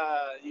that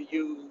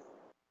you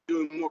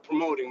doing more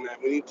promoting, man.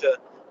 We need to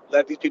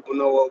let these people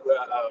know what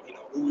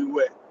who we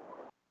with.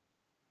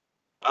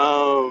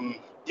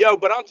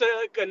 But on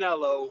to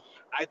Canelo.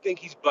 I think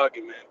he's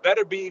bugging, man.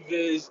 Better Beef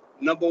is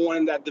number one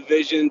in that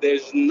division.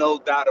 There's no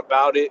doubt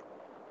about it.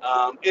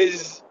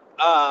 Is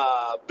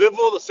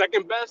Bivol the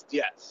second best?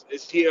 Yes.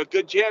 Is he a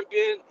good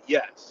champion?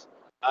 Yes.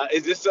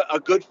 Is this a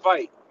good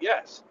fight?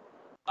 Yes.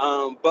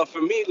 But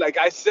for me, like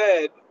I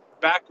said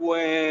back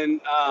when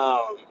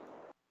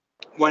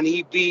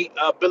he beat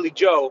Billy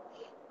Joe,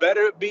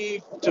 Better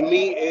Beef to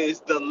me is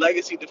the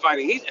legacy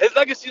defining. His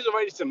legacy is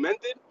already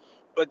cemented,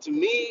 but to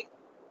me,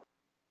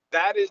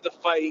 that is the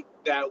fight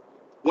that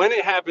when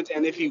it happens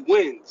and if he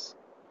wins,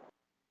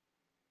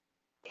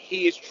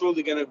 he is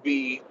truly going to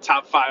be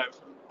top 5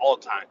 all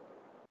time,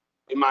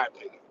 in my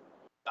opinion.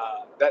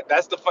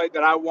 That's the fight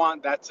that I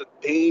want. That's a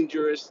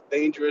dangerous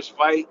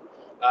fight.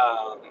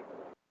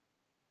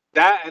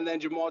 That and then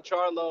Jamal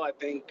Charlo, I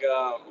think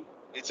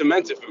it's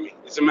cemented for me.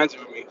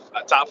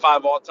 A top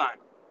 5 all time,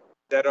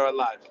 dead or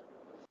alive.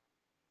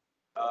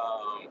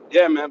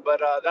 Yeah, man.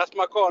 But that's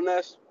my call,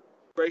 Ness.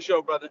 Great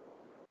show, brother.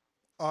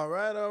 All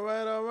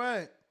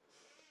right.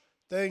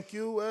 Thank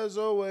you, as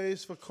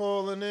always, for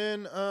calling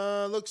in.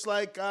 Looks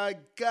like I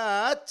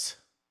got...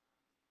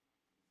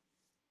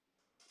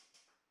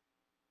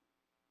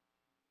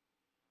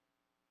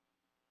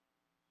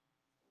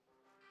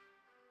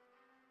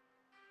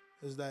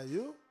 Is that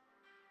you?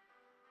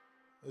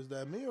 Is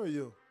that me or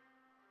you?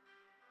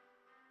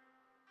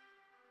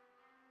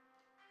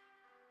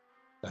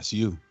 That's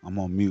you. I'm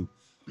on mute.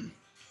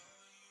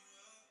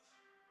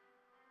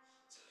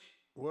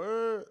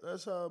 Word?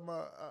 That's how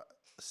my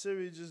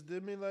Siri just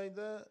did me like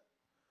that?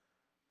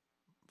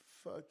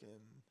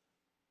 Fucking.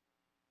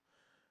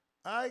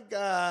 I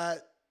got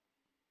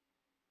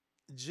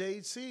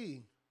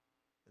JT,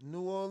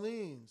 New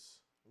Orleans.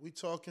 We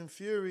talking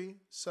Fury,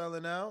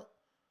 selling out.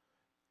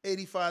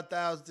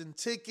 85,000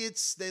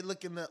 tickets. They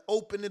looking to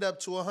open it up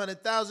to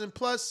 100,000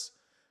 plus.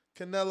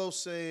 Canelo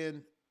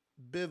saying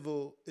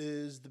Bivol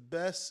is the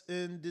best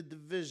in the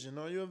division.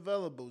 Are you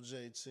available,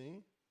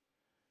 JT,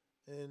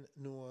 in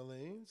New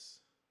Orleans?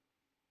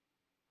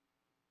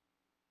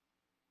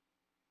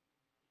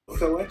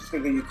 So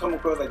interesting that you come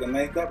across like a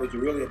nice guy, but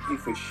you're really a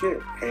piece of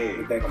shit. Hey,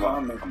 with that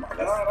comment. Come on.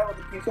 No, that was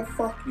a piece of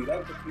fuck you. That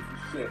was a piece of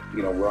shit.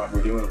 You know,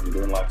 we're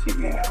doing live TV.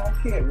 Man, I don't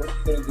care. What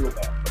you gonna do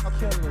about it? I'll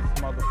kill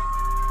this mother.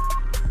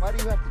 Why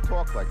do you have to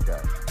talk like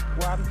that?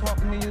 Well, I'm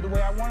talking to you the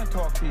way I want to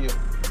talk to you.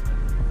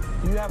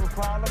 You have a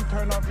problem?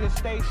 Turn off your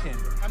station.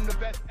 I'm the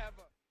best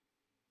ever.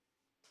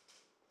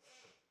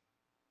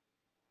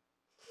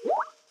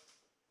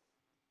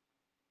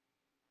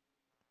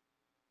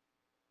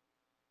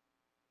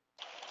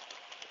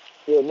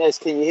 Yo, Ness,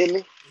 can you hear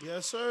me?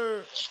 Yes,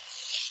 sir.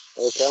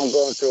 Okay, I'm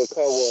going through a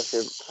car wash.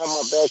 How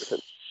my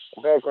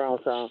background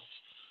sound?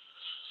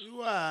 You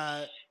all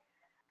right?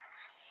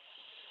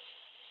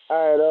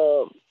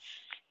 All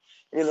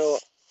right,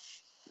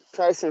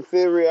 Tyson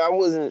Fury, I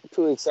wasn't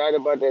too excited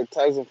about that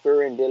Tyson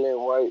Fury and Dillian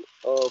White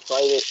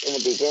fight in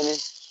the beginning,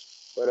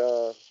 but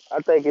I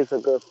think it's a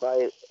good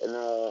fight, and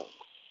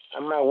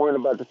I'm not worried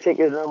about the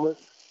ticket numbers.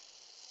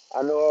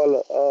 I know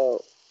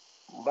all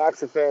the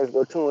boxing fans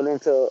go tune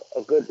into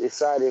a good,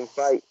 exciting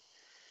fight,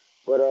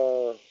 but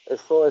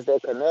as far as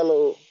that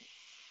Canelo,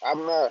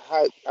 I'm not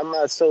hyped. I'm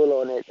not sold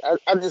on it.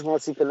 I just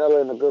want to see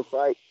Canelo in a good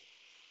fight.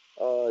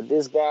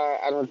 This guy,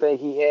 I don't think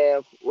he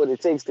have what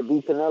it takes to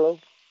beat Canelo.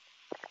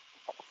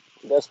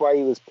 That's why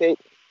he was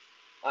picked,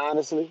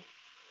 honestly.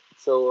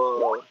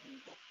 So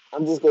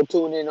I'm just gonna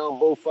tune in on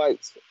both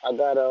fights. I'm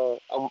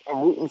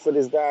rooting for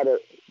this guy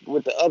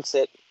with the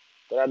upset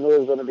that I know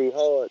is gonna be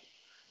hard.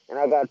 And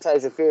I got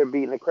Tyson Fury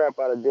beating the crap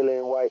out of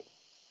Dillian White.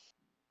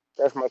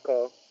 That's my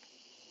call.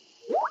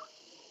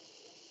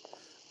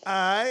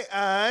 All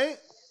right.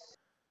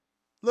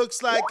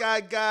 Looks like I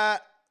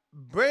got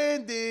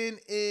Brandon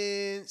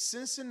in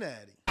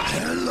Cincinnati.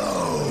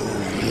 Hello,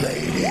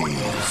 ladies.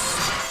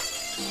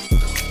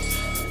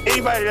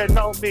 Anybody that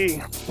know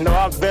me know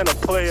I've been a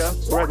player,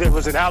 whether it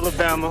was in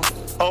Alabama,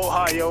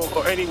 Ohio,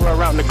 or anywhere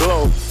around the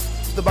globe.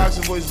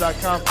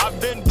 TheBoxingVoice.com. I've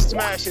been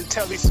smashing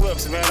Telly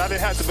Swifts, man. I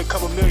didn't have to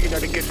become a millionaire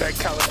to get that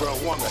caliber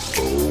of woman.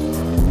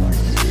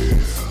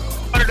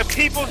 One of the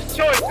people's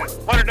choices,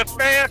 one of the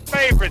fans'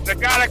 favorites, a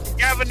guy that can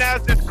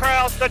galvanize this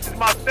crowd, such as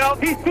myself.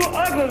 He's too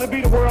ugly to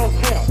be the world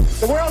champ.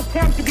 The world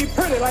champ should be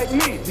pretty like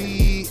me.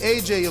 The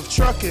AJ of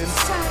trucking.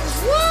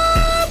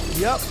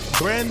 Yep,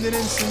 Brandon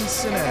in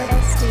Cincinnati.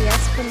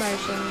 SDS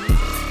Promotions.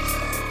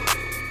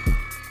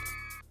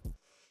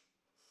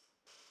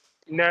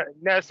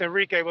 Ness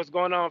Enrique, what's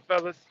going on,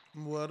 fellas?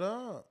 What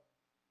up?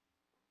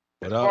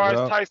 As far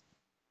as Tyson,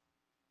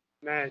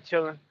 man,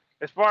 chilling.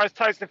 As far as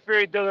Tyson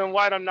Fury, Dillian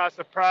White, I'm not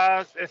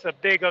surprised. It's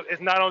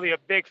not only a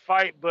big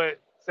fight, but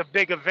it's a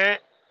big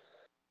event.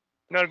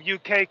 You know, the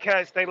UK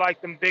cats, they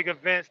like them big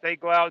events. They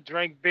go out,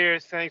 drink beer,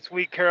 sing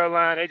Sweet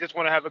Caroline. They just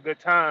want to have a good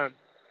time.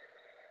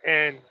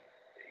 And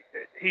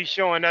he's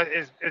showing that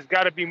it's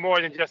got to be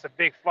more than just a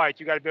big fight.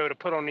 You got to be able to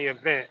put on the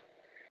event.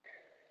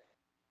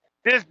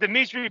 This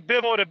Dimitri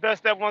Bivol, the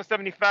best at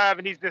 175,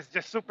 and he's this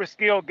just super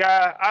skilled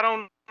guy. I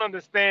don't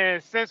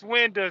understand. Since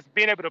when does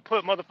being able to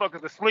put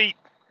motherfuckers to sleep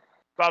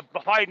by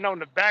fighting on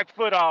the back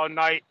foot all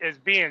night as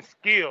being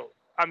skilled?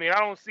 I mean, I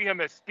don't see him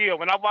as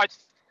skilled. When I watch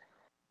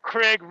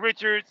Craig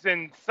Richards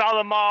and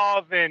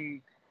Salamov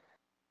and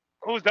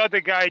who's the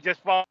other guy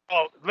just fought,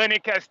 Lenny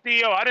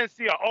Castillo, I didn't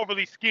see an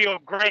overly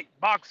skilled great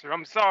boxer.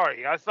 I'm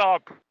sorry. I saw a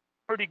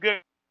pretty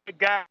good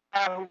guy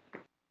who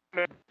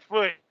the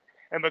foot.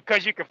 And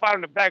because you can fight on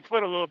the back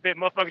foot a little bit,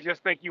 motherfuckers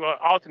just think you're an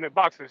ultimate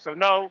boxer. So,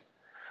 no,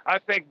 I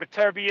think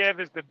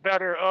Beterbiev is the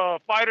better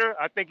fighter.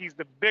 I think he's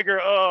the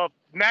bigger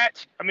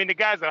match. I mean, the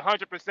guy's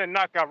 100%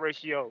 knockout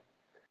ratio.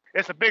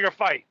 It's a bigger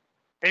fight,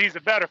 and he's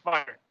a better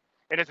fighter.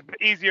 And it's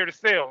easier to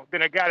sell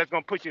than a guy that's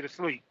going to put you to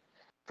sleep.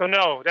 So,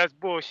 no, that's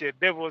bullshit.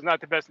 Bivol is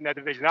not the best in that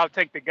division. I'll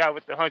take the guy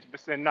with the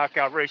 100%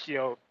 knockout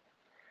ratio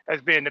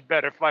as being the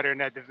better fighter in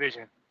that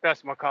division.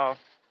 That's my call.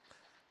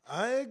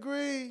 I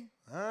agree.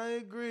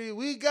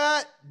 We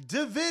got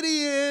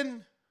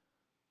Davidian.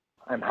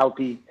 I'm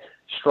healthy,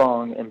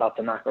 strong, and about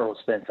to knock Earl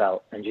Spence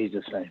out in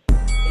Jesus' name.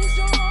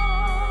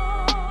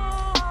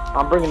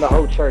 I'm bringing the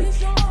whole church.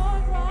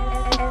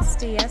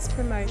 SDS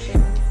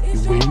Promotions. You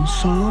win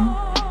some,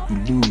 you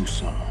lose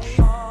some.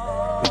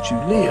 But you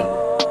live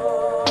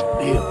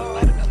and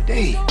fight another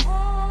day.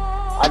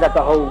 I got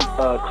the whole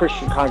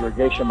Christian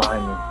congregation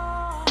behind me.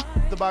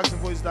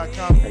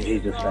 TheBoxingVoice.com. In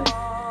Jesus' name.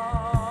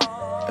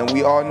 And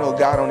we all know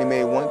God only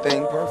made one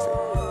thing perfect,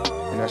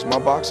 and that's my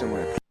boxing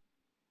ring.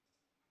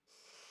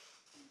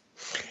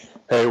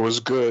 Hey, what's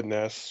good,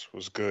 Ness?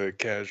 What's good,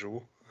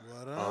 Casual?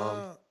 What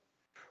up?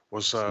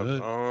 What's up?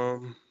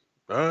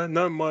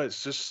 Not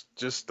much. Just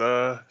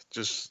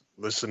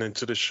listening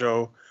to the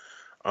show.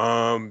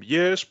 Yeah,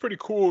 it's pretty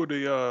cool.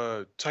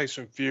 The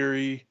Tyson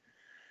Fury,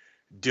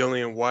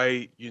 Dillian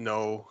White,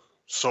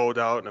 sold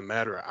out in a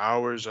matter of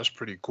hours. That's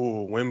pretty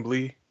cool.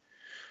 Wembley.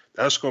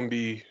 That's gonna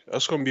be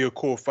a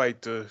cool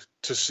fight to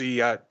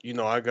see. I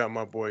got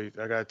my boy,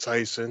 I got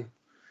Tyson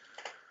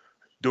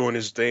doing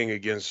his thing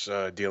against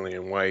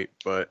Dillian White,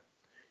 but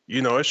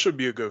it should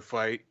be a good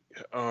fight.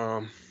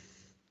 Who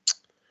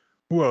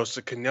else?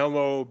 The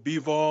Canelo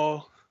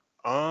Bivol.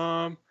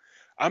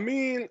 I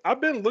mean, I've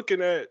been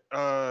looking at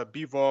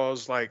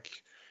Bivol's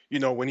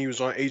when he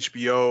was on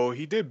HBO,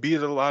 he did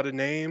beat a lot of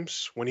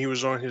names when he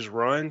was on his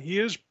run. He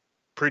is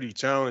pretty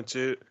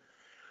talented.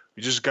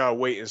 We just gotta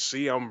wait and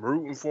see. I'm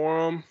rooting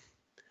for him,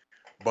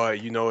 but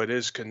it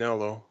is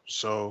Canelo,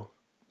 so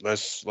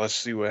let's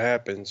see what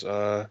happens.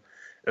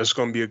 It's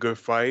gonna be a good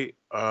fight.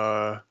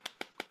 I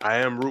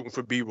am rooting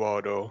for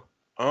Bivol though.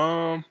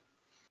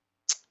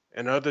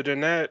 And other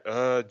than that,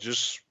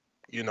 just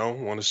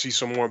want to see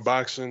some more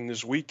boxing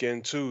this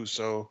weekend too.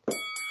 So,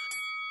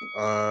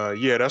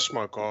 yeah, that's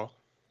my call.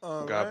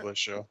 All God right.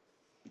 bless you.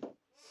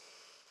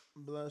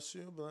 Bless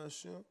you.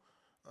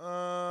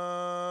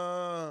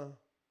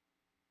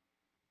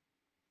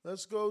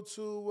 Let's go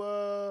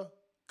to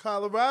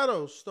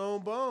Colorado.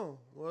 Stone Bone.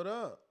 What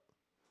up?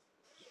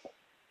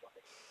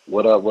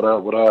 What up?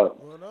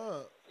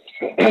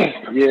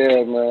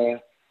 Yeah, man.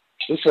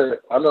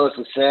 I know it's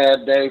a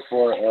sad day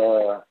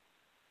for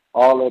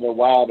all of the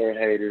Wilder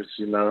haters,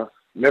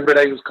 Remember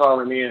they was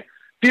calling in,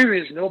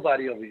 Fury is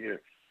nobody over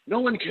here. No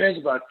one cares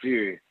about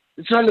Fury.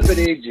 It's all about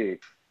AJ.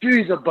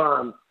 Fury's a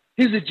bomb.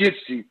 He's a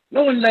gypsy.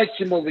 No one likes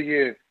him over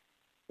here.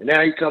 And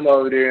now he come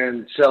over there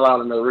and sell out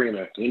an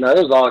arena. It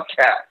was all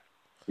cap.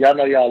 Y'all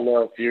know y'all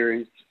love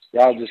Fury.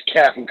 Y'all just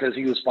capping because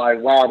he was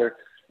fighting Wilder.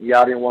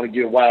 y'all didn't want to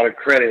give Wilder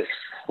credit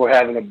for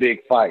having a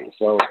big fight.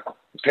 So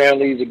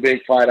apparently he's a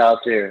big fight out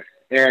there.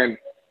 And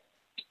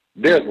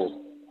Bivol.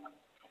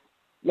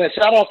 Man,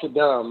 shout out to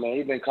Dom, man.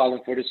 He's been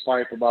calling for this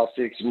fight for about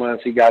 6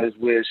 months. He got his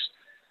wish.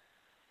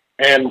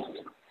 And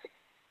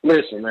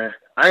listen, man,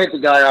 I ain't the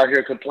guy out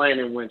here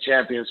complaining when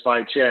champions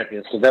fight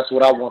champions, because that's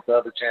what I want the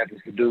other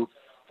champions to do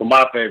for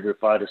my favorite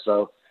fighter.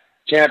 So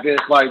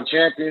champions fighting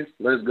champions,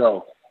 let's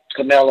go.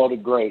 Canelo the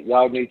Great.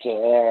 Y'all need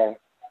to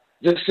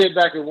just sit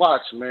back and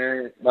watch,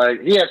 man.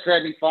 Like, he at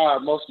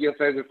 75. Most of your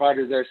favorite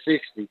fighters are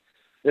 60.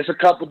 It's a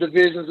couple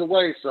divisions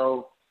away,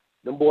 so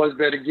them boys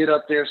better get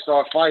up there and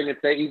start fighting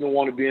if they even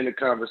want to be in the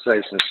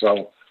conversation.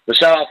 So, but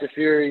shout out to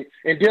Fury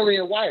and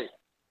Dillian White.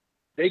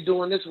 They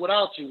doing this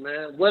without you,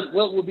 man. What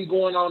would be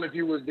going on if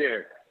you was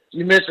there?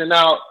 You missing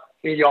out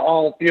in your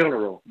own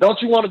funeral.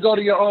 Don't you want to go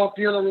to your own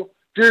funeral?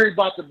 Fury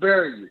about to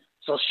bury you.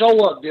 So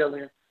show up,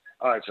 Dillian.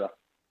 All right, y'all.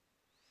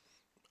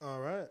 All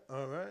right.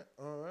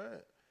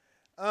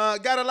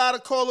 Got a lot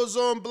of callers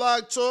on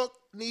Blog Talk.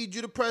 Need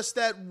you to press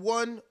that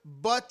one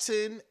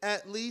button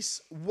at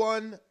least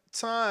one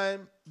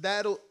time.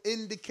 That'll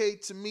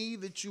indicate to me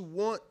that you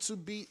want to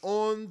be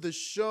on the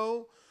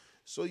show.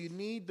 So you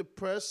need to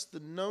press the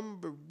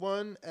number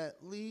 1 at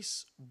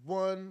least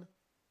one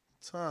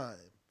time.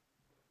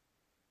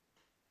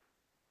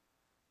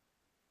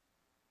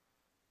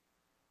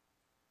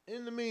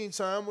 In the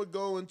meantime, we're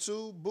going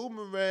to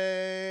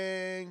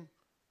Boomerang.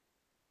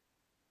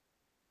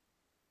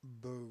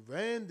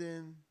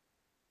 Brandon.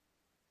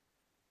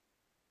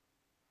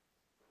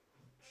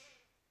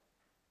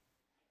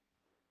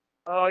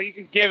 You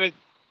can give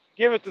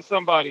it to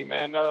somebody,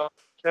 man. That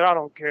I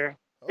don't care.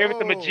 Give it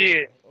to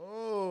Majid.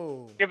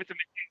 Give it to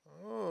Majid.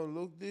 Oh,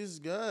 look this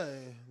guy.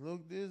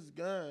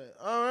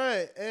 All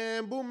right,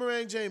 and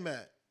Boomerang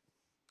J-Mac.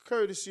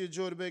 Courtesy of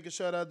Jordan Baker.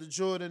 Shout out to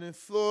Jordan in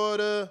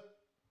Florida.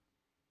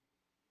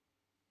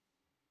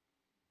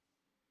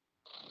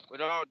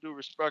 With all due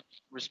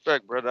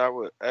respect, brother, I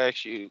would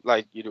actually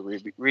like you to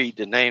read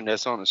the name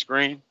that's on the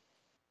screen.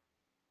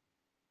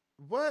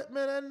 What,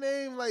 man? That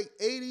name like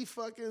 80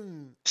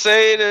 fucking.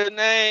 Say the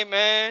name,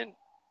 man.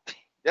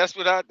 That's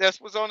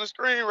what's on the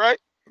screen, right?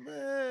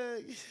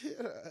 Man,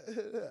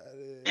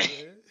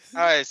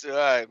 all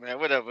right, man.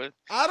 Whatever.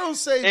 I don't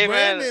say hey,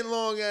 Brandon man.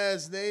 long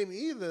ass name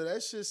either.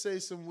 That should say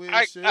some weird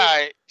shit. All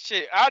right,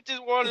 shit. I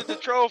just wanted to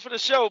troll for the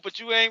show, but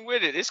you ain't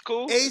with it. It's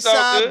cool.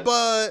 A-side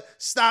Bud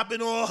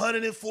stopping all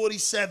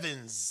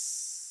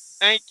 147s.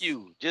 Thank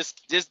you.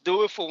 Just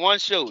do it for one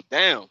show.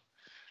 Damn.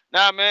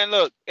 Nah, man.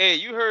 Look, hey,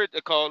 you heard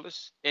the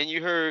callers and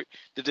you heard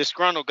the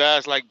disgruntled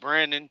guys like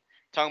Brandon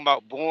talking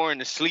about boring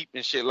and sleep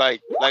and shit.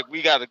 Like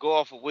we got to go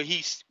off of what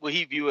he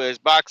view as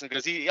boxing,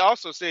 because he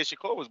also said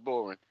Shakur was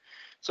boring.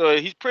 So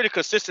he's pretty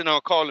consistent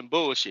on calling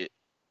bullshit.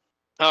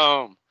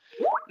 I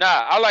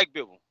like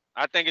Bivol.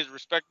 I think he's a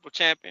respectable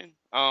champion.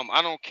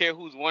 I don't care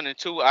who's 1 and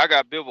 2. I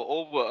got Bivol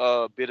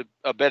over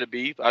Better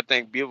Beef. I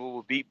think Bivol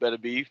will beat Better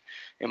Beef,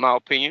 in my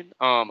opinion.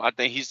 I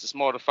think he's the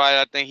smarter fighter.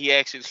 I think he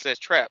actually sets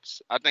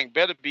traps. I think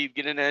Better Beef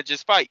get in there and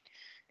just fight.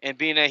 And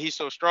being that he's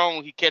so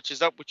strong, he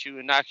catches up with you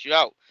and knocks you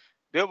out.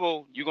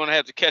 Bivol, you're going to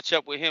have to catch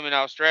up with him and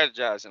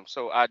out-strategize him.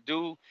 So I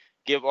do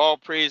give all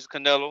praise to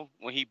Canelo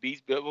when he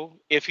beats Bivol,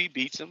 if he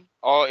beats him,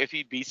 or if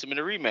he beats him in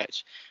a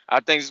rematch.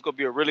 I think it's going to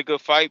be a really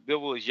good fight.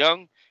 Bivol is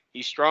young.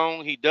 He's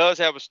strong. He does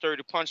have a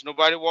sturdy punch.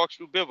 Nobody walks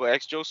through Bivol.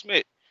 Ask Joe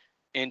Smith.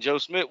 And Joe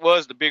Smith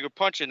was the bigger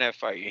punch in that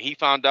fight. And he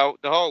found out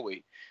the hard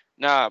way.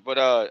 I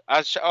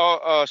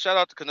shout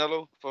out to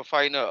Canelo for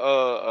fighting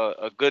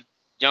a good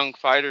young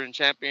fighter and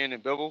champion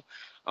in Bivol.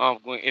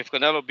 If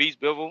Canelo beats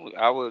Bivol,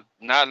 I would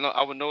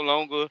no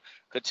longer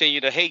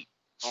continue to hate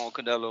on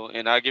Canelo,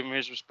 and I give him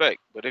his respect.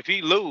 But if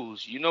he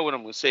lose, you know what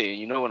I'm gonna say, and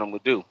you know what I'm gonna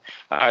do.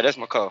 All right, that's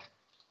my call.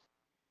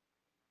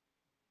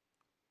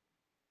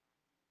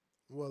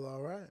 Well,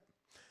 all right.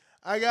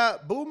 I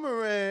got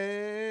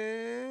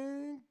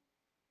Boomerang.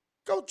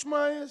 Coach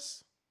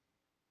Myers.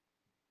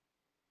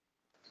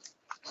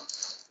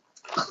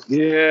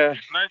 Yeah,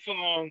 nice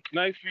for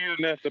you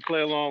to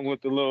play along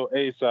with the little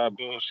A-side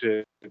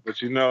bullshit. But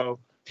you know,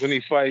 when he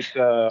fights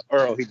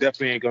Earl, he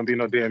definitely ain't gonna be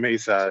no damn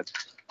A-side.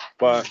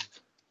 But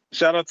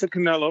shout out to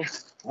Canelo.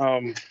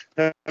 Him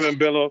and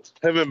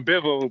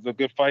Bivol was a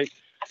good fight.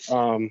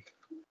 Earl,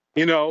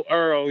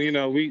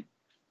 we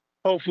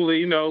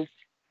hopefully,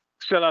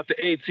 shout out to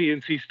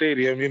AT&T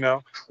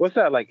Stadium, what's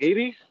that, like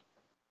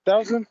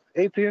 80,000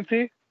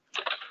 AT&T?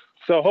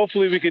 So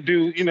hopefully we could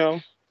do,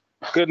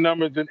 good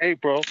numbers in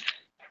April.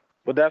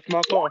 But that's my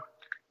call.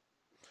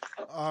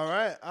 All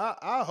right.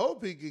 I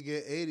hope he could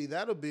get 80.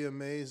 That'll be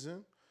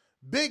amazing.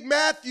 Big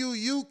Matthew,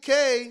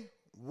 UK.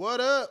 What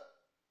up?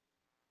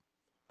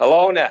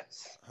 Hello,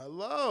 Nets.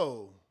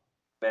 Hello.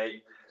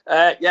 Mate.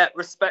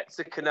 Respect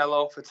to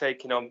Canelo for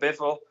taking on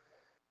Bivol.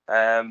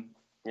 I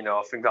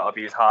think that'll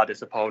be his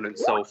hardest opponent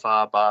so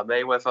far, by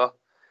Mayweather.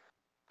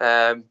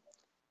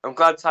 I'm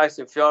glad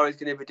Tyson Fury is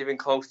going to be giving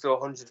close to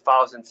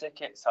 100,000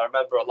 tickets. I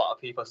remember a lot of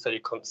people said he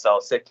couldn't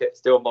sell tickets.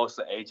 They were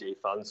mostly AJ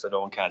fans, so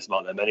no one cares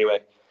about them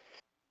anyway.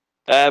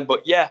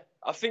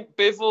 I think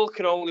Bivol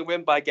can only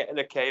win by getting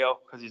a KO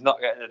because he's not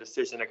getting a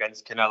decision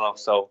against Canelo.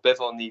 So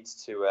Bivol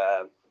needs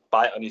to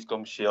bite on his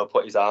gum shield,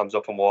 put his arms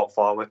up and walk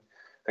forward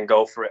and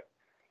go for it.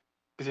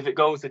 Because if it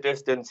goes the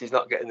distance, he's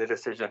not getting the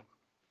decision.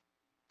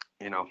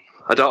 You know,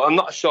 I'm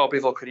not sure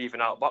Bivol could even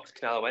outbox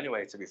Canelo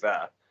anyway, to be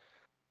fair.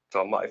 So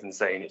I'm not even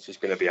saying it's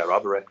just going to be a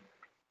robbery.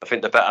 I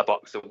think the better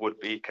boxer would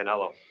be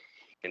Canelo,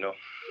 you know.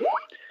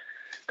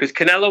 Because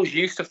Canelo's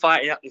used to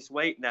fighting at this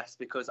weight, Ness,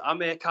 because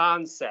Amir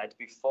Khan said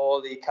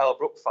before the Kell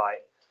Brook fight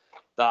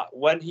that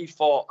when he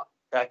fought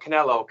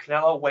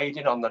Canelo weighed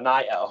in on the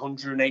night at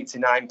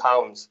 189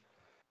 pounds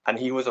and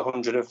he was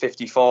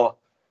 154.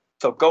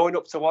 So going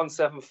up to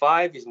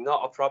 175 is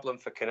not a problem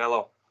for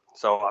Canelo.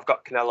 So I've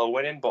got Canelo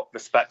winning, but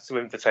respect to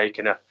him for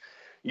taking a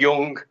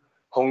young,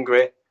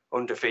 hungry,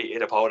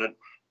 undefeated opponent.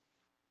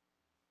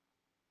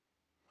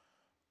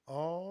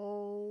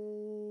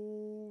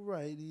 All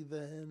righty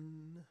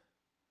then.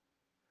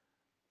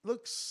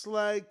 Looks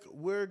like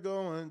we're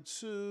going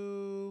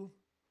to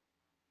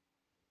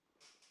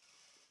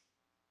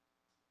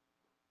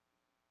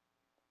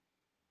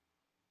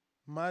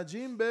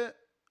Majimbe.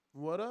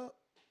 What up?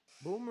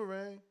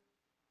 Boomerang.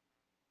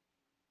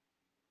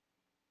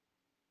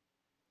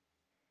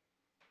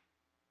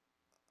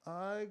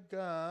 I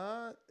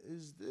got,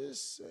 is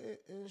this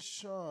in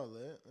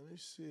Charlotte? Let me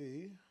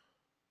see.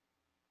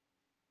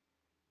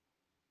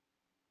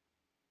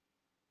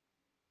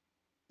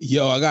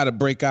 Yo, I got to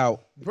break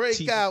out.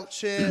 Break out,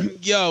 champ.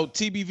 Yo,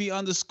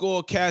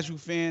 TBV_casual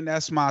fan.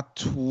 That's my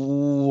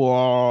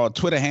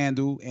Twitter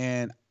handle.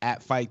 And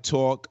at Fight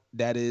Talk,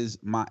 that is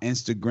my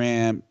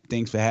Instagram.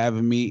 Thanks for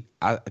having me.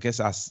 I guess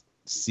I'll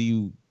see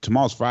you.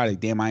 Tomorrow's Friday.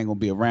 Damn, I ain't going to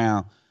be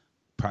around.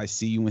 Probably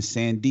see you in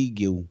San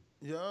Diego.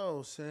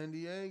 Yo, San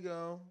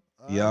Diego.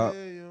 I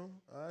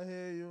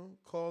hear you.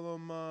 Call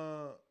them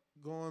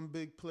going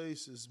big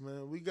places,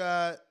 man. We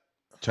got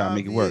Try to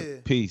make it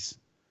work. Peace.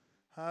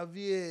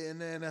 Javier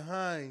in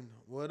Anaheim.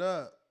 What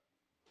up?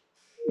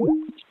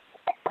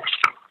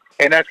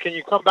 Hey, Ness, can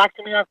you come back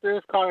to me after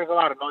this call? There's a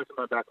lot of noise in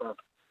my background.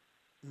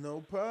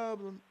 No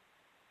problem.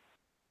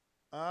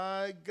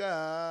 I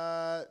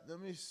got, let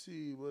me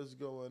see what's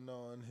going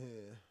on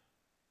here.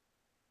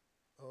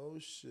 Oh,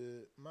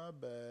 shit. My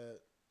bad.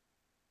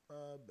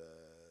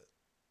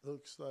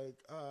 Looks like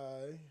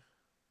I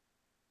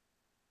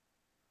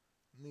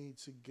need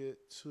to get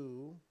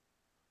to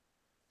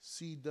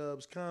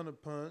C-Dub's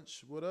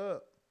Counterpunch. What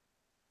up?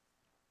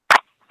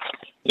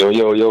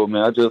 Yo,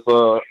 man. I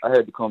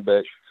had to come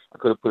back. I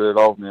could have put it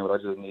off, man, but I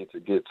just need to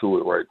get to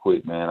it right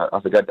quick, man. I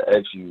forgot to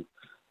ask you,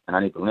 and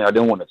I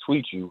didn't want to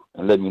tweet you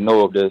and let me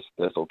know if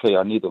that's okay.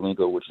 I need to link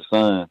up with your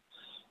son.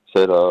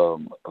 Said a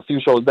few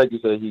shows back, you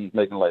said he's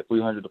making like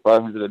 $300 to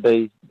 $500 a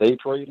day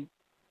trading.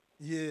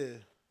 Yeah.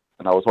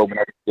 And I was hoping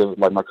I could give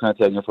like my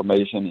contact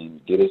information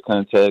and get his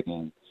contact.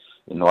 And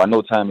I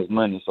know time is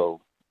money, so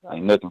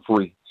ain't nothing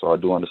free. So I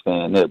do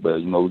understand that,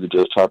 but we could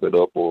just chop it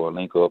up or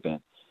link up, and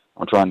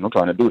I'm trying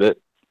to do that.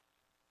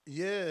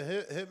 Yeah,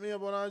 hit me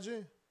up on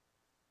IG.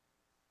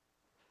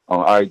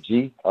 On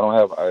IG, I don't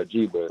have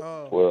IG, but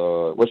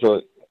what's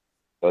your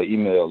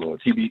email or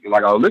TB?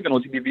 Like I was looking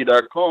on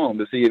TBV.com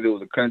to see if it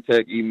was a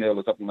contact email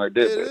or something like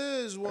that. It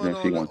is one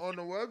on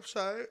the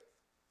website.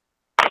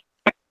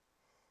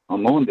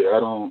 I'm on there. I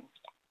don't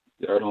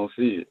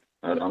see it.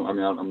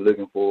 I'm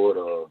looking for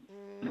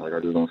it. Like I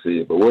just don't see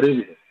it. But what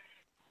is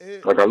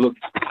it? Like I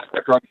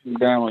tried to see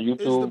down on YouTube.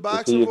 It's the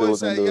Boxing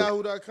Voice at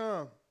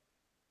yahoo.com.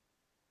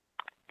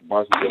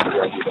 Boxing Voice at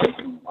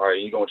yahoo.com. All right,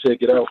 you gonna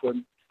check it out for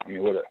me?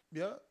 What up?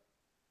 Yeah.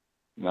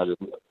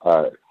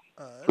 All right.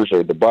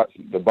 Appreciate it.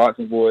 The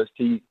Boxing Voice,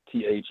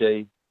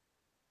 THA,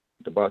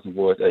 the Boxing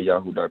Voice at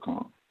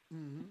yahoo.com.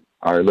 Mm-hmm.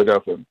 All right, look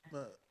out for me.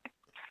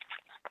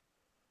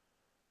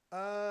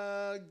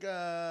 I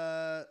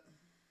got.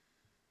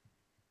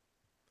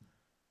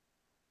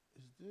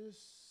 Is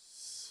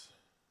this?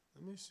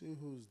 Let me see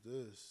who's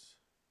this.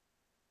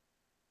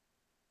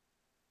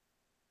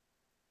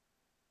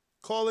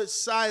 Call it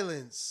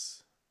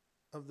Silence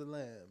of the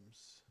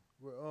Lambs.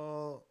 We're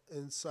all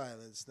in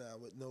silence now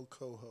with no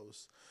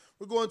co-host.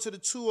 We're going to the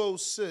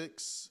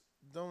 206.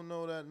 Don't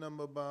know that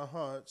number by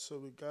heart, so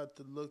we got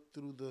to look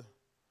through the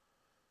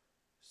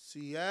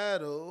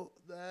Seattle.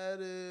 That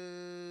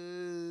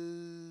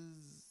is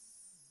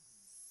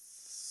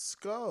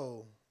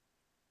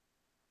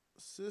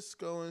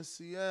Cisco in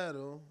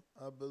Seattle,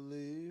 I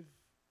believe.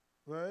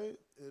 Right?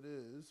 It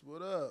is.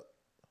 What up?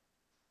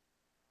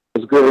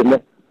 What's good,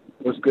 man?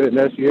 What's good,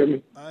 Ness? You hear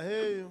me? I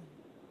hear you.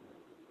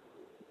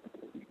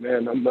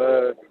 Man, I'm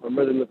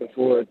really looking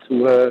forward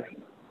to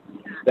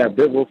that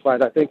Bivol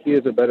fight. I think he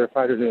is a better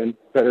fighter than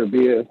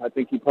Beterbiev. I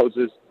think he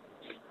poses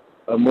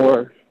a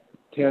more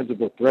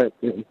tangible threat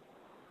than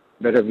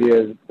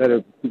Beterbiev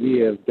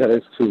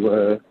does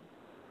to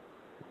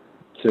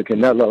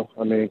Canelo.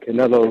 I mean,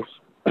 Canelo's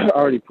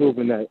already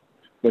proven that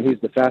when he's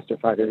the faster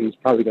fighter, he's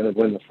probably going to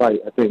win the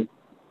fight. I think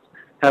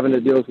having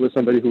to deal with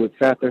somebody who with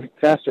faster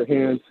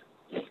hands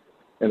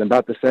and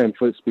about the same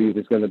foot speed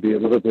is going to be a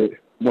little bit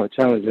more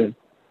challenging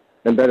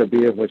than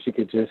Beterbiev, where she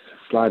could just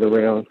slide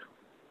around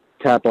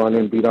tap on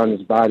him, beat on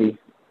his body,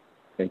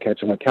 and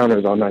catch him with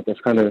counters all night. That's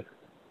kind of,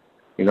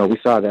 we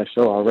saw that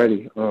show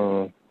already.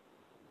 And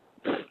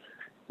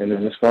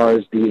then as far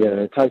as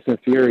the Tyson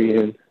Fury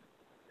and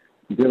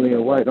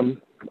Dillian White,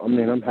 I'm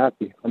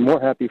happy. I'm more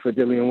happy for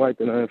Dillian White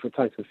than I am for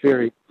Tyson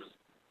Fury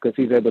because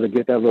he's able to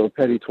get that little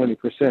petty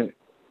 20%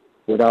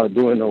 without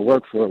doing no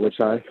work for it,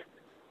 which I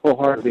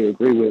wholeheartedly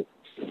agree with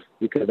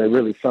because they're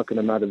really sucking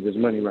him out of his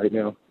money right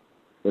now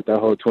with that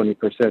whole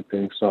 20%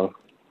 thing. So,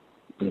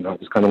 I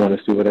just kind of want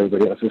to see what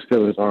everybody else's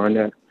feelings are on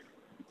that.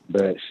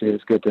 But shit,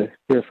 it's good to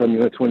hear from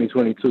you in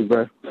 2022,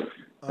 bro.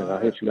 And I'll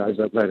hit you guys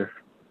up later.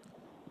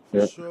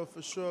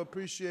 For sure.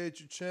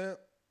 Appreciate you, champ.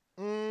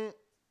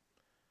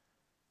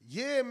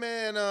 Yeah,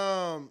 man.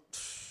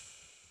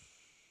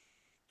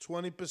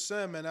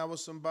 20%, man. That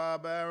was some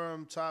Bob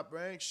Arum top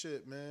rank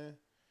shit, man.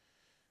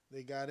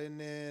 They got in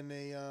there and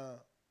they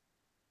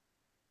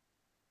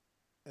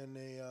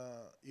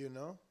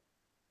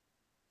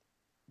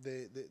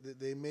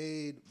they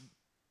made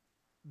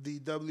the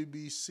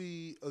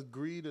WBC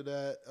agree to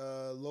that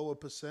lower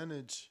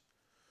percentage.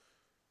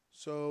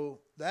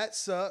 So that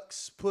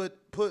sucks.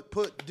 Put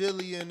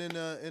Dillian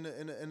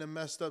in a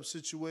messed up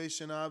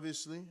situation,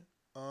 obviously.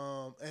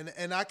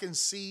 And I can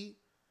see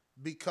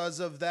because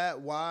of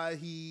that why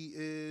he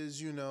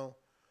is,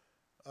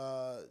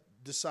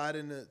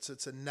 deciding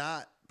to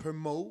not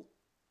promote.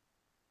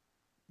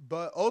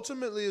 But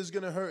ultimately it's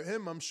gonna hurt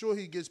him. I'm sure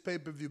he gets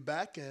pay-per-view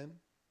back in.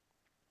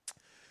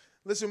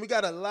 Listen, we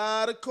got a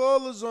lot of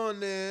callers on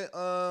there.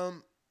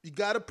 You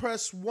gotta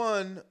press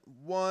one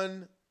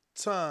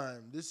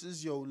time. This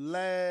is your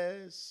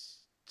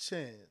last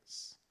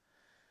chance.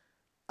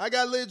 I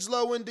got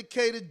Lidgelow in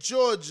Decatur,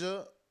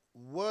 Georgia.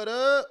 What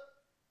up?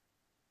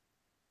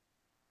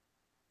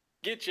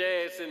 Get your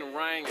ass in the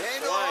ring and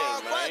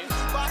swing, man.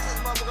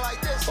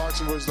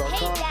 BoxingVoice.com.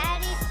 Hey,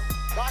 Daddy.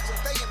 Boxing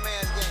thinking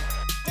man's game.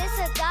 This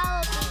a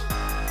dollar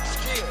beat.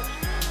 Skill.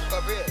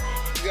 Up here.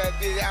 You gotta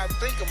get out and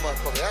think of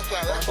motherfucker.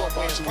 That's what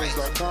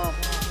BoxingVoice.com.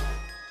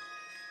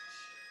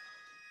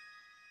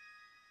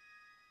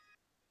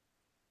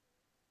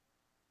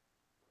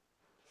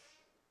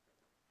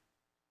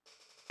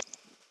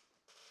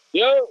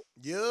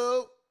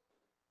 Yo.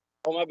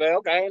 Oh, my bad.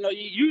 Okay, I know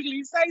you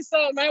usually say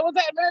something, man. What's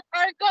that, man?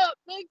 Perk up.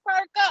 Big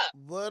perk up.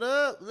 What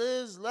up,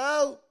 Liz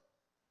Low?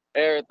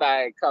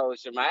 Everything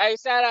kosher, man. Hey,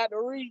 shout out to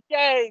Reed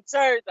K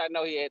Church. I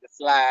know he had to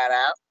slide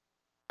out.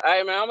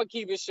 Hey, man, I'm going to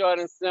keep it short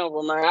and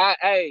simple, man.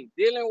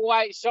 Dillian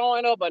White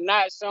showing up or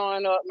not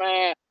showing up,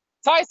 man.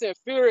 Tyson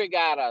Fury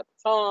got a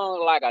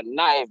tongue like a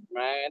knife,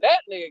 man.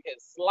 That nigga can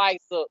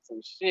slice up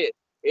some shit.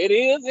 It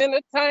is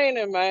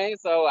entertaining, man.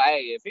 So,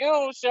 hey, if you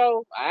don't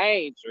show, I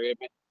ain't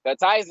tripping. But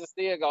Tyson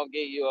still gonna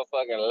give you a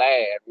fucking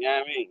laugh, you know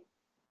what I mean?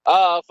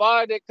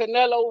 Far as the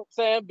Canelo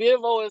saying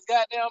Bivol is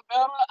goddamn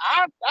better,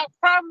 I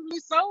probably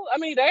so. I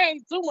mean, they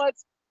ain't too much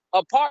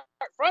apart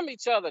from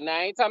each other now.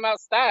 I ain't talking about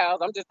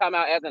styles. I'm just talking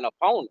about as an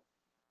opponent.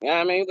 You know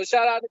what I mean? But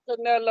shout out to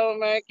Canelo,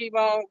 man. Keep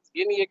on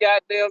getting your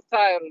goddamn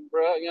title,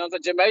 bro. You know what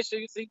I'm saying? Just make sure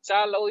you see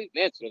Charlo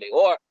eventually.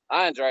 Or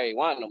Andre,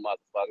 one of them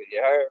motherfuckers,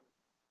 you heard?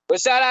 But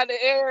shout out to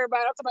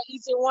everybody. I'm talking about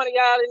each and one of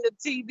y'all in the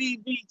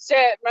TBB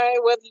chat, man.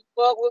 Whether you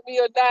fuck with me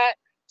or not,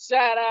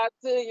 shout out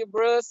to you,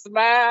 bro.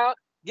 Smile.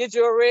 Get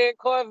you a red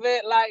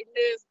Corvette like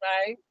this,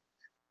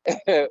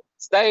 man.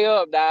 Stay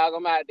up, dog.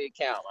 I'm out there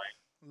count,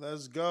 man.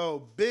 Let's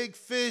go. Big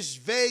Fish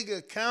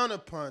Vega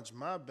counterpunch.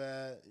 My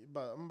bad.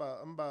 I'm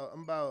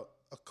about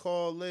a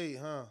call late,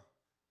 huh?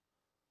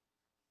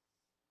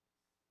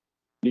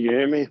 Do you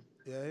hear me?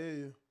 Yeah, I hear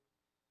you.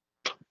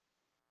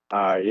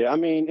 Yeah. I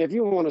mean, if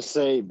you want to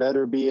say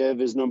Better Biev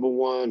is number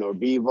one or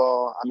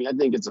Bivol, I mean, I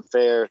think it's a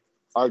fair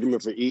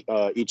argument for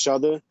each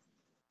other.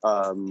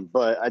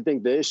 But I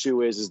think the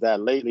issue is that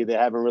lately they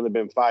haven't really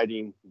been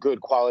fighting good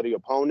quality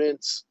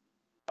opponents.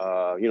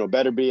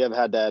 Better Biev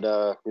had that,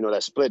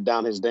 that split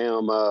down his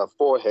damn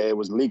forehead,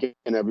 was leaking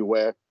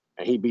everywhere,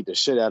 and he beat the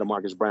shit out of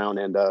Marcus Brown.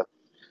 And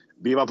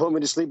Bivol put me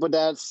to sleep with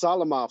that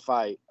Solomon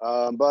fight.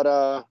 But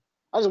I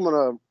just want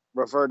to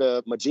refer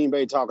to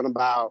Majimbe talking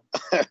about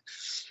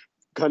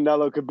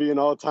Canelo could be an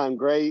all-time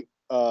great,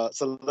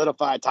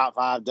 solidified top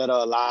 5 dead or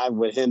alive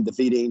with him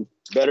defeating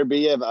Better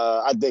Biev.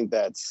 I think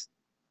that's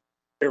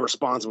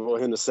irresponsible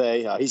of him to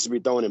say. He should be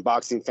thrown in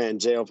boxing fan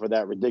jail for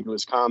that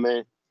ridiculous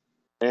comment.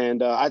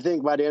 And I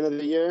think by the end of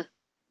the year,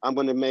 I'm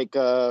going to make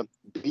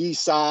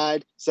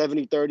B-side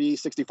 70-30,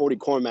 60-40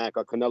 Cormac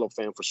a Canelo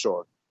fan for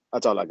sure.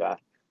 That's all I got.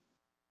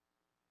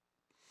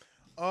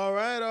 All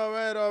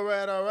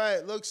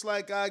right. Looks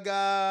like I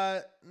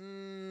got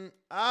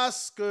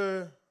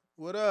Oscar.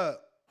 What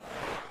up?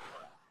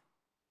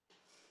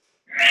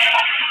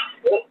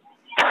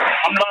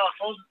 I'm lost.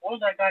 What was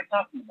that guy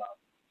talking about?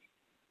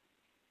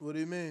 What do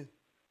you mean?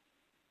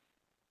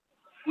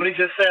 What he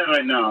just said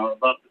right now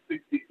about the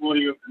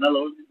 60-40 of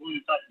Canelo. What are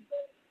you talking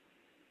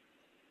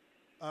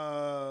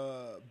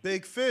about?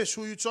 Big Fish.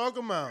 Who you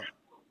talking about?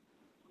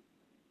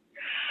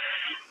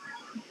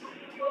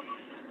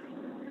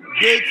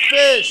 Big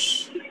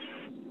Fish.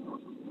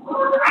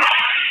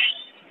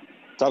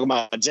 Talking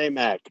about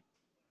J-Mac.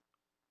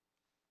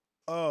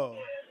 Oh,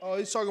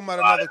 he's talking about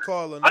another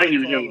caller. I didn't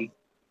Another even hear caller. him.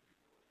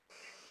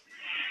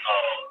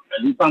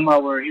 You talking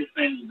about where he was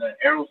saying that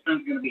Errol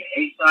Spence going to be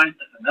an A-side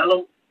to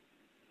Canelo?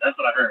 That's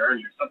what I heard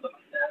earlier, something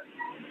like that.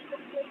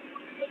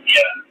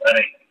 Yeah, that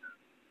ain't.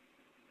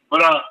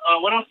 But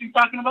what else are you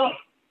talking about?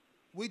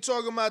 We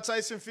talking about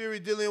Tyson Fury,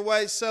 Dillian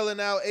White selling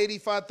out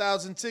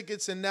 85,000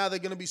 tickets, and now they're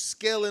going to be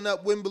scaling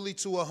up Wembley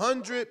to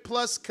 100.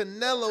 Plus,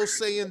 Canelo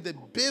saying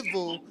that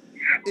Bivol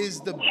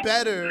is the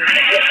better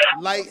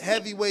light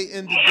heavyweight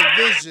in the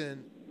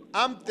division.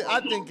 I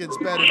think it's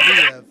better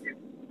BF.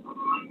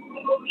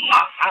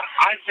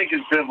 I think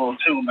it's Bivol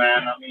too,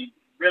 man. I mean,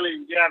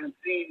 really, he hasn't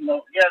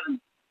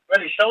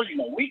really showed you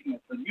no weakness.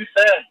 And you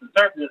said the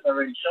Turkish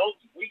already showed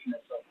you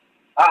weakness. So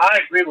I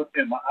agree with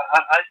him.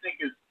 I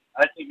think it's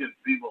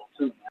Bivol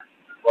too, man.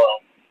 Well,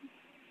 you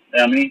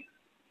know what I mean?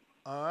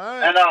 All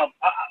right. And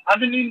I've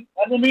been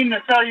meaning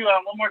to tell you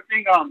one more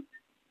thing.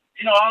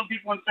 You know, all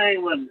people say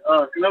when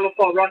Canelo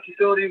fought Rocky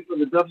Fielding for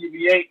the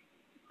WBA,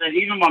 that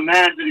even my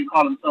man didn't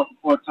call himself a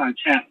 4-time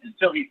champ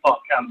until he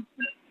fought Callum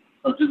Smith.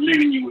 So just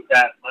leaving you with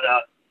that. But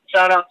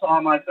shout out to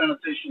all my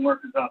sanitation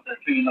workers out there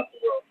cleaning up the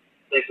world.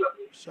 Thanks,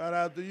 Shout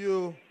out to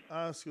you,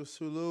 Oscar.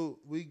 Salute.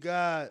 We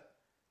got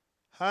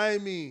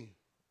Jaime.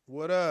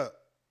 What up?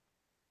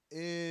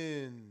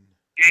 In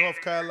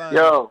North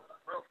Carolina.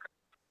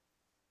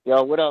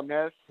 Yo, what up,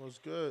 Ness? What's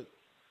good?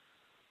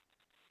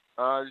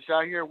 Just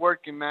out here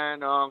working,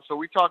 man. So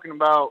we talking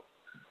about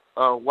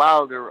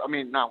Wilder. I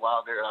mean, not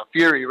Wilder.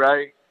 Fury,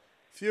 right?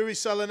 Fury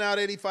selling out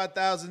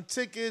 85,000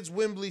 tickets.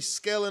 Wembley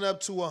scaling up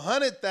to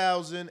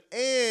 100,000,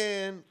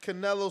 and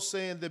Canelo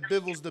saying that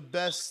Bivol's the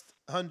best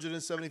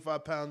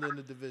 175-pounder in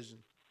the division.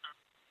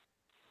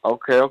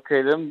 Okay.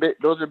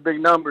 Those are big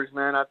numbers,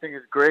 man. I think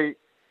it's great.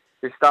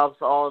 It stops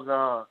all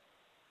the,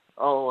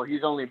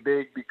 he's only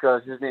big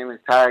because his name is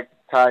tied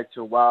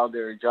to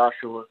Wilder and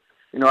Joshua.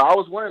 You know, I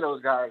was one of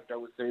those guys that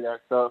would say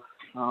that stuff.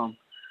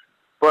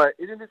 But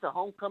isn't this a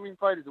homecoming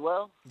fight as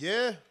well?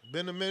 Yeah,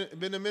 been a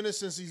minute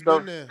since he's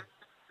been there.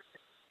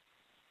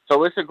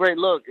 So it's a great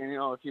look, and you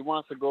know, if he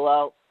wants to go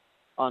out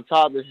on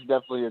top, this is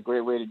definitely a great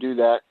way to do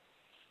that.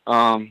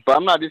 But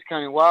I'm not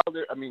discounting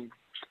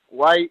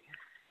White,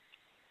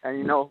 and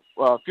you know,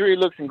 Fury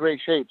looks in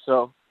great shape,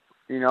 so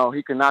you know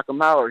he can knock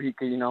him out, or he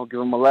could, you know, give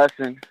him a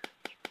lesson.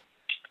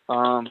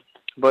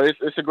 But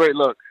it's a great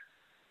look.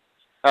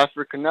 As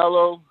for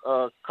Canelo,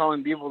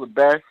 calling Bivol the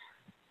best,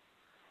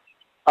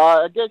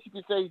 I guess you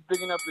could say he's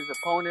bigging up his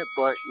opponent,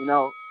 but you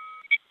know,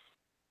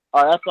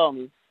 that's all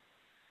me.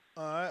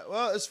 All right.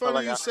 Well, it's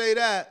funny you say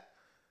that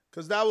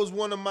because that was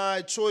one of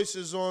my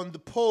choices on the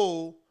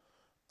poll.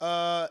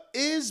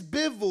 Is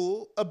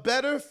Bivol a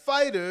better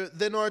fighter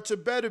than Artur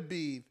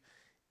Beterbiev?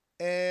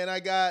 And I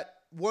got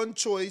one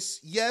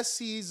choice. Yes,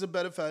 he's a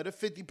better fighter.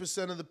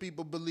 50% of the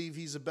people believe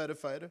he's a better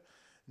fighter.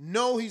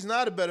 No, he's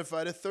not a better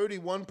fighter.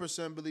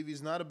 31% believe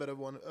he's not a better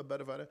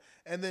fighter.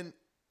 And then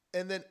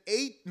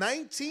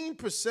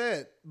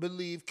 19%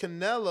 believe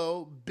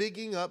Canelo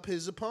bigging up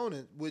his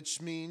opponent, which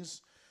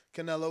means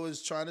Canelo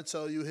is trying to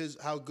tell you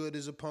how good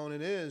his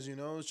opponent is. You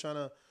know, he's trying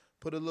to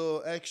put a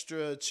little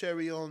extra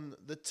cherry on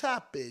the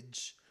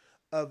toppage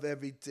of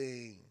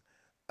everything.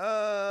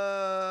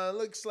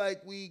 Looks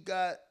like we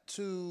got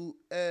to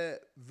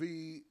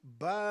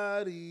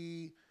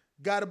everybody.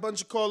 Got a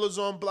bunch of callers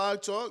on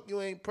Blog Talk.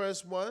 You ain't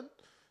pressed 1.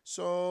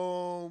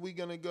 So we're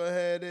going to go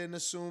ahead and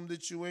assume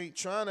that you ain't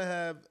trying to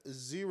have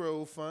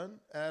zero fun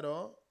at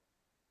all.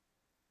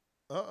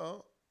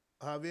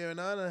 Javier and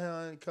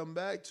Anaheim, come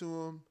back to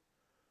him.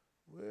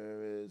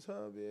 Where is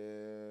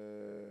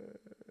Javier?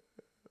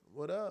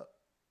 What up?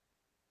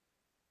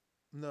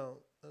 No,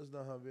 that's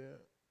not Javier.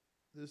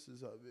 This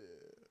is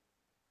Javier.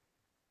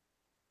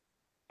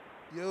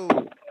 Yo,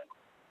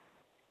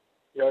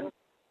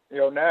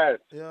 Naz.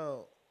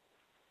 Yo.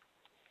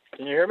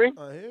 Can you hear me?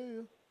 I hear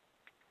you.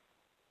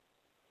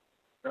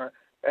 All right.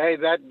 Hey,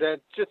 that's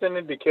just an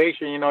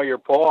indication, you know, your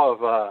poll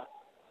of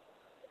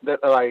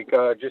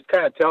just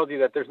kind of tells you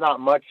that there's not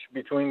much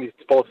between these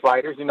both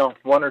fighters. You know,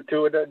 1 or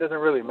 2, it doesn't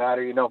really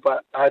matter. You know,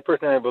 but I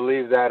personally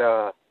believe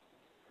that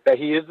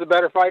he is the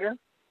better fighter.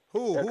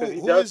 Who he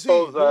does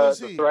pose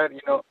the threat. You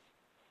know.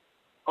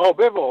 Oh,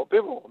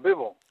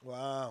 Bivol.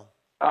 Wow.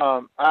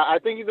 I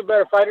think he's a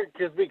better fighter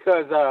just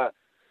because,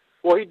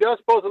 he does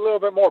pose a little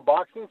bit more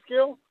boxing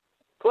skill.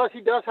 Plus,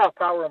 he does have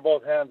power in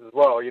both hands as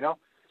well, you know?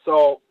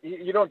 So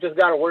you don't just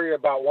got to worry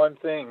about one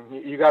thing.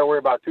 You got to worry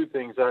about 2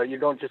 things. You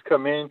don't just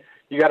come in.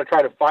 You got to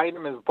try to fight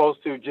him as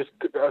opposed to just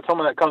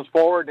someone that comes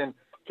forward and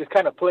just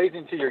kind of plays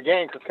into your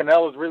game because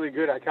Canelo's really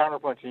good at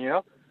counterpunching, you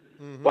know?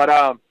 Mm-hmm.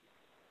 But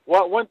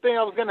one thing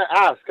I was going to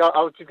ask,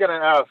 if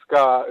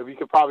you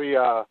could probably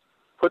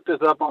put this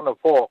up on the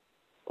poll.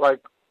 Like,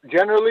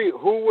 generally,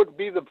 who would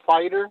be the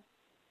fighter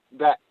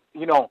that,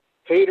 you know,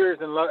 haters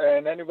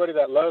and anybody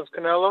that loves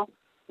Canelo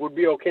would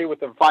be okay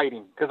with him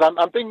fighting? Because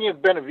I'm thinking it's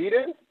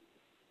Benavidez.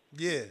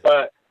 Yeah.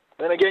 But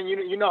then again,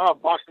 you know how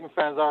boxing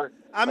fans are.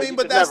 I mean, you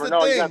but just that's never the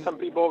know. thing. You got some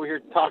people over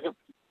here talking.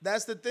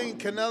 That's the thing.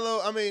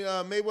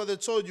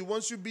 Mayweather told you,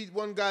 once you beat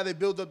one guy, they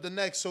build up the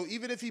next. So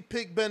even if he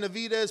picked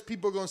Benavidez,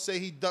 people are going to say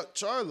he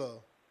ducked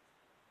Charlo.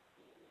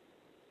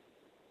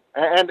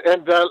 And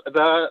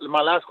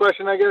my last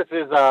question, I guess,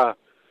 is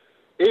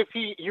if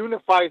he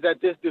unifies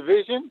at this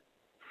division,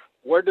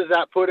 where does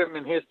that put him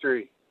in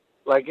history?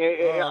 Like,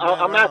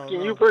 I'm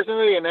asking you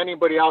personally and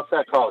anybody else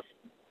that calls.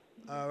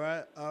 All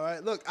right.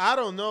 Look, I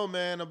don't know,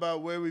 man,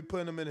 about where we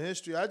put him in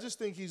history. I just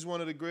think he's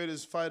one of the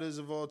greatest fighters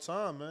of all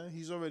time, man.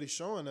 He's already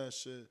showing that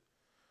shit.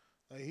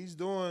 Like, he's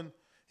doing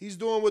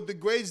what the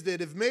greats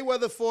did. If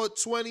Mayweather fought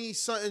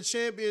 20-something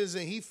champions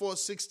and he fought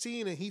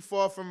 16 and he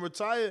fought from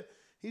retire,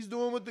 he's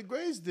doing what the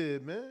greats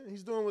did, man.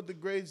 He's doing what the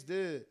greats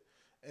did.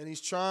 And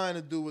he's trying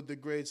to do what the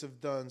greats have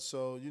done.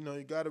 So, you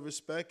got to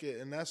respect it.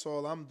 And that's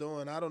all I'm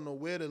doing. I don't know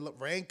where to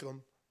rank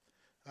him.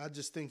 I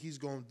just think he's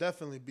going to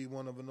definitely be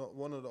one of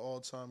the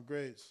all-time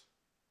greats.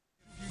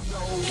 You know,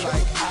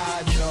 like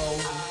I know,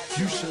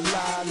 you should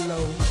lie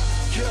low.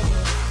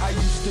 Killer, I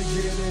used to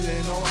get it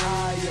in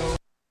Ohio.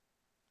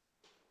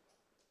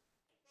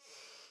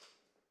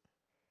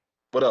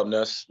 What up,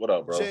 Ness? What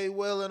up, bro? Jay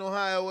Will in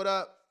Ohio, what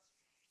up?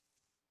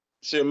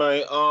 Shit,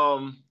 man.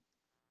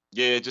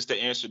 Yeah, just to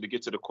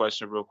get to the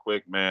question real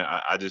quick, man.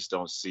 I just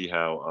don't see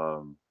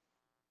how,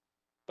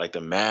 like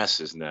the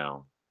masses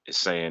now is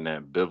saying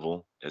that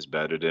Bivol is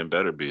better than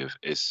Beterbiev.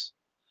 It's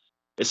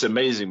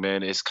amazing,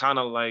 man. It's kind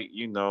of like,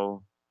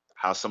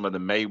 how some of the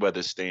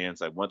Mayweather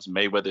stands, like once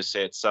Mayweather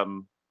said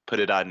something, put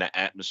it out in the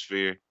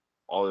atmosphere,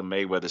 all the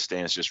Mayweather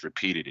stands just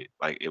repeated it.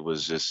 Like it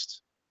was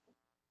just,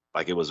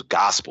 like it was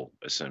gospel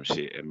or some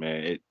shit. And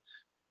man,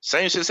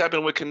 same shit's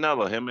happened with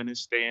Canelo. Him and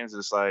his stands,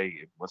 it's like,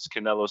 once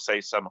Canelo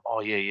say something,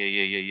 oh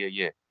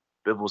yeah.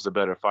 Bivol's the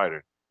better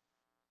fighter.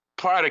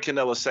 Prior to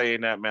Canelo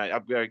saying that, man,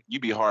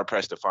 you'd be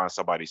hard-pressed to find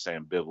somebody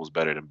saying Bivol's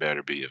better than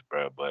Beterbiev,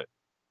 bro. But,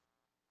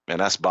 man,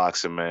 that's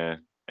boxing,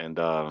 man. And,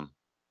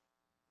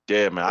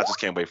 yeah, man, I just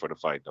can't wait for the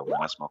fight, though, man.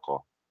 That's my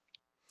call.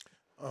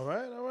 All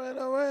right.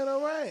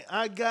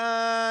 I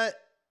got...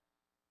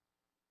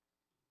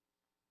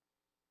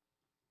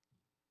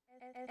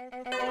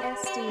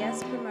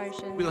 SDS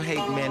Promotion. Real hate,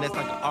 man, that's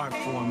like an art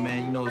form,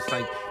 man. It's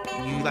like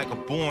you like a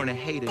born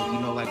hater,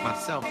 like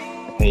myself.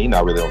 Hey,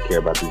 I really don't care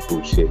about this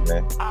food shit,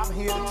 man. I'm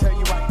here to tell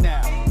you right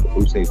now.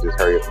 Who needs to just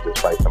hurry up and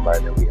just fight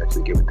somebody that we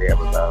actually give a damn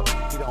about?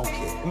 We don't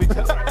care. Let me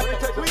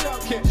tell you, we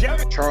don't care.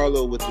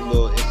 Charlo with the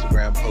little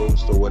Instagram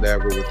post or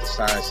whatever with the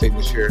signed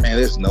signature. Man,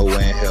 there's no way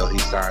in hell he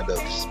signed up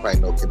to fight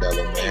no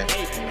Canelo, man.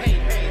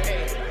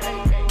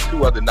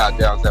 2 other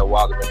knockdowns that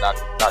Wilder been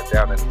knocked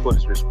down and the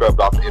footage been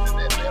scrubbed off the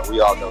internet, man. We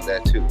all know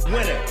that too. Winner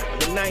of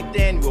the 9th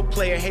annual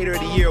Player Hater of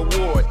the Year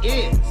award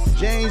is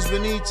James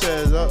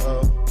Benitez.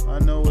 I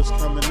know what's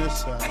coming this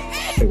side.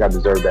 I think I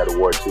deserve that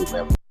award too,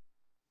 man.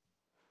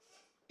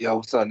 Yo,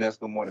 what's up, Ness?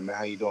 Good morning, man.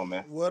 How you doing,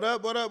 man? What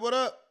up?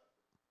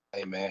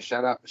 Hey, man.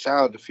 Shout out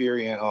to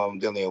Fury and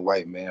Dillian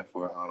White, man,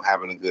 for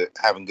having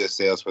good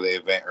sales for the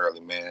event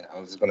early, man. I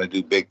was just gonna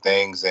do big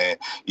things, and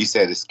you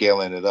said it's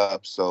scaling it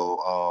up.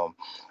 So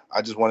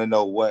I just want to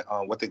know what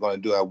they're gonna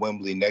do at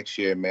Wembley next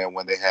year, man,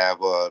 when they have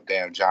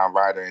damn John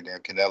Ryder and damn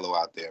Canelo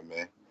out there,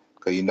 man.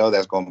 Because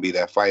that's gonna be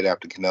that fight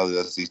after Canelo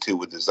does these 2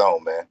 with the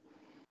zone, man.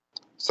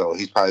 So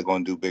he's probably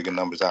gonna do bigger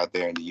numbers out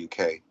there in the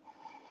UK.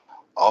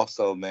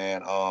 Also,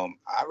 man,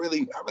 I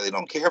really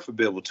don't care for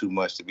Bivol too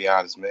much, to be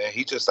honest, man.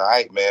 He just all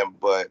right, man.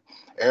 But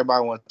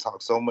everybody wants to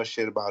talk so much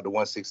shit about the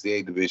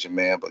 168 division,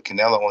 man. But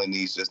Canelo only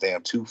needs just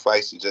damn 2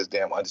 fights to just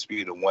damn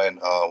undisputed win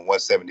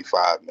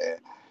 175, man.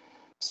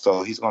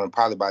 So he's going to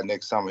probably by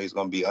next summer, he's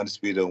going to be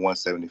undisputed at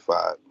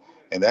 175.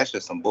 And that's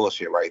just some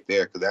bullshit right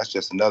there, because that's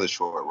just another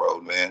short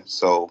road, man.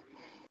 So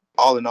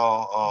all in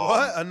all...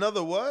 what?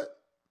 Another what?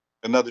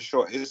 Another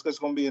short. It's just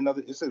going to be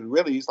another... It's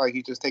like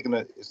he's just taking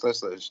it's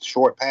just a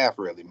short path,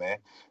 really, man.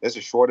 It's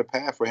a shorter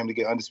path for him to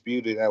get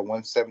undisputed at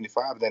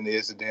 175 than it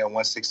is a damn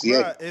 168.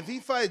 Bruh, if he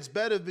fights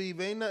Beterbiev,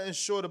 ain't nothing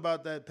short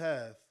about that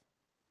path.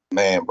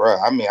 Man, bro,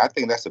 I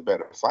think that's a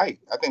better fight.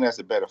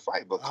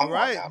 But come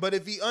on now. But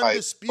if he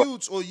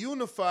undisputes or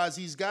unifies,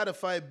 he's got to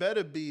fight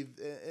Beterbiev.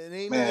 It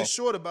ain't nothing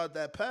short about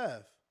that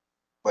path.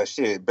 But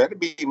shit,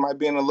 Beterbiev might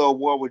be in a little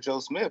war with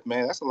Joe Smith,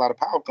 man. That's a lot of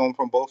power come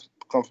from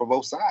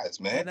both sides,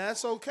 man. And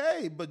that's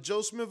okay. But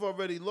Joe Smith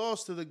already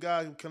lost to the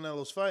guy who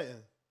Canelo's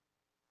fighting.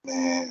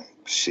 Man,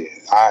 shit.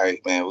 All right,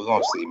 man. We're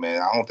gonna see,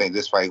 man. I don't think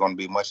this fight gonna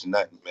be much of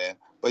nothing, man.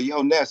 But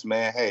yo, Ness,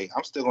 man, hey,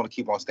 I'm still gonna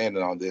keep on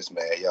standing on this,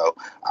 man. Yo,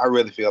 I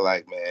really feel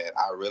like, man,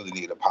 I really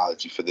need an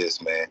apology for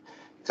this, man.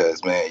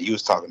 Because, man, you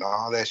was talking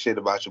all that shit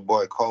about your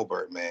boy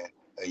Colbert, man.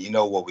 And you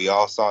know what we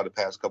all saw the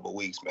past couple of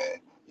weeks,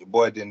 man. Your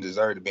boy didn't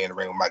deserve to be in the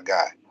ring with my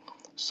guy.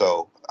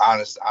 So,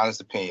 honest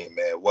opinion,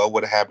 man. What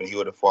would have happened? He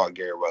would have fought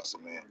Gary Russell,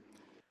 man.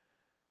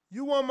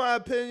 You want my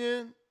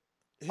opinion?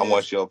 I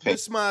want your opinion.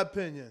 This is my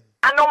opinion.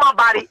 I know my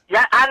body.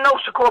 Yeah, I know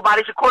Shakur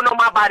body. Shakur know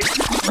my body.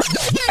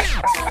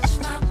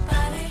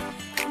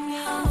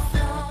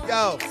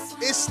 Yo,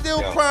 it's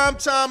still prime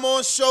time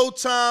on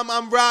Showtime.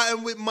 I'm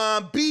riding with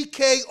mine.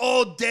 BK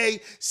all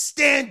day.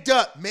 Stand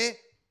up, man.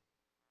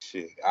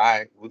 Shit. All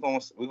right.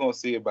 We're gonna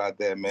see about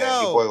that, man.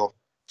 Yo, your boy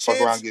Fuck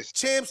around, get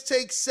Champs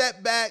take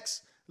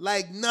setbacks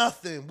like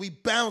nothing. We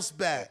bounce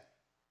back.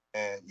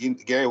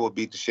 and Gary will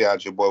beat the shit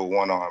out your boy with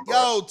one arm, bro.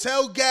 Yo,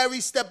 tell Gary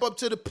step up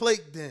to the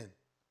plate then.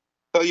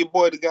 Tell your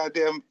boy the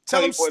goddamn.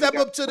 Tell him your boy step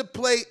up to the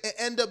plate and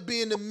end up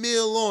being the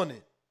meal on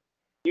it.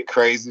 You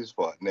crazy as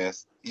fuck,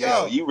 Ness.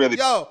 Yo, you really.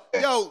 Yo,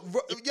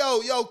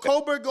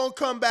 Colbert gonna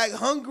come back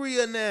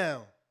hungrier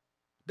now.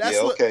 That's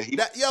yeah, what. okay.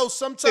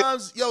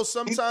 Sometimes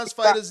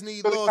fighters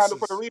need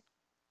losses.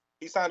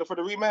 He signed up for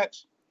the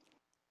rematch.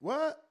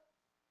 What?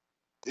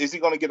 Is he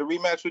gonna get a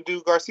rematch with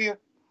Dude Garcia?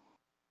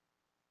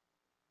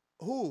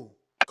 Who?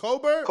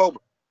 Colbert?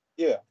 Colbert.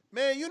 Yeah.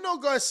 Man, you know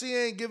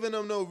Garcia ain't giving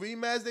them no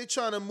rematch. They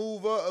trying to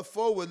move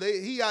forward.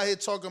 He out here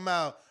talking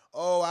about,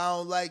 oh, I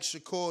don't like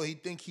Shakur. He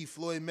think he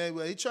Floyd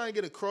Mayweather. He trying to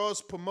get a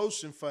cross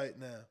promotion fight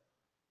now.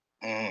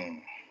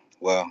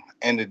 Well,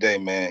 end of the day,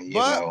 man.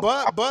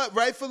 But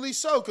rightfully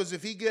so, because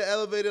if he get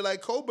elevated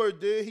like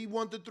Colbert did, he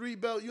want the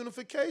 3-belt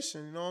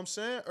unification. You know what I'm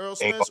saying? Earl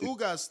Spence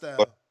Ugas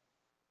style.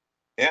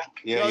 Yeah.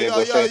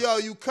 Yo,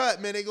 you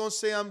cut, man. They gonna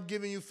say I'm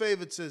giving you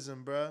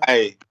favoritism, bro.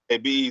 Hey,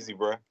 be easy,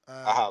 bro.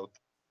 I holler.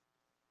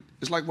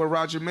 It's like what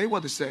Roger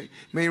Mayweather say.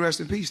 May he rest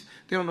in peace.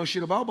 They don't know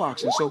shit about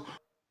boxing. So,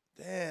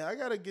 damn, I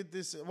gotta get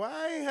this. Why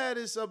I ain't had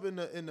this up in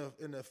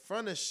the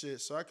front of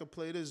shit so I could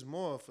play this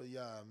more for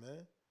y'all,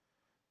 man.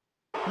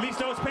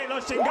 Listos pe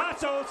los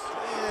chingazos.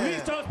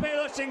 Listos pe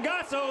los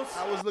chingazos.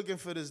 I was looking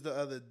for this the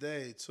other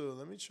day too.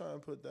 Let me try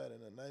and put that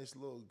in a nice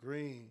little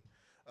green.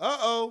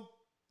 Uh-oh.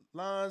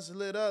 Lines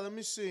lit up. Let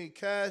me see.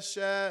 Cash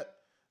App.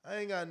 I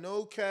ain't got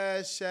no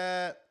Cash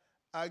App.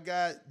 I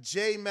got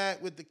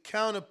J-Mac with the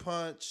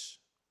counterpunch.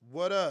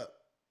 What up?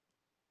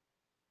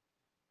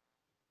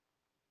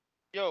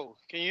 Yo,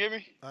 can you hear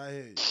me? I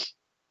hear you.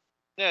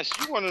 Yes,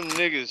 you one of them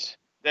niggas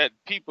that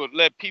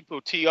let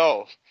people tee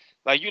off.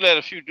 Like, you let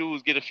a few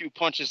dudes get a few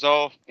punches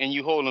off, and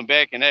you hold them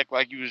back and act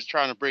like you was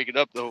trying to break it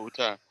up the whole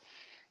time.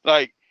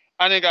 Like,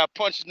 I done got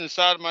punched in the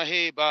side of my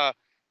head by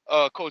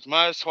Coach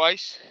Myers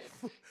twice,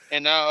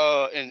 and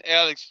now and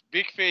Alex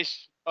Big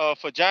Face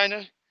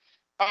Vagina.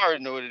 I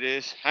already know what it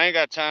is. I ain't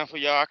got time for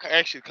y'all. I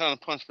actually kind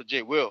of punch for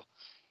Jay Will,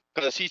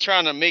 because he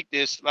trying to make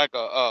this like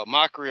a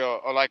mockery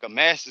or like a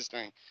Masters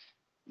thing.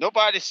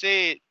 Nobody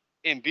said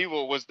in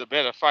Bivol was the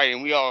better fight,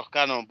 and we all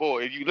got on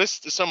board. If you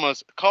listen to some of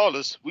us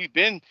callers, we've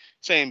been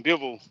saying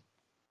Bivol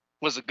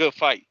was a good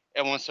fight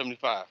at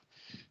 175.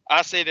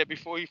 I said that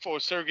before he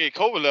fought Sergey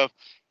Kovalev,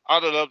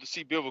 I'd have loved to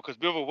see Bivol, because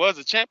Bivol was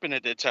a champion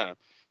at that time.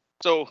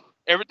 So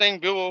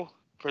everything Bivol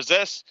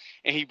possessed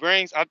and he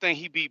brings, I think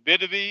he beat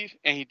Beterbiev,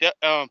 and he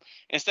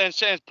stands a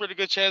chance, pretty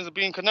good chance of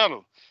beating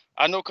Canelo.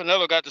 I know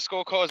Canelo got the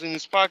scorecards in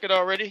his pocket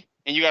already,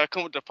 and you got to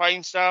come with the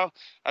fighting style.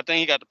 I think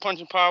he got the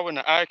punching power and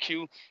the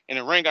IQ and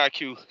the ring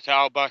IQ to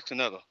outbox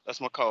Canelo. That's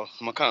my call.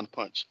 My counter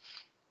punch.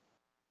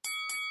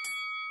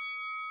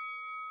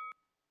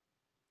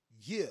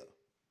 Yeah.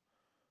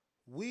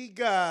 We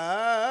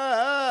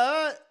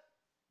got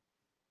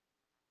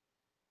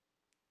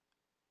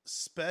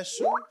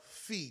special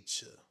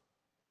feature.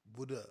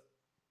 What up?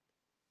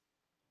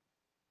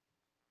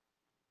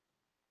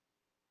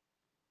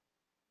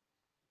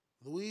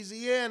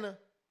 Louisiana.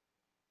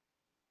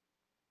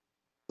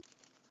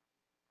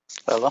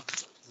 Hello.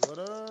 What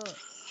up?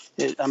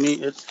 It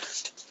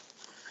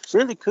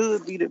really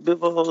could be that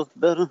Bivol is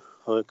better,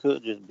 or it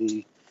could just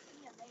be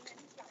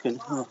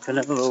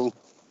Canelo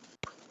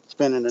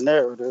spinning the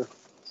narrative,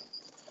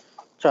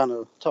 trying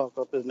to talk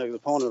up his next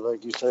opponent,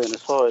 like you saying,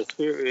 as far as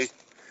Fury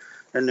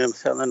and them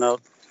selling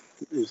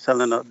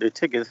out their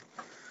tickets.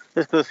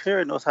 It's because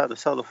Fury knows how to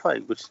sell a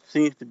fight, which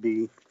seems to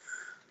be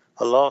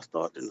a lost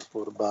art in the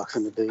sport of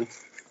boxing today.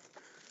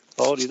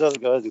 All these other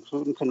guys,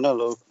 including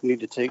Canelo, need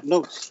to take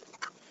notes.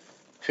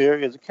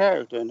 Fury is a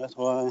character, and that's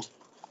why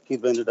he's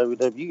been to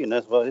WWE, and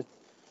that's why his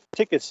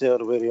tickets sell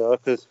the way they are,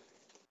 because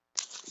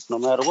no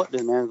matter what,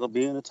 this man's going to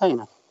be an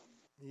entertainer.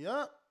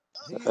 Yup.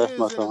 He That's is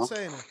my song.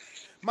 entertaining.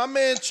 My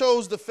man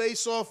chose to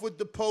face off with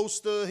the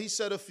poster. He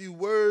said a few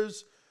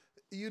words,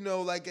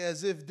 like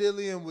as if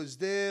Dillian was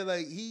there.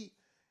 Like he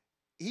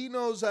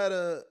knows how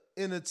to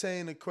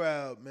entertain the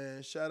crowd,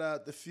 man. Shout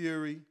out to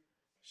Fury.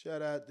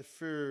 Shout out to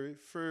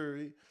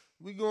Fury.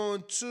 We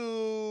going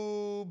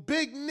to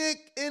Big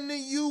Nick in the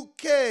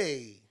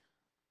UK.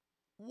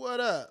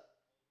 What up?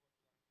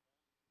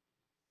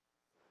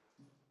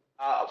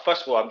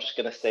 First of all, I'm just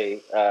going to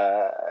say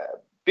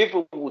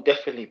Bivol will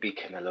definitely be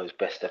Canelo's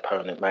best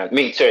opponent, man.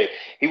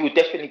 He will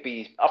definitely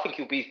be, I think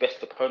he'll be his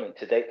best opponent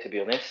to date, to be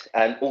honest.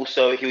 And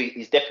also,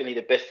 he's definitely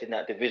the best in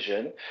that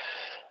division.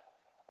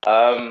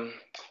 But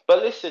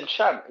listen,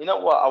 champ, you know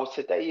what? I was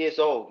today years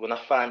old when I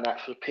found that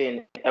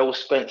flipping Errol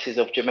Spence is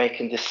of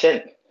Jamaican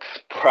descent.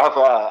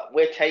 Brother,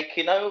 we're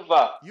taking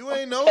over. You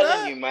ain't know telling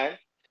that? you, man.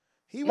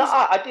 He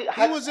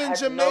I was in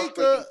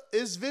Jamaica.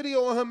 His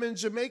video of him in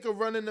Jamaica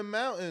running the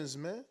mountains,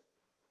 man.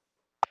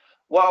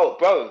 Well,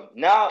 bro,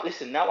 now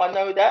I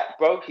know that,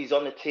 bro. He's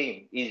on the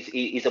team.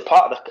 He's a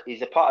part of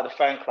the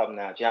fan club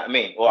now. Do you know what I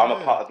mean? Or I'm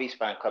a part of his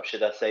fan club,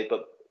 should I say?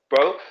 But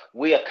bro,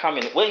 we are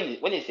coming.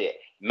 When is it?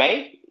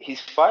 May?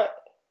 His fight?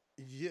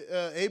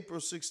 Yeah,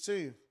 April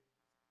 16th.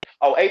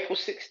 Oh, April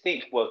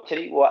 16th. Well, tell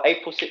you what,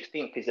 April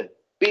 16th is a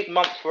big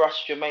month for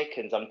us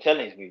Jamaicans. I'm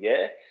telling you,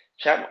 yeah,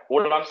 champ.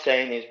 All I'm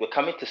saying is we're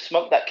coming to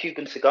smoke that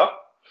Cuban cigar,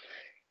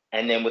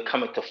 and then we're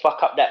coming to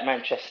fuck up that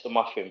Manchester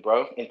muffin,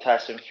 bro. In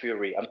Tyson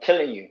Fury. I'm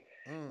telling you.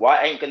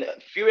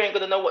 Fury ain't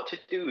gonna know what to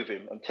do with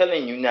him. I'm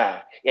telling you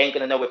now. He ain't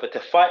gonna know whether to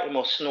fight him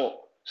or snort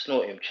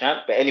him,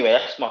 champ. But anyway,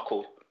 that's my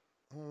call.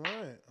 All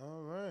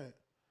right.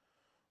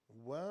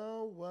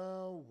 Well.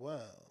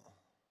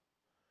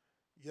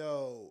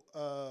 Yo,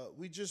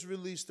 we just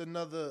released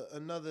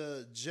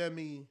another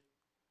Jemmy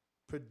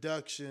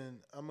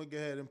production. I'm gonna go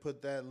ahead and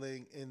put that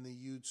link in the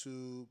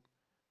YouTube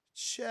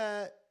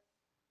chat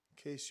in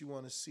case you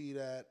want to see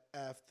that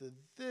after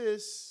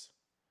this.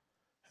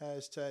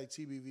 Hashtag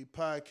TBV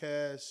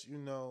Podcast. You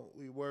know,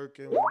 we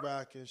working, we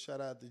rocking.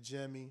 Shout out to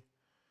Jemmy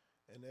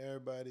and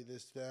everybody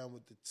that's down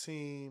with the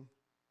team.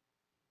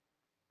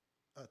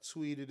 I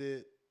tweeted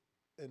it,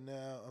 and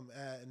now I'm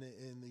adding it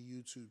in the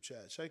YouTube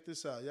chat. Check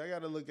this out. Y'all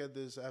got to look at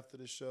this after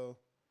the show.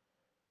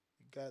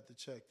 You got to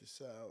check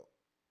this out.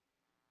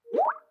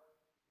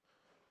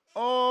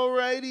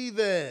 Alrighty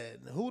then.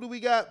 Who do we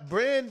got?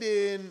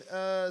 Brandon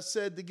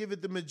said to give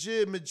it to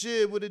Majid.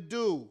 Majid, what it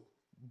do?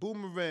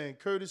 Boomerang,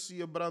 courtesy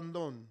of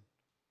Brandon.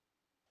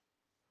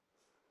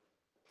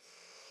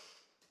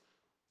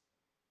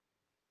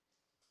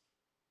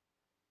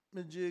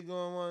 Majid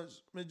going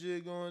once,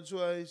 Majid going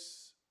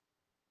twice.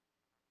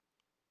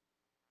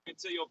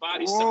 Until your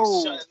body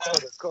Whoa. starts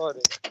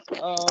shutting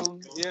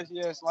down.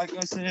 Yes. Like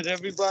I said,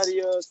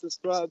 everybody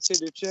subscribe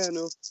to the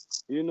channel.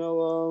 You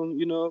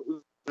know,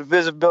 the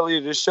visibility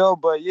of the show.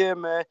 But yeah,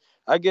 man,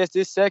 I guess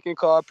this second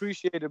call, I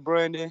appreciate it,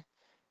 Brandon.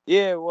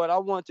 Yeah, what I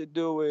want to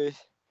do is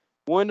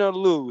win or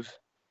lose.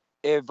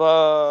 If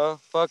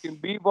fucking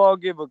B-Ball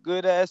give a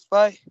good ass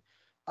fight,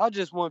 I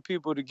just want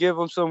people to give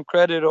him some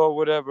credit or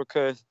whatever,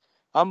 cause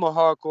I'm a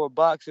hardcore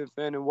boxing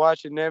fan and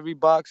watching every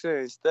boxer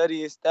and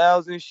studying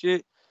styles and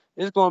shit.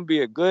 It's gonna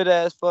be a good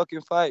ass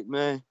fucking fight,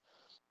 man.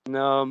 And,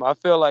 I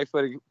feel like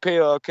for the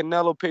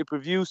Canelo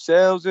pay-per-view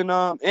sales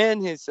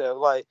and his sales,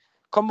 like,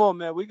 come on,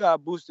 man, we gotta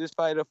boost this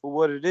fight up for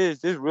what it is.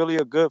 This is really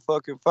a good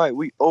fucking fight.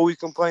 We always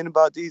complain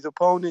about these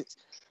opponents.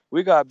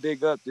 We gotta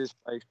big up this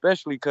fight,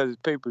 especially because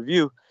it's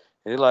pay-per-view.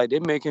 And like they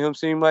making him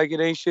seem like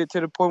it ain't shit to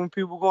the point when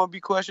people gonna be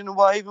questioning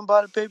why even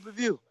buy the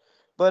pay-per-view.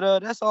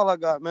 But that's all I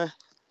got, man.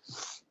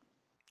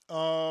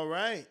 All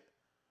right.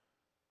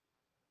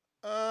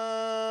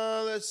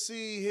 Let's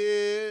see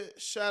here.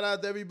 Shout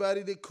out to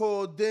everybody that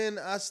called in.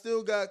 I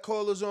still got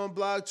callers on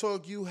Blog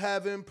Talk. You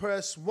haven't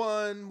pressed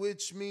 1,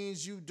 which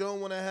means you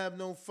don't want to have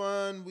no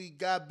fun. We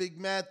got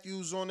Big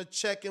Matthews on the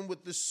check-in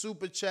with the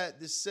super chat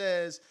that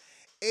says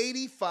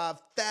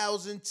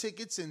 85,000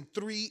 tickets in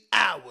 3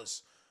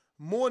 hours.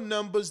 More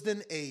numbers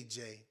than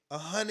AJ.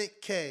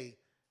 100K.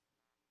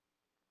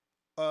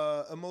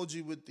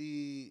 Emoji with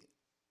the,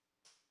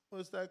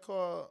 what's that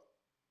called?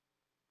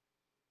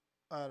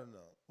 I don't know.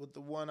 With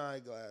the one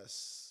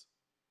eyeglass.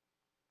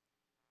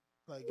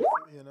 Like,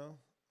 you know,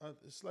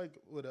 it's like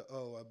with an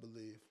O, I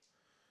believe.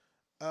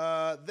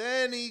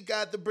 Then he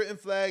got the Britain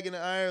flag and the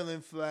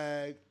Ireland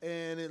flag.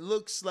 And it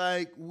looks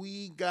like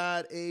we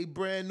got a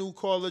brand new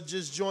caller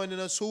just joining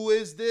us. Who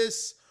is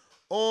this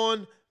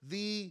on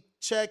the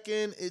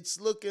check-in?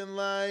 It's looking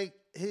like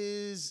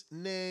his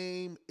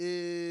name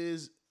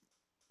is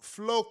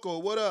Floco.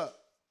 What up?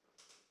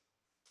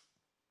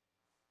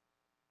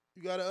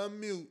 You gotta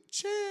unmute.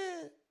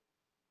 Chan.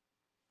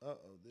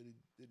 Uh-oh, did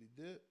he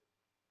dip?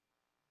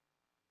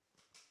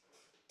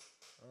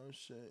 Oh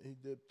shit, he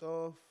dipped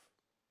off.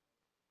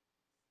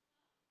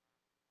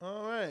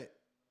 All right.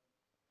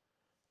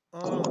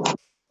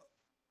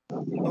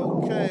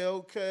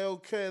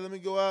 Okay. Let me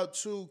go out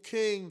to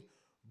King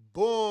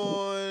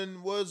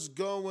Born. What's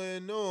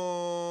going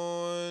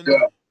on?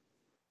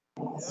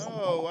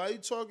 Yo, why you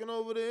talking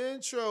over the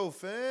intro,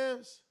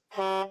 fams?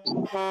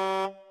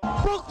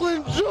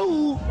 Brooklyn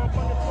Jew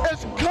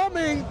is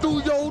coming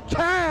through your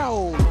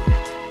town.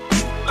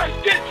 Let's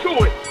get to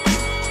it.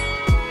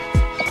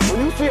 When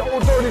you see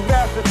old dirty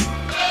bastards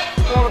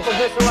in a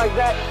position like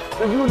that,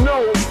 then you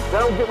know they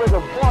don't get ready to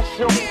bust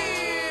your.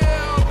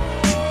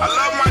 I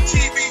love my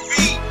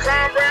TBV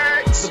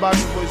comrades.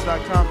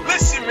 TheBoxingVoice.com.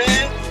 Listen,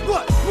 man.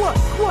 What?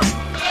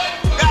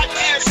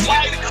 Goddamn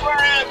spider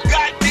crab,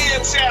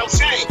 goddamn Shao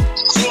Shane.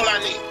 That's all I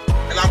need,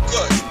 and I'm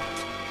good.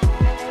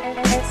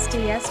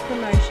 SDS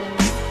Promotions.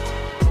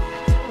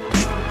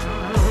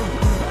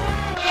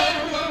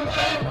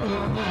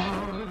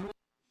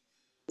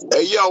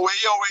 Hey, yo,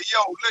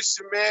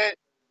 listen, man.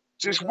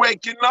 Just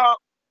waking up.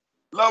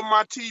 Love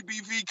my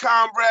TBV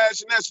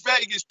comrades, and that's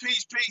Vegas.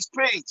 Peace.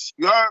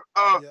 You heard?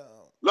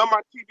 Love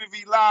my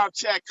TBV live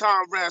chat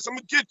comrades. I'm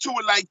going to get to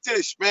it like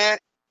this, man.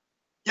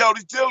 Yo,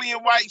 the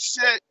Dillian White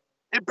shit,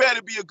 it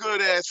better be a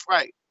good-ass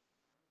fight.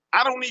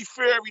 I don't need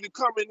Fury to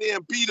come in there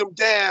and beat him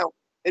down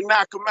and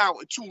knock him out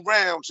in 2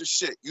 rounds and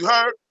shit. You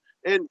heard?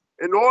 And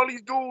all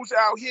these dudes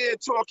out here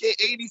talking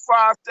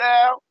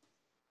 85,000.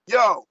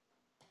 Yo,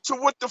 so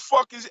what the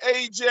fuck is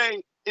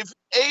AJ? If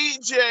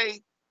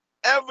AJ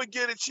ever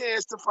get a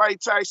chance to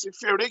fight Tyson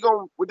Fury,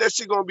 that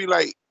shit gonna be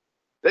like,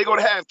 they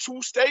gonna have 2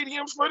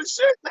 stadiums for the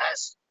shit?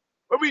 That's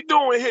what we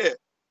doing here.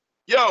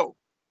 Yo,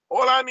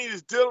 all I need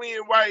is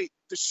Dillian White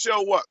to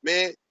show up,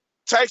 man.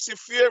 Tyson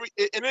Fury,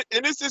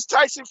 and this is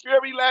Tyson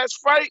Fury last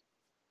fight.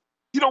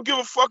 He don't give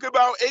a fuck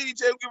about AJ,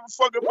 don't give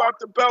a fuck about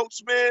the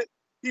belts, man.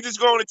 He just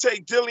going to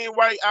take Dillian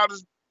White out of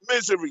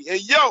misery.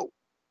 And yo,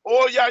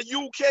 all y'all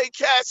UK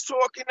cats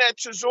talking that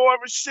Chisora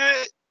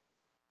shit,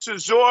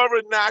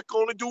 Chisora not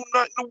going to do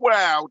nothing to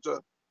Wilder.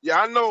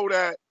 Yeah, I know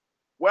that.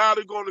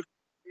 Wilder going to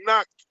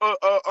knock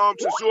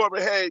Chisora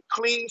head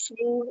clean,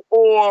 smooth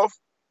off.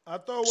 I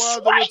thought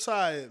Wilder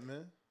retired,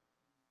 man.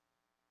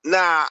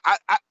 Nah,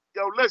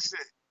 yo, listen.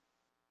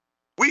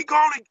 We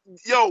gonna,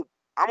 I'm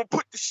gonna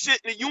put the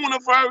shit in the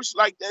universe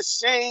like that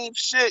same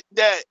shit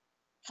that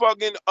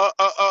fucking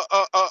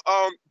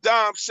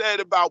Dom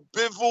said about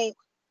Bivol.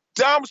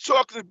 Dom's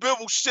talking to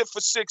Bivol shit for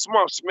 6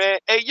 months, man.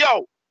 Hey,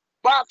 yo,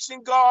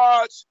 boxing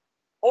guards,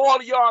 all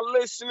of y'all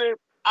listening,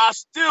 I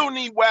still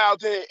need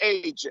Wilder and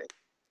AJ.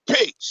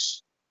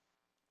 Peace.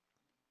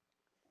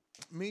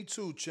 Me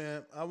too,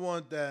 champ. I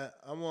want that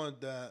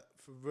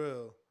for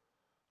real.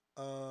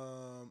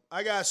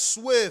 I got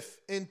Swift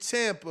in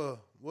Tampa.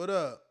 What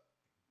up?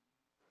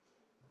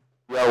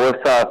 Yo,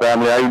 what's up,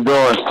 family? How you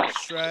doing?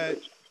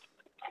 Straight.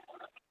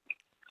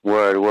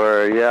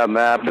 Word. Yeah,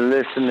 man, I've been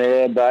listening to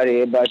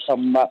everybody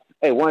talking about.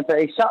 Hey, one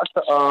thing, shout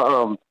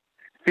to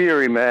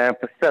Fury, man,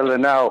 for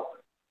selling out.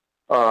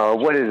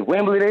 What is it,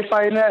 Wembley they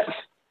fighting at?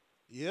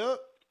 Yep.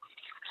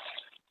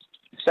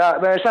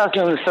 Shout to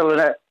him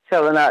for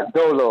selling out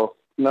Dolo.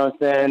 You know what I'm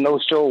saying? No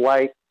show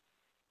white.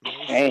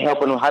 Ain't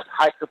helping them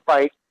hype the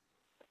fight.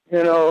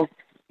 You know,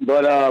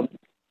 but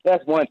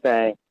that's one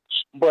thing.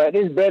 But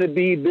this better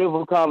be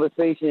Bivol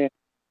conversation.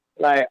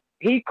 Like,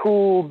 he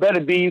cool, better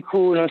be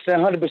cool, you know what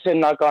I'm saying? 100%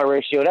 knockout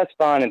ratio, that's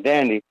fine and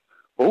dandy.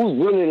 But who's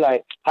really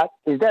like,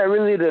 is that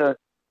really the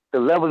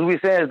levels we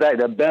say is like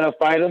the better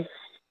fighter?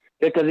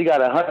 Because he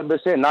got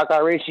 100%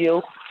 knockout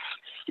ratio?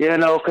 You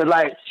know, because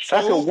like,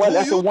 that's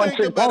a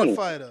one-trick pony.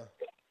 Fighter?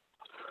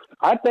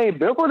 I think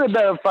Bivol the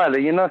better fighter,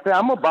 you know what I'm saying?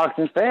 I'm a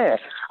boxing fan.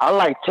 I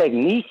like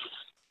technique,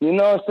 you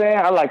know what I'm saying?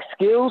 I like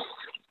skills.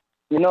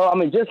 You know, I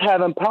mean, just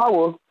having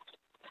power,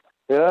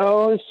 you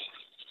know,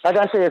 like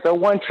I said, it's a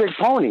one-trick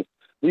pony.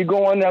 You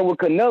go in there with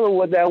Canelo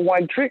with that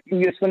one trick,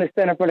 you just going to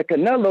stand in front of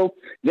Canelo,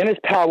 then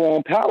it's power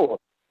on power.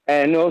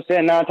 And you know what I'm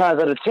saying, 9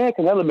 times out of 10,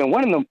 Canelo been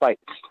winning them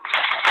fights.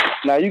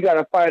 Now you got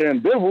a fighter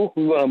in Bivol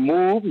who's going to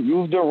move,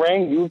 use the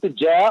ring, use the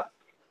jab,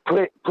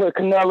 put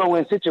Canelo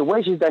in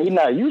situations that he's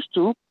not used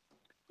to.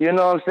 You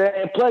know what I'm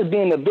saying? Plus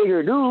being a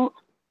bigger dude,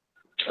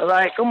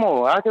 like, come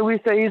on, how can we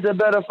say he's a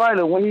better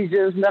fighter when he's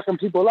just knocking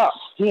people out?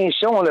 He ain't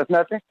showing us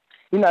nothing.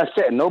 He's not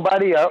setting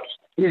nobody up.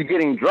 He's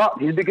getting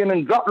dropped. He's been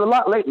getting dropped a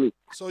lot lately.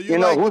 So you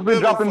know, who's been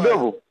dropping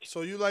Bivol?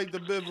 So you like the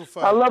Bivol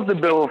fight? I love the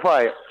Bivol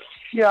fight.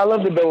 Yeah, I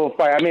love the Bivol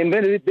fight. I mean,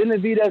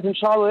 Benavidez and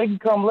Charlo, they can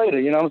come later.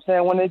 You know what I'm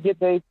saying? When they get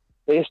their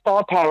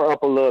star power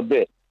up a little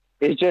bit.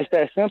 It's just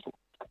that simple.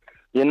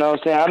 You know what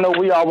I'm saying? I know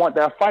we all want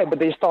that fight, but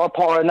their star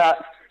power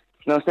not,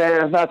 you know what I'm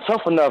saying, it's not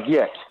tough enough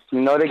yet.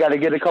 You know, they got to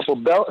get a couple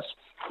belts,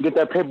 get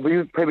that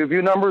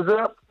pay-per-view numbers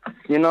up.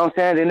 You know what I'm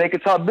saying? Then they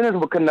can talk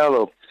business with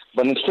Canelo.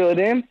 But until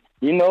then,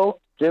 you know,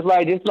 just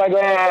like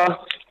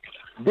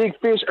Big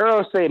Fish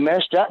Earl say, man,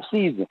 strap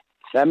season.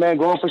 That man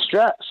going for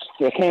straps.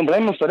 I can't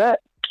blame him for that.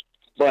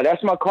 But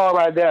that's my call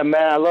right there,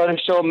 man. I love the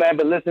show, man.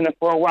 Been listening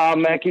for a while,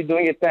 man. Keep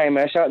doing your thing,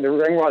 man. Shout out to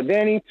Ring Rock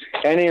Danny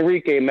and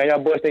Enrique, man. Y'all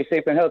boys stay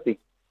safe and healthy.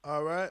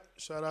 All right.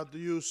 Shout out to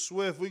you,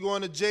 Swift. We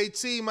going to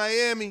JT,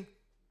 Miami.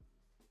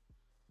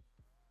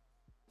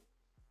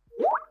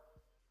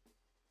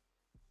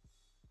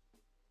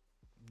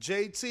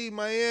 JT,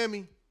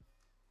 Miami.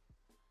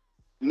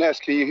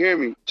 Ness, can you hear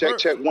me? Check,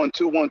 1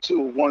 2 1 2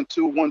 1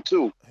 2 1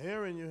 2.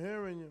 Hearing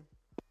you.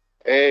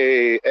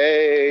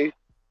 Hey,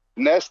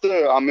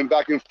 Nestor, I'm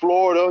back in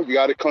Florida. You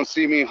got to come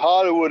see me in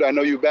Hollywood. I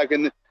know you're back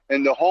in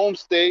the home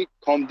state.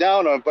 Come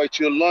down. I'll invite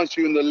you to lunch.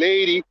 You and the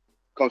lady.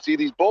 Come see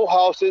these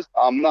boathouses.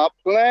 I'm not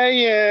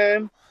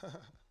playing.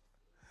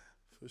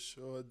 For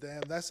sure.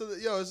 Damn, it's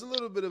a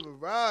little bit of a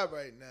ride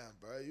right now,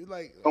 bro. You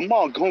like? Come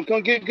on,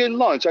 come get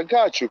lunch. I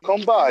got you.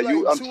 Come by.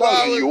 I'm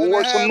telling you, we'll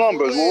work some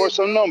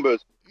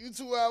numbers. You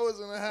 2 hours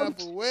and a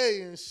half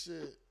away and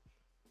shit.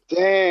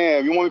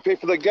 Damn, you want me to pay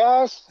for the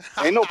gas?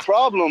 Ain't no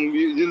problem.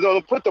 You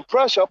don't put the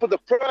pressure. I'll put the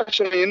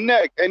pressure on your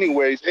neck.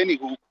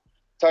 Anywho,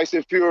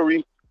 Tyson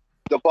Fury,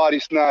 the body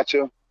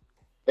snatcher.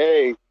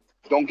 Hey,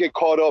 don't get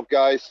caught up,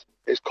 guys.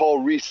 It's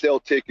called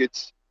resale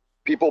tickets.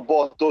 People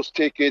bought those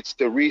tickets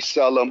to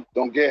resell them.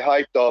 Don't get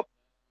hyped up.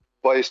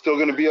 But it's still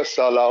going to be a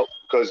sellout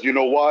because you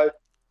know why?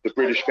 The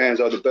British fans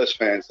are the best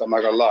fans. I'm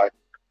not going to lie.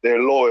 They're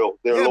loyal.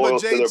 They're loyal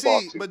to their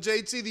boxing. But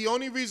JT, the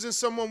only reason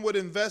someone would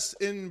invest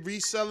in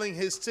reselling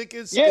his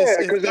tickets is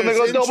because they're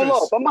going to double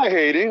up. I'm not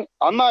hating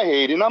on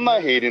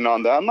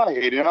that. I'm not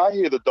hating. I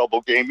hear the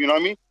double game. You know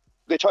what I mean?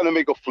 They're trying to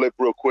make a flip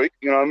real quick.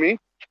 You know what I mean?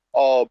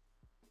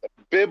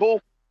 Bivol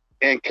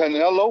and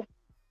Canelo.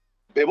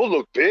 Bivol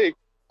look big.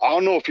 I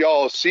don't know if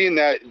y'all seen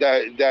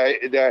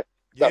that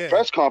that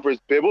press conference,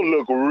 Bibble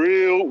looked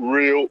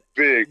real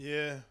big.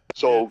 Yeah.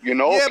 So,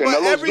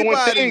 Canelo's doing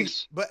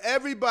things. But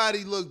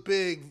everybody looked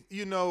big,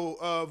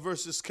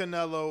 versus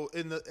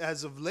Canelo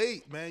as of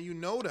late, man. You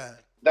know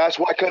that. That's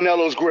why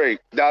Canelo's great.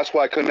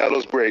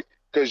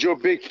 Because you're a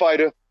big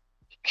fighter.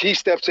 He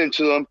steps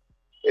into them.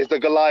 It's the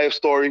Goliath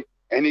story,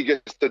 and he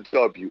gets the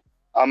W.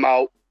 I'm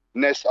out.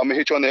 Next, I'm going to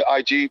hit you on the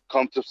IG.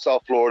 Come to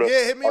South Florida.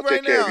 Yeah, hit me I'll right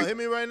take care now. of you. Hit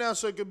me right now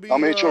so it could be.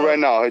 I'm going to hit you right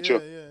now. Yeah.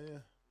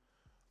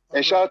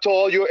 And shout out to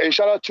all you. And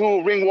shout out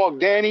to Ring Walk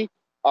Danny.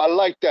 I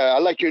like that. I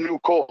like your new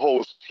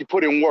co-host. He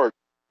put in work.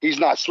 He's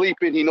not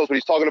sleeping. He knows what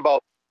he's talking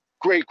about.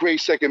 Great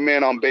second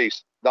man on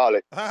base. Dale.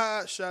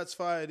 Shots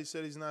fired. He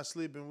said he's not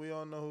sleeping. We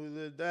all know who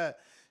did that.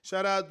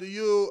 Shout out to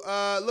you.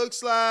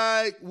 Looks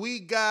like we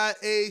got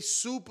a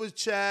super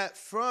chat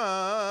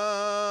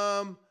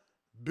from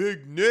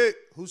Big Nick,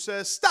 who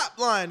says, stop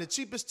lying. The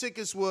cheapest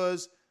tickets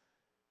was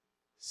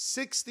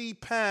 60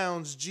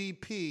 pounds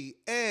GP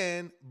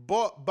and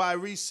bought by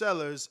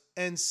resellers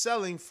and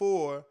selling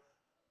for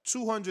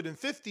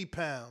 250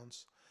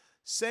 pounds.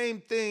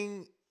 Same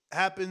thing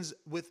happens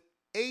with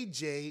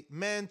AJ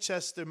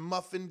Manchester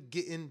Muffin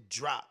getting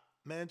dropped.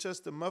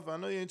 Manchester Muffin. I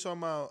know you ain't talking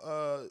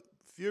about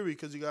Fury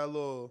because you got a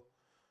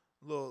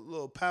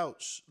little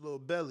pouch, little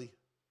belly.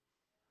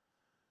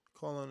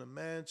 Calling a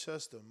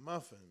Manchester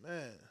Muffin,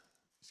 man.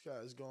 This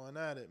guy's going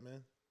at it,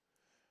 man.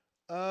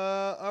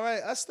 All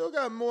right, I still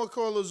got more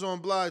callers on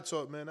Blog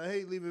Talk, man. I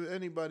hate leaving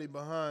anybody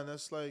behind.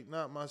 That's like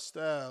not my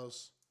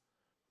styles.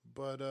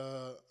 But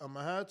I'm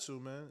going to have to,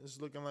 man. It's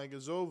looking like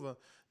it's over.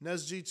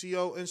 Nest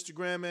GTO,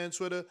 Instagram and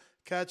Twitter.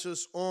 Catch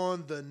us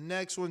on the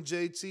next one,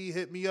 JT.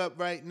 Hit me up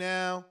right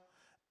now.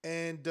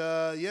 And,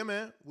 yeah,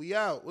 man, we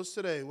out. What's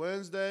today?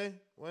 Wednesday?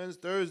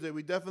 Thursday.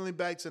 We definitely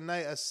back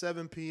tonight at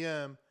 7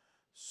 p.m.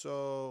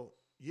 So,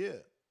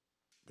 yeah.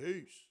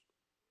 Peace.